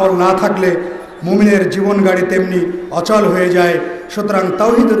ও আমল না থাকলে মুমিনের জীবন গাড়ি তেমনি অচল হয়ে যায়। সুতরাং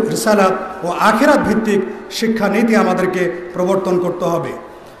তাওহীদ, রিসালাত ও আখিরাত ভিত্তিক শিক্ষানীতি আমাদেরকে প্রবর্তন করতে হবে।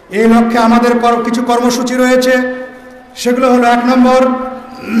 এই লক্ষ্যে আমাদের কিছু কর্মসূচি রয়েছে। সেগুলো হলো 1 নম্বর,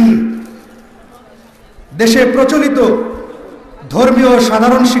 দেশে প্রচলিত ধর্মীয়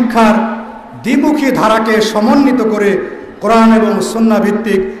সাধারণ শিক্ষার দ্বিমুখী ধারাকে সমন্বিত করে কোরআন এবং সুন্নাহ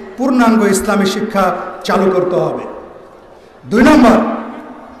ভিত্তিক পূর্ণাঙ্গ ইসলামী শিক্ষা চালু করতে হবে। 2 নম্বর,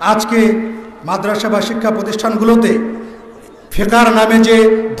 আজকে মাদ্রাসা বা শিক্ষা প্রতিষ্ঠানগুলোতে ফিকার নামে যে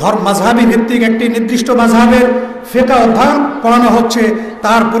মাযহাবী ভিত্তিক একটি নির্দিষ্ট মাযহাবের ফিকহ অধ্যয়ন পড়ানো হচ্ছে,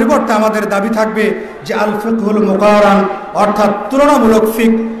 তার পরিবর্তে আমাদের দাবি থাকবে যে আল ফিকহুল মুকারান, অর্থাৎ তুলনামূলক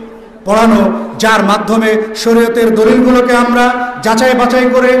ফিকহ পড়ানো, যার মাধ্যমে শরীয়তের দলিলগুলোকে আমরা যাচাই বাছাই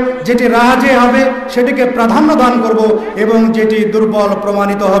করে যেটি রাজে হবে সেটিকে প্রাধান্য দান করব এবং যেটি দুর্বল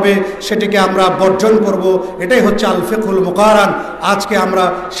প্রমাণিত হবে সেটিকে আমরা বর্জন করব। এটাই হচ্ছে আল ফিকহুল মুকারান। আজকে আমরা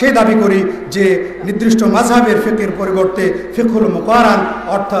সেই দাবি করি যে নির্দিষ্ট মাযহাবের ফিকহের পরিবর্তে ফিকহুল মুকারান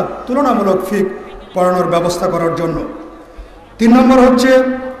অর্থাৎ তুলনামূলক ফিকহ পড়ানোর ব্যবস্থা করার জন্য। 3 নম্বর হচ্ছে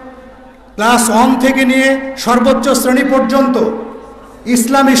ক্লাস 1 থেকে নিয়ে সর্বোচ্চ শ্রেণী পর্যন্ত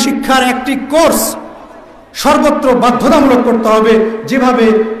ইসলামী শিক্ষার একটি কোর্স সর্বত্র বাধ্যতামূলক করতে হবে, যেভাবে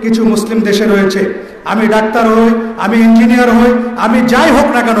কিছু মুসলিম দেশে রয়েছে। আমি ডাক্তার হই, আমি ইঞ্জিনিয়ার হই, আমি যাই হোক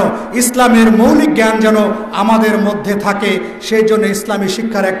না কেন, ইসলামের মৌলিক জ্ঞান যেন আমাদের মধ্যে থাকে, সেই জন্য ইসলামী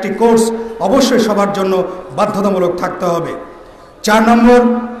শিক্ষার একটি কোর্স অবশ্যই সবার জন্য বাধ্যতামূলক থাকতে হবে। 4 নম্বর,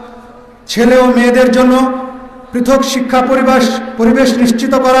 ছেলে ও মেয়েদের জন্য পৃথক শিক্ষা পরিবেশ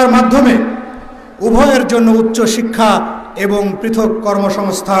নিশ্চিত করার মাধ্যমে উভয়ের জন্য উচ্চ শিক্ষা এবং পৃথক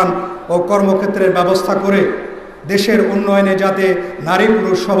কর্মসংস্থান ও কর্মক্ষেত্রের ব্যবস্থা করে দেশের উন্নয়নে যাতে নারী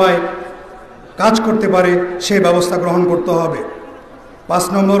পুরুষ সবাই কাজ করতে পারে সেই ব্যবস্থা গ্রহণ করতে হবে। 5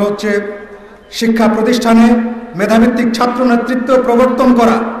 নম্বর হচ্ছে শিক্ষা প্রতিষ্ঠানে মেধাভিত্তিক ছাত্র নেতৃত্ব প্রবর্তন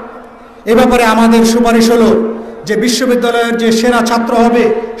করা। এ ব্যাপারে আমাদের সুপারিশ হলো যে বিশ্ববিদ্যালয়ের যে সেরা ছাত্র হবে,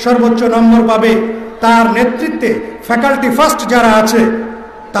 সর্বোচ্চ নম্বর পাবে, তার নেতৃত্বে ফ্যাকাল্টি ফার্স্ট যারা আছে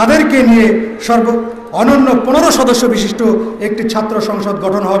তাদেরকে নিয়ে অনন্য 15 সদস্য বিশিষ্ট একটি ছাত্র সংসদ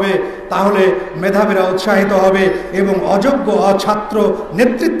গঠন হবে। তাহলে মেধাবীরা উৎসাহিত হবে এবং অযোগ্য ছাত্র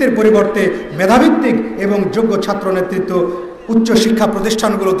নেতৃত্বের পরিবর্তে মেধাভিত্তিক এবং যোগ্য ছাত্র নেতৃত্ব উচ্চ শিক্ষা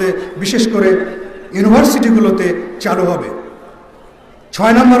প্রতিষ্ঠানগুলোতে, বিশেষ করে ইউনিভার্সিটিগুলোতে চালু হবে। 6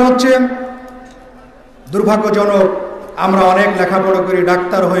 নম্বর হচ্ছে দুর্ভাগ্যজনক, আমরা অনেক লেখাপড়া করি,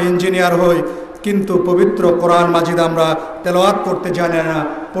 ডাক্তার হই, ইঞ্জিনিয়ার হই, কিন্তু পবিত্র কোরআন মাজিদ আমরা তেলাওয়াত করতে জানি না,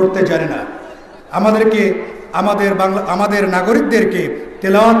 পড়তে জানি না। আমাদের নাগরিকদেরকে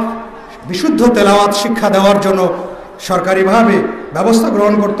বিশুদ্ধ তেলাওয়াত শিক্ষা দেওয়ার জন্য সরকারিভাবে ব্যবস্থা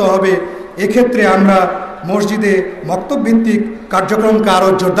গ্রহণ করতে হবে। এক্ষেত্রে আমরা মসজিদে মক্তব ভিত্তিক কার্যক্রমকে আরও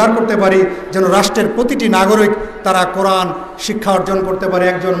জোরদার করতে পারি, যেন রাষ্ট্রের প্রতিটি নাগরিক তারা কোরআন শিক্ষা অর্জন করতে পারে।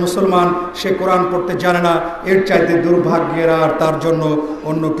 একজন মুসলমান সে কোরআন পড়তে জানে না, এর চাইতে দুর্ভাগ্যের আর তার জন্য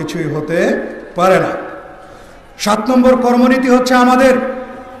অন্য কিছুই হতে পারে না। 7 নম্বর কর্মনীতি হচ্ছে আমাদের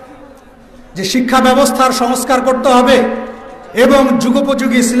যে শিক্ষা ব্যবস্থার সংস্কার করতে হবে এবং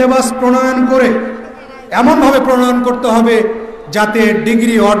যুগোপযোগী সিলেবাস প্রণয়ন করে এমনভাবে প্রণয়ন করতে হবে যাতে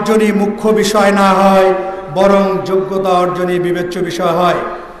ডিগ্রি অর্জনই মুখ্য বিষয় না হয়, বরং যোগ্যতা অর্জনই বিবেচ্য বিষয় হয়।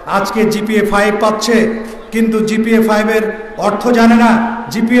 আজকে জিপিএ 5 পাচ্ছে, কিন্তু জিপিএ 5-এর অর্থ জানে না,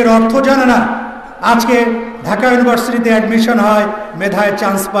 জিপিএর অর্থ জানে না। আজকে ঢাকা ইউনিভার্সিটিতে অ্যাডমিশন হয়, মেধায়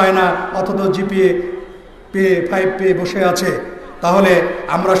চান্স পায় না, অথচ জিপিএ 5 পেয়ে বসে আছে। তাহলে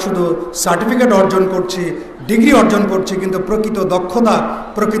আমরা শুধু সার্টিফিকেট অর্জন করছি, ডিগ্রি অর্জন করছি, কিন্তু প্রকৃত দক্ষতা,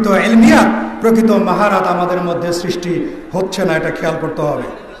 প্রকৃত এলমিয়া, প্রকৃত মাহারাত আমাদের মধ্যে সৃষ্টি হচ্ছে না, এটা খেয়াল করতে হবে।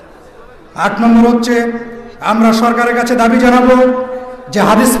 8 নম্বর হচ্ছে আমরা সরকারের কাছে দাবি জানাবো যে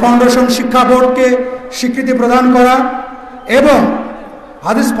হাদিস ফাউন্ডেশন শিক্ষা বোর্ডকে স্বীকৃতি প্রদান করা এবং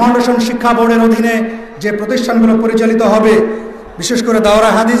হাদিস ফাউন্ডেশন শিক্ষা বোর্ডের অধীনে যে প্রতিষ্ঠানগুলো পরিচালিত হবে, বিশেষ করে দাওরা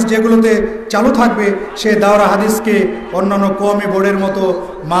হাদিস যেগুলোতে চালু থাকবে, সেই দাওরা হাদিসকে অন্যান্য কওমি বোর্ডের মতো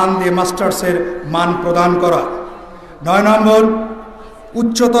মান দিয়ে মাস্টার্সের মান প্রদান করা। 9 নম্বর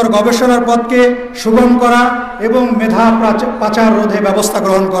উচ্চতর গবেষণার পথকে সুগম করা এবং মেধা পাচার রোধে ব্যবস্থা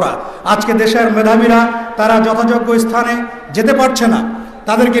গ্রহণ করা। আজকে দেশের মেধাবীরা তারা যথাযোগ্য স্থানে যেতে পারছে না,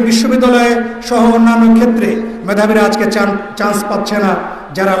 তাদেরকে বিশ্ববিদ্যালয়ে সহ অন্যান্য ক্ষেত্রে মেধাবীরা আজকে চান্স পাচ্ছে না।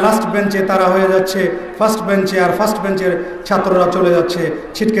 যারা লাস্ট বেঞ্চে তারা হয়ে যাচ্ছে ফার্স্ট বেঞ্চে, আর ফার্স্ট বেঞ্চের ছাত্ররা চলে যাচ্ছে,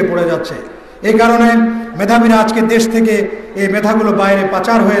 ছিটকে পড়ে যাচ্ছে। এই কারণে মেধাবীরা আজকে দেশ থেকে এই মেধাগুলো বাইরে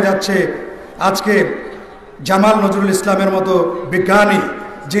পাচার হয়ে যাচ্ছে। আজকে জামাল নজরুল ইসলামের মতো বিজ্ঞানী,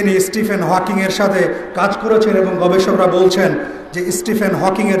 যিনি স্টিফেন হকিংয়ের সাথে কাজ করেছেন এবং গবেষকরা বলছেন যে স্টিফেন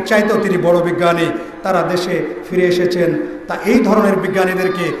হকিংয়ের চাইতেও তিনি বড় বিজ্ঞানী, তারা দেশে ফিরে এসেছেন। তা এই ধরনের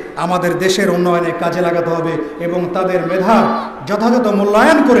বিজ্ঞানীদেরকে আমাদের দেশের উন্নয়নে কাজে লাগাতে হবে এবং তাদের মেধা যথাযথ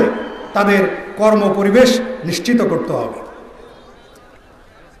মূল্যায়ন করে তাদের কর্ম পরিবেশ নিশ্চিত করতে হবে।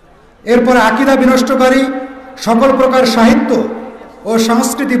 এরপরে আকীদা বিনষ্টকারী সকল প্রকার সাহিত্য ও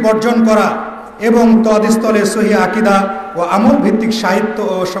সংস্কৃতি বর্জন করা এবং তদস্থলে সহিহ আকীদা ও আমল ভিত্তিক সাহিত্য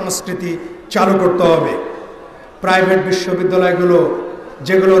ও সংস্কৃতি চালু করতে হবে। প্রাইভেট বিশ্ববিদ্যালয়গুলো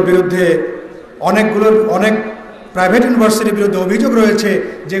যেগুলোর বিরুদ্ধে অনেক প্রাইভেট ইউনিভার্সিটির বিরুদ্ধে অভিযোগ রয়েছে,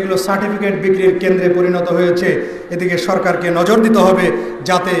 যেগুলো সার্টিফিকেট বিক্রির কেন্দ্রে পরিণত হয়েছে। এদিকে সরকারকে নজর দিতে হবে,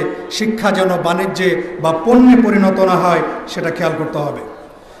 যাতে শিক্ষা যেন বাণিজ্যে বা পণ্যে পরিণত না হয়, সেটা খেয়াল করতে হবে।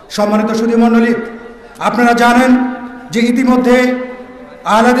 সম্মানিত সুধীমণ্ডলী, আপনারা জানেন যে ইতিমধ্যে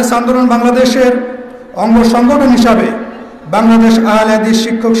আহলে হাদিস আন্দোলন বাংলাদেশের অঙ্গ সংগঠন হিসাবে বাংলাদেশ আহলে হাদিস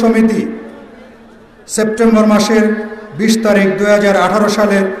শিক্ষক সমিতি সেপ্টেম্বর মাসের 20 তারিখ 2018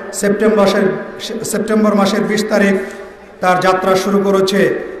 সালের সেপ্টেম্বর মাসের 20 তারিখ তার যাত্রা শুরু করেছে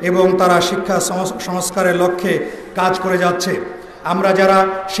এবং তারা শিক্ষা সংস্কারের লক্ষ্যে কাজ করে যাচ্ছে। আমরা যারা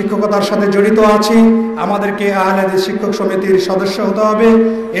শিক্ষকতার সাথে জড়িত আছি, আমাদেরকে আহলে হাদিস শিক্ষক সমিতির সদস্য হতে হবে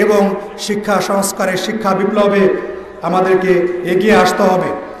এবং শিক্ষা সংস্কারের, শিক্ষা বিপ্লবে আমাদেরকে এগিয়ে আসতে হবে।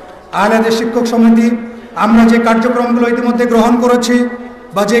 আহলে হাদিস শিক্ষক সমিতি আমরা যে কার্যক্রমগুলো ইতিমধ্যে গ্রহণ করেছি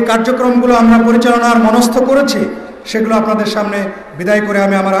বা যে কার্যক্রমগুলো আমরা পরিচালনার মনস্থ করেছি, সেগুলো আপনাদের সামনে বিদায় করে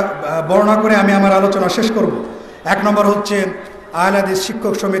বর্ণনা করে আমি আমার আলোচনা শেষ করব। 1 নম্বর হচ্ছে আহলে হাদিস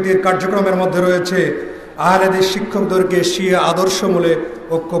শিক্ষক সমিতির কার্যক্রমের মধ্যে রয়েছে আহলে হাদিস শিক্ষকদেরকে শিয়া আদর্শমূলে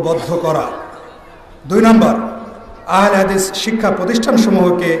ঐক্যবদ্ধ করা। 2 নম্বর, আহলে হাদিস শিক্ষা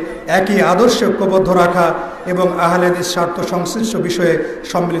প্রতিষ্ঠানসমূহকে একই আদর্শে ঐক্যবদ্ধ রাখা এবং আহলে হাদিস স্বার্থ সংশ্লিষ্ট বিষয়ে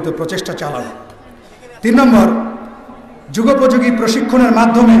সম্মিলিত প্রচেষ্টা চালানো। 3 নম্বর, যুগোপযোগী প্রশিক্ষণের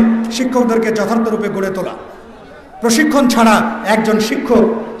মাধ্যমে শিক্ষকদেরকে যথার্থরূপে গড়ে তোলা। প্রশিক্ষণ ছাড়া একজন শিক্ষক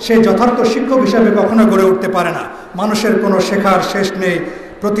সে যথার্থ শিক্ষক হিসাবে কখনো গড়ে উঠতে পারে না। মানুষের কোনো শেখার শেষ নেই,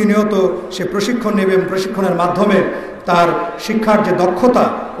 প্রতিনিয়ত সে প্রশিক্ষণ নেবে এবং প্রশিক্ষণের মাধ্যমে তার শিক্ষার যে দক্ষতা,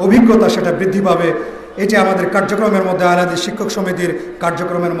 অভিজ্ঞতা, সেটা বৃদ্ধি পাবে। এটি আমাদের কার্যক্রমের মধ্যে, আহলে হাদিস শিক্ষক সমিতির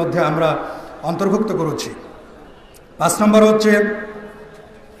কার্যক্রমের মধ্যে আমরা অন্তর্ভুক্ত করেছি। 5 নম্বর হচ্ছে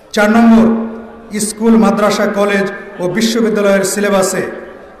 4 নম্বর, স্কুল, মাদ্রাসা, কলেজ ও বিশ্ববিদ্যালয়ের সিলেবাসে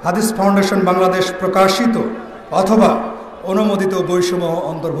হাদিস ফাউন্ডেশন বাংলাদেশ প্রকাশিত অথবা অনুমোদিত বইসমূহ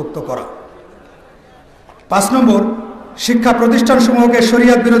অন্তর্ভুক্ত করা। 5 নম্বর, শিক্ষা প্রতিষ্ঠানসমূহকে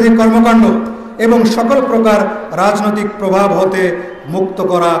শরিয়ত বিরোধী কর্মকাণ্ড এবং সকল প্রকার রাজনৈতিক প্রভাব হতে মুক্ত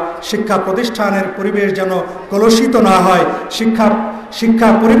করা। শিক্ষা প্রতিষ্ঠানের পরিবেশ যেন কলুষিত না হয়, শিক্ষা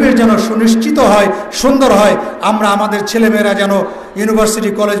পরিবেশ যেন সুনিশ্চিত হয়, সুন্দর হয়। আমরা আমাদের ছেলেমেয়েরা যেন ইউনিভার্সিটি,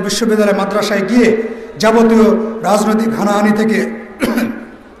 কলেজ, বিশ্ববিদ্যালয়, মাদ্রাসায় গিয়ে যাবতীয় রাজনৈতিক হানাহানি থেকে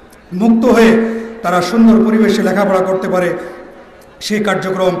মুক্ত হয়ে তারা সুন্দর পরিবেশে লেখাপড়া করতে পারে, সেই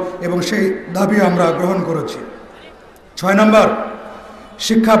কার্যক্রম এবং সেই দাবি আমরা গ্রহণ করেছি। 6 নম্বর,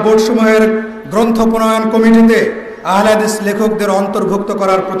 শিক্ষা বোর্ডসমূহের গ্রন্থ প্রণয়ন কমিটিতে আহলে হাদিস লেখকদের অন্তর্ভুক্ত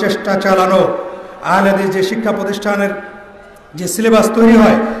করার প্রচেষ্টা চালানো। আহলে হাদিস যে শিক্ষা প্রতিষ্ঠানের যে সিলেবাস তৈরি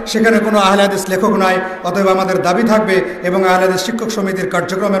হয়, সেখানে কোনো আহলে হাদিস লেখক নাই, অতএব আমাদের দাবি থাকবে এবং আহলে হাদিস শিক্ষক সমিতির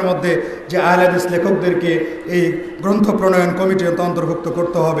কার্যক্রমের মধ্যে যে আহলে হাদিস লেখকদেরকে এই গ্রন্থ প্রণয়ন কমিটিতে অন্তর্ভুক্ত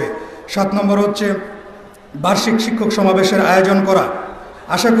করতে হবে। 7 নম্বর হচ্ছে বার্ষিক শিক্ষক সমাবেশের আয়োজন করা।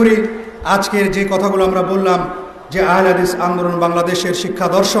 আশা করি আজকের যে কথাগুলো আমরা বললাম, যে আহলে হাদিস আন্দোলন বাংলাদেশের শিক্ষা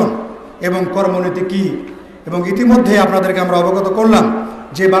দর্শন এবং কর্মনীতি কী, এবং ইতিমধ্যে আপনাদেরকে আমরা অবগত করলাম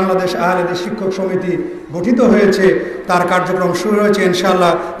যে বাংলাদেশ আহলে হাদিস শিক্ষক সমিতি গঠিত হয়েছে, তার কার্যক্রম শুরু হয়েছে।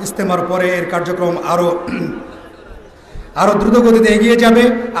 ইনশাআল্লাহ ইজতেমার পরে এর কার্যক্রম আরও দ্রুতগতিতে এগিয়ে যাবে।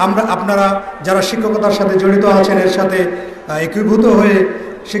 আপনারা যারা শিক্ষকতার সাথে জড়িত আছেন, এর সাথে একীভূত হয়ে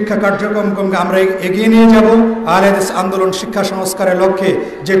শিক্ষা কার্যক্রমকে আমরা এগিয়ে নিয়ে যাব। আহলে হাদিস আন্দোলন শিক্ষা সংস্কারের লক্ষ্যে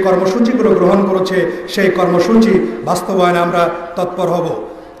যে কর্মসূচিগুলো গ্রহণ করেছে, সেই কর্মসূচি বাস্তবায়নে আমরা তৎপর হব।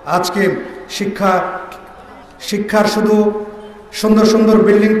 আজকে শিক্ষার শুধু সুন্দর সুন্দর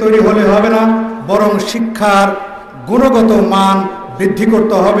বিল্ডিং তৈরি হলে হবে না, বরং শিক্ষার গুণগত মান বৃদ্ধি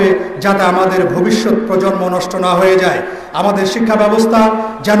করতে হবে, যাতে আমাদের ভবিষ্যৎ প্রজন্ম নষ্ট না হয়ে যায়, আমাদের শিক্ষা ব্যবস্থা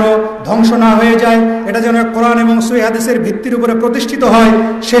যেন ধ্বংস না হয়ে যায়, এটা যেন কোরআন এবং সহিহ হাদিসের ভিত্তির উপরে প্রতিষ্ঠিত হয়,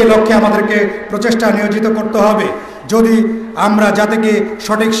 সেই লক্ষ্যে আমাদেরকে প্রচেষ্টা নিয়োজিত করতে হবে। যদি আমরা জাতিকে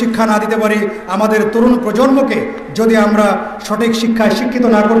সঠিক শিক্ষা না দিতে পারি, আমাদের তরুণ প্রজন্মকে যদি আমরা সঠিক শিক্ষায় শিক্ষিত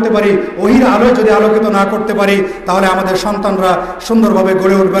না করতে পারি, ওহির আলোয় যদি আলোকিত না করতে পারি, তাহলে আমাদের সন্তানরা সুন্দরভাবে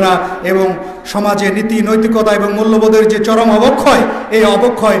গড়ে উঠবে না এবং সমাজে নীতি, নৈতিকতা এবং মূল্যবোধের যে চরম অবক্ষয়, এই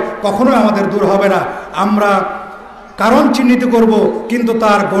অবক্ষয় কখনোই আমাদের দূর হবে না। আমরা কারণ চিহ্নিত করব, কিন্তু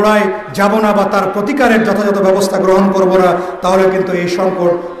তার গোড়ায় যাব না বা তার প্রতিকারের যথাযথ ব্যবস্থা গ্রহণ করব না, তাহলে কিন্তু এই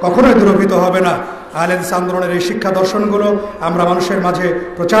সংকট কখনোই দূরীভূত হবে না। আহলে হাদিস আন্দোলনের এই শিক্ষা দর্শনগুলো আমরা মানুষের মাঝে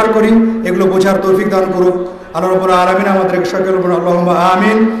প্রচার করি, এগুলো বোঝার তৌফিক দান করুক আল্লাহ রাব্বুল আলামিন আমাদেরকে সকল আল্লাহুম্মা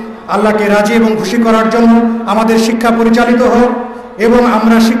আমিন। আল্লাহকে রাজি এবং খুশি করার জন্য আমাদের শিক্ষা পরিচালিত হোক, এবং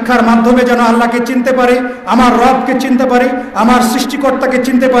আমরা শিক্ষার মাধ্যমে যেন আল্লাহকে চিনতে পারি, আমার রবকে চিনতে পারি, আমার সৃষ্টিকর্তাকে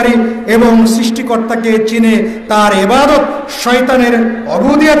চিনতে পারি এবং সৃষ্টিকর্তাকে চিনে তার ইবাদত শয়তানের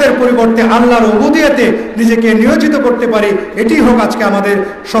উবুদিয়তের পরিবর্তে আল্লাহর উবুদিয়তে নিজেকে নিয়োজিত করতে পারি। এটি হোক আজকে আমাদের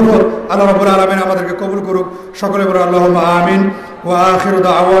শপথ। আল্লাহ রাব্বুল আলামিন আমাদেরকে কবুল করুক। সকলে বলে আল্লাহুম্মা আমিন। ওয়া আখিরু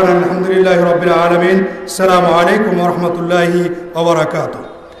দাওয়ানা আলহামদুলিল্লাহি রাব্বিল আলামিন। আসসালামু আলাইকুম ওয়া রাহমাতুল্লাহি ওয়া বারাকাতুহু।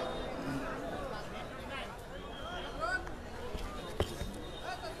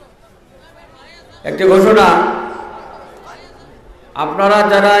 একটি ঘোষণা, আপনারা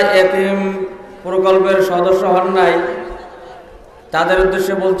যারা এতিম প্রকল্পের সদস্য হন নাই তাদের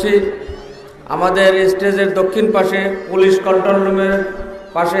উদ্দেশ্যে বলছি, আমাদের স্টেজের দক্ষিণ পাশে পুলিশ কন্ট্রোল রুমের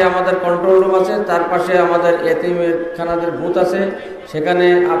পাশে আমাদের কন্ট্রোল রুম আছে, তার পাশে আমাদের এতিমের খানাদের বুথ আছে। সেখানে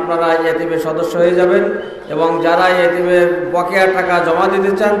আপনারা এতিমের সদস্য হয়ে যাবেন এবং যারা এতিমের বকেয়া টাকা জমা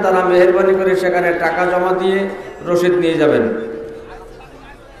দিতে চান তারা মেহেরবানি করে সেখানে টাকা জমা দিয়ে রসিদ নিয়ে যাবেন।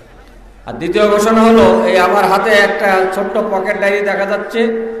 আর দ্বিতীয় ঘোষণা হলো, এই আমার হাতে একটা ছোট্ট পকেট ডায়েরি দেখা যাচ্ছে,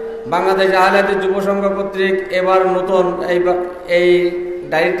 বাংলাদেশ আহলে হাদিস যুব সংঘ কর্তৃক এবার নতুন এই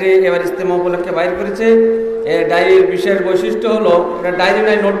ডায়েরিটি এবার ইজতেমা উপলক্ষে বাইর করেছে। এই ডায়েরির বিশেষ বৈশিষ্ট্য হলো, এটা ডায়েরি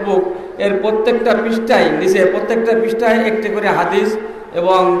নয়, নোটবুক। এর প্রত্যেকটা পৃষ্ঠায়, নিচে প্রত্যেকটা পৃষ্ঠায় একটি করে হাদিস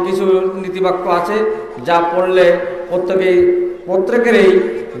এবং কিছু নীতিবাক্য আছে, যা পড়লে প্রত্যেকেরই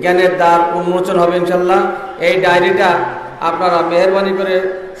জ্ঞানের দ্বার উন্মোচন হবে ইনশাল্লাহ। এই ডায়েরিটা আপনারা মেহেরবানি করে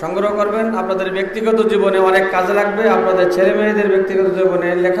সংগ্রহ করবেন, আপনাদের ব্যক্তিগত জীবনে অনেক কাজে লাগবে, আপনাদের ছেলে মেয়েদের ব্যক্তিগত জীবনে,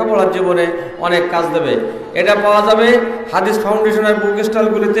 লেখাপড়ার জীবনে অনেক কাজ দেবে। এটা পাওয়া যাবে হাদিস ফাউন্ডেশনের বুক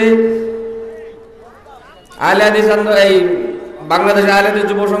স্টলগুলিতে। আহলে হাদিস এই বাংলাদেশ আহলে হাদিস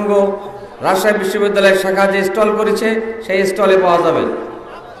যুব সংঘ রাজশাহী বিশ্ববিদ্যালয়ের শাখা যে স্টল করেছে সেই স্টলে পাওয়া যাবে।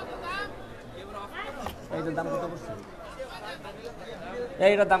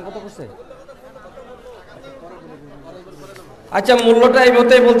 এইটার দাম কত পড়ছে? আচ্ছা, মূল্যটা এই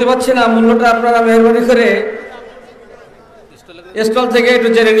মতে বলতে পারছি না, মূল্যটা আপনারা মেহরবানি করে স্টল থেকে একটু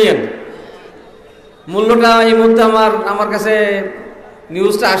জেনে নিয়েন। মূল্যটা এই মুহূর্তে আমার কাছে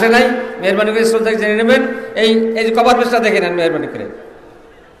নিউজটা আসে নাই, মেহরবানি করে স্টল থেকে জেনে নেবেন। এই যে কভার পেজটা দেখে নেন মেহরবানি করে।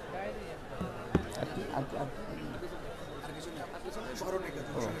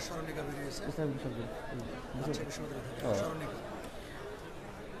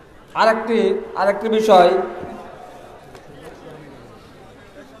 আরেকটি বিষয়,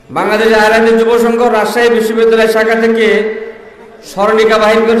 বাংলাদেশ আহলে হাদিস যুব সংঘ রাজশাহী বিশ্ববিদ্যালয় শাখা থেকে স্মরণিকা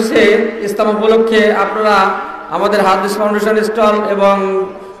বাহির করছে ইজতেমা উপলক্ষে। আপনারা আমাদের হাদিস ফাউন্ডেশন স্টল এবং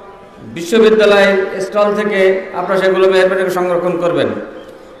বিশ্ববিদ্যালয়ের স্টল থেকে আপনারা সেগুলো মেহেরবানি করে সংরক্ষণ করবেন।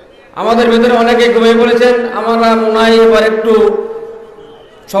 আমাদের ভেতরে অনেকেই ঘুমিয়ে পড়েছেন, আমরা মনে হয় এবার একটু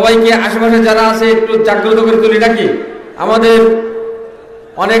সবাইকে আশেপাশে যারা আছে একটু জাগ্রত করে তুলি নাকি। আমাদের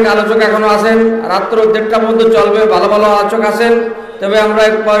অনেক আলোচক এখনো আছেন, রাত্র 1:30টা পর্যন্ত চলবে, ভালো ভালো আলোচক আছেন। তবে আমরা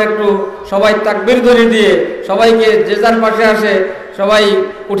একটু সবাই তাকবীর ধরে দিয়ে সবাইকে যে যার পাশে আসে সবাই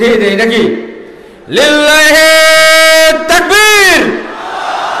উঠিয়ে দেই নাকি। লিল্লাহি তাকবীর,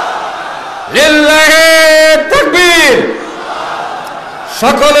 লিল্লাহি তাকবীর।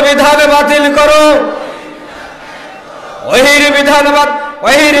 সকল বিধান বাতিল করো, ওহির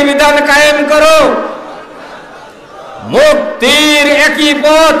বিধান কায়েম করো। মুক্তির একই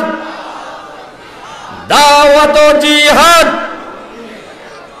পথ, দাওয়াত ও জিহাদ।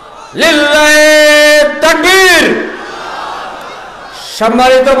 লিল্লাহি তাকবীর।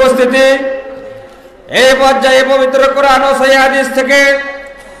 সম্মানিত উপস্থিতি, এই পর্যায়ে পবিত্র কোরআন ও সহিহ হাদিস থেকে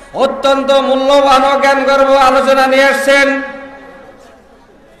অত্যন্ত মূল্যবান ও জ্ঞানগর্ভ আলোচনা নিয়ে আসছেন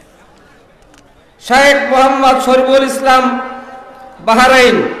শেখ মোহাম্মদ শরীফুল ইসলাম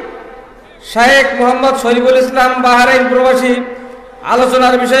বাহরাইন। শেখ মোহাম্মদ শরীফুল ইসলাম বাহরাইন প্রবাসী।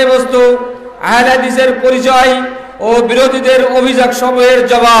 আলোচনার বিষয়বস্তু আহলে হাদিসের পরিচয় ও বিরোধীদের অভিযোগ সমূহের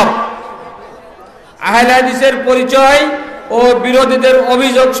জবাব। আহলে হাদিসের পরিচয় ও বিরোধীদের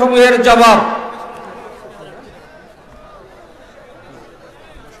অভিযোগ সমূহের জবাব।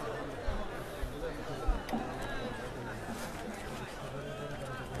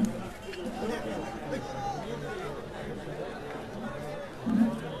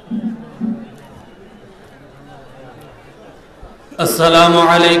 السلام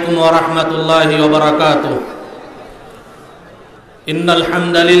عليكم ورحمة الله وبركاته. إن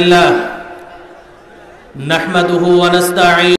الحمد لله نحمده ونستعينه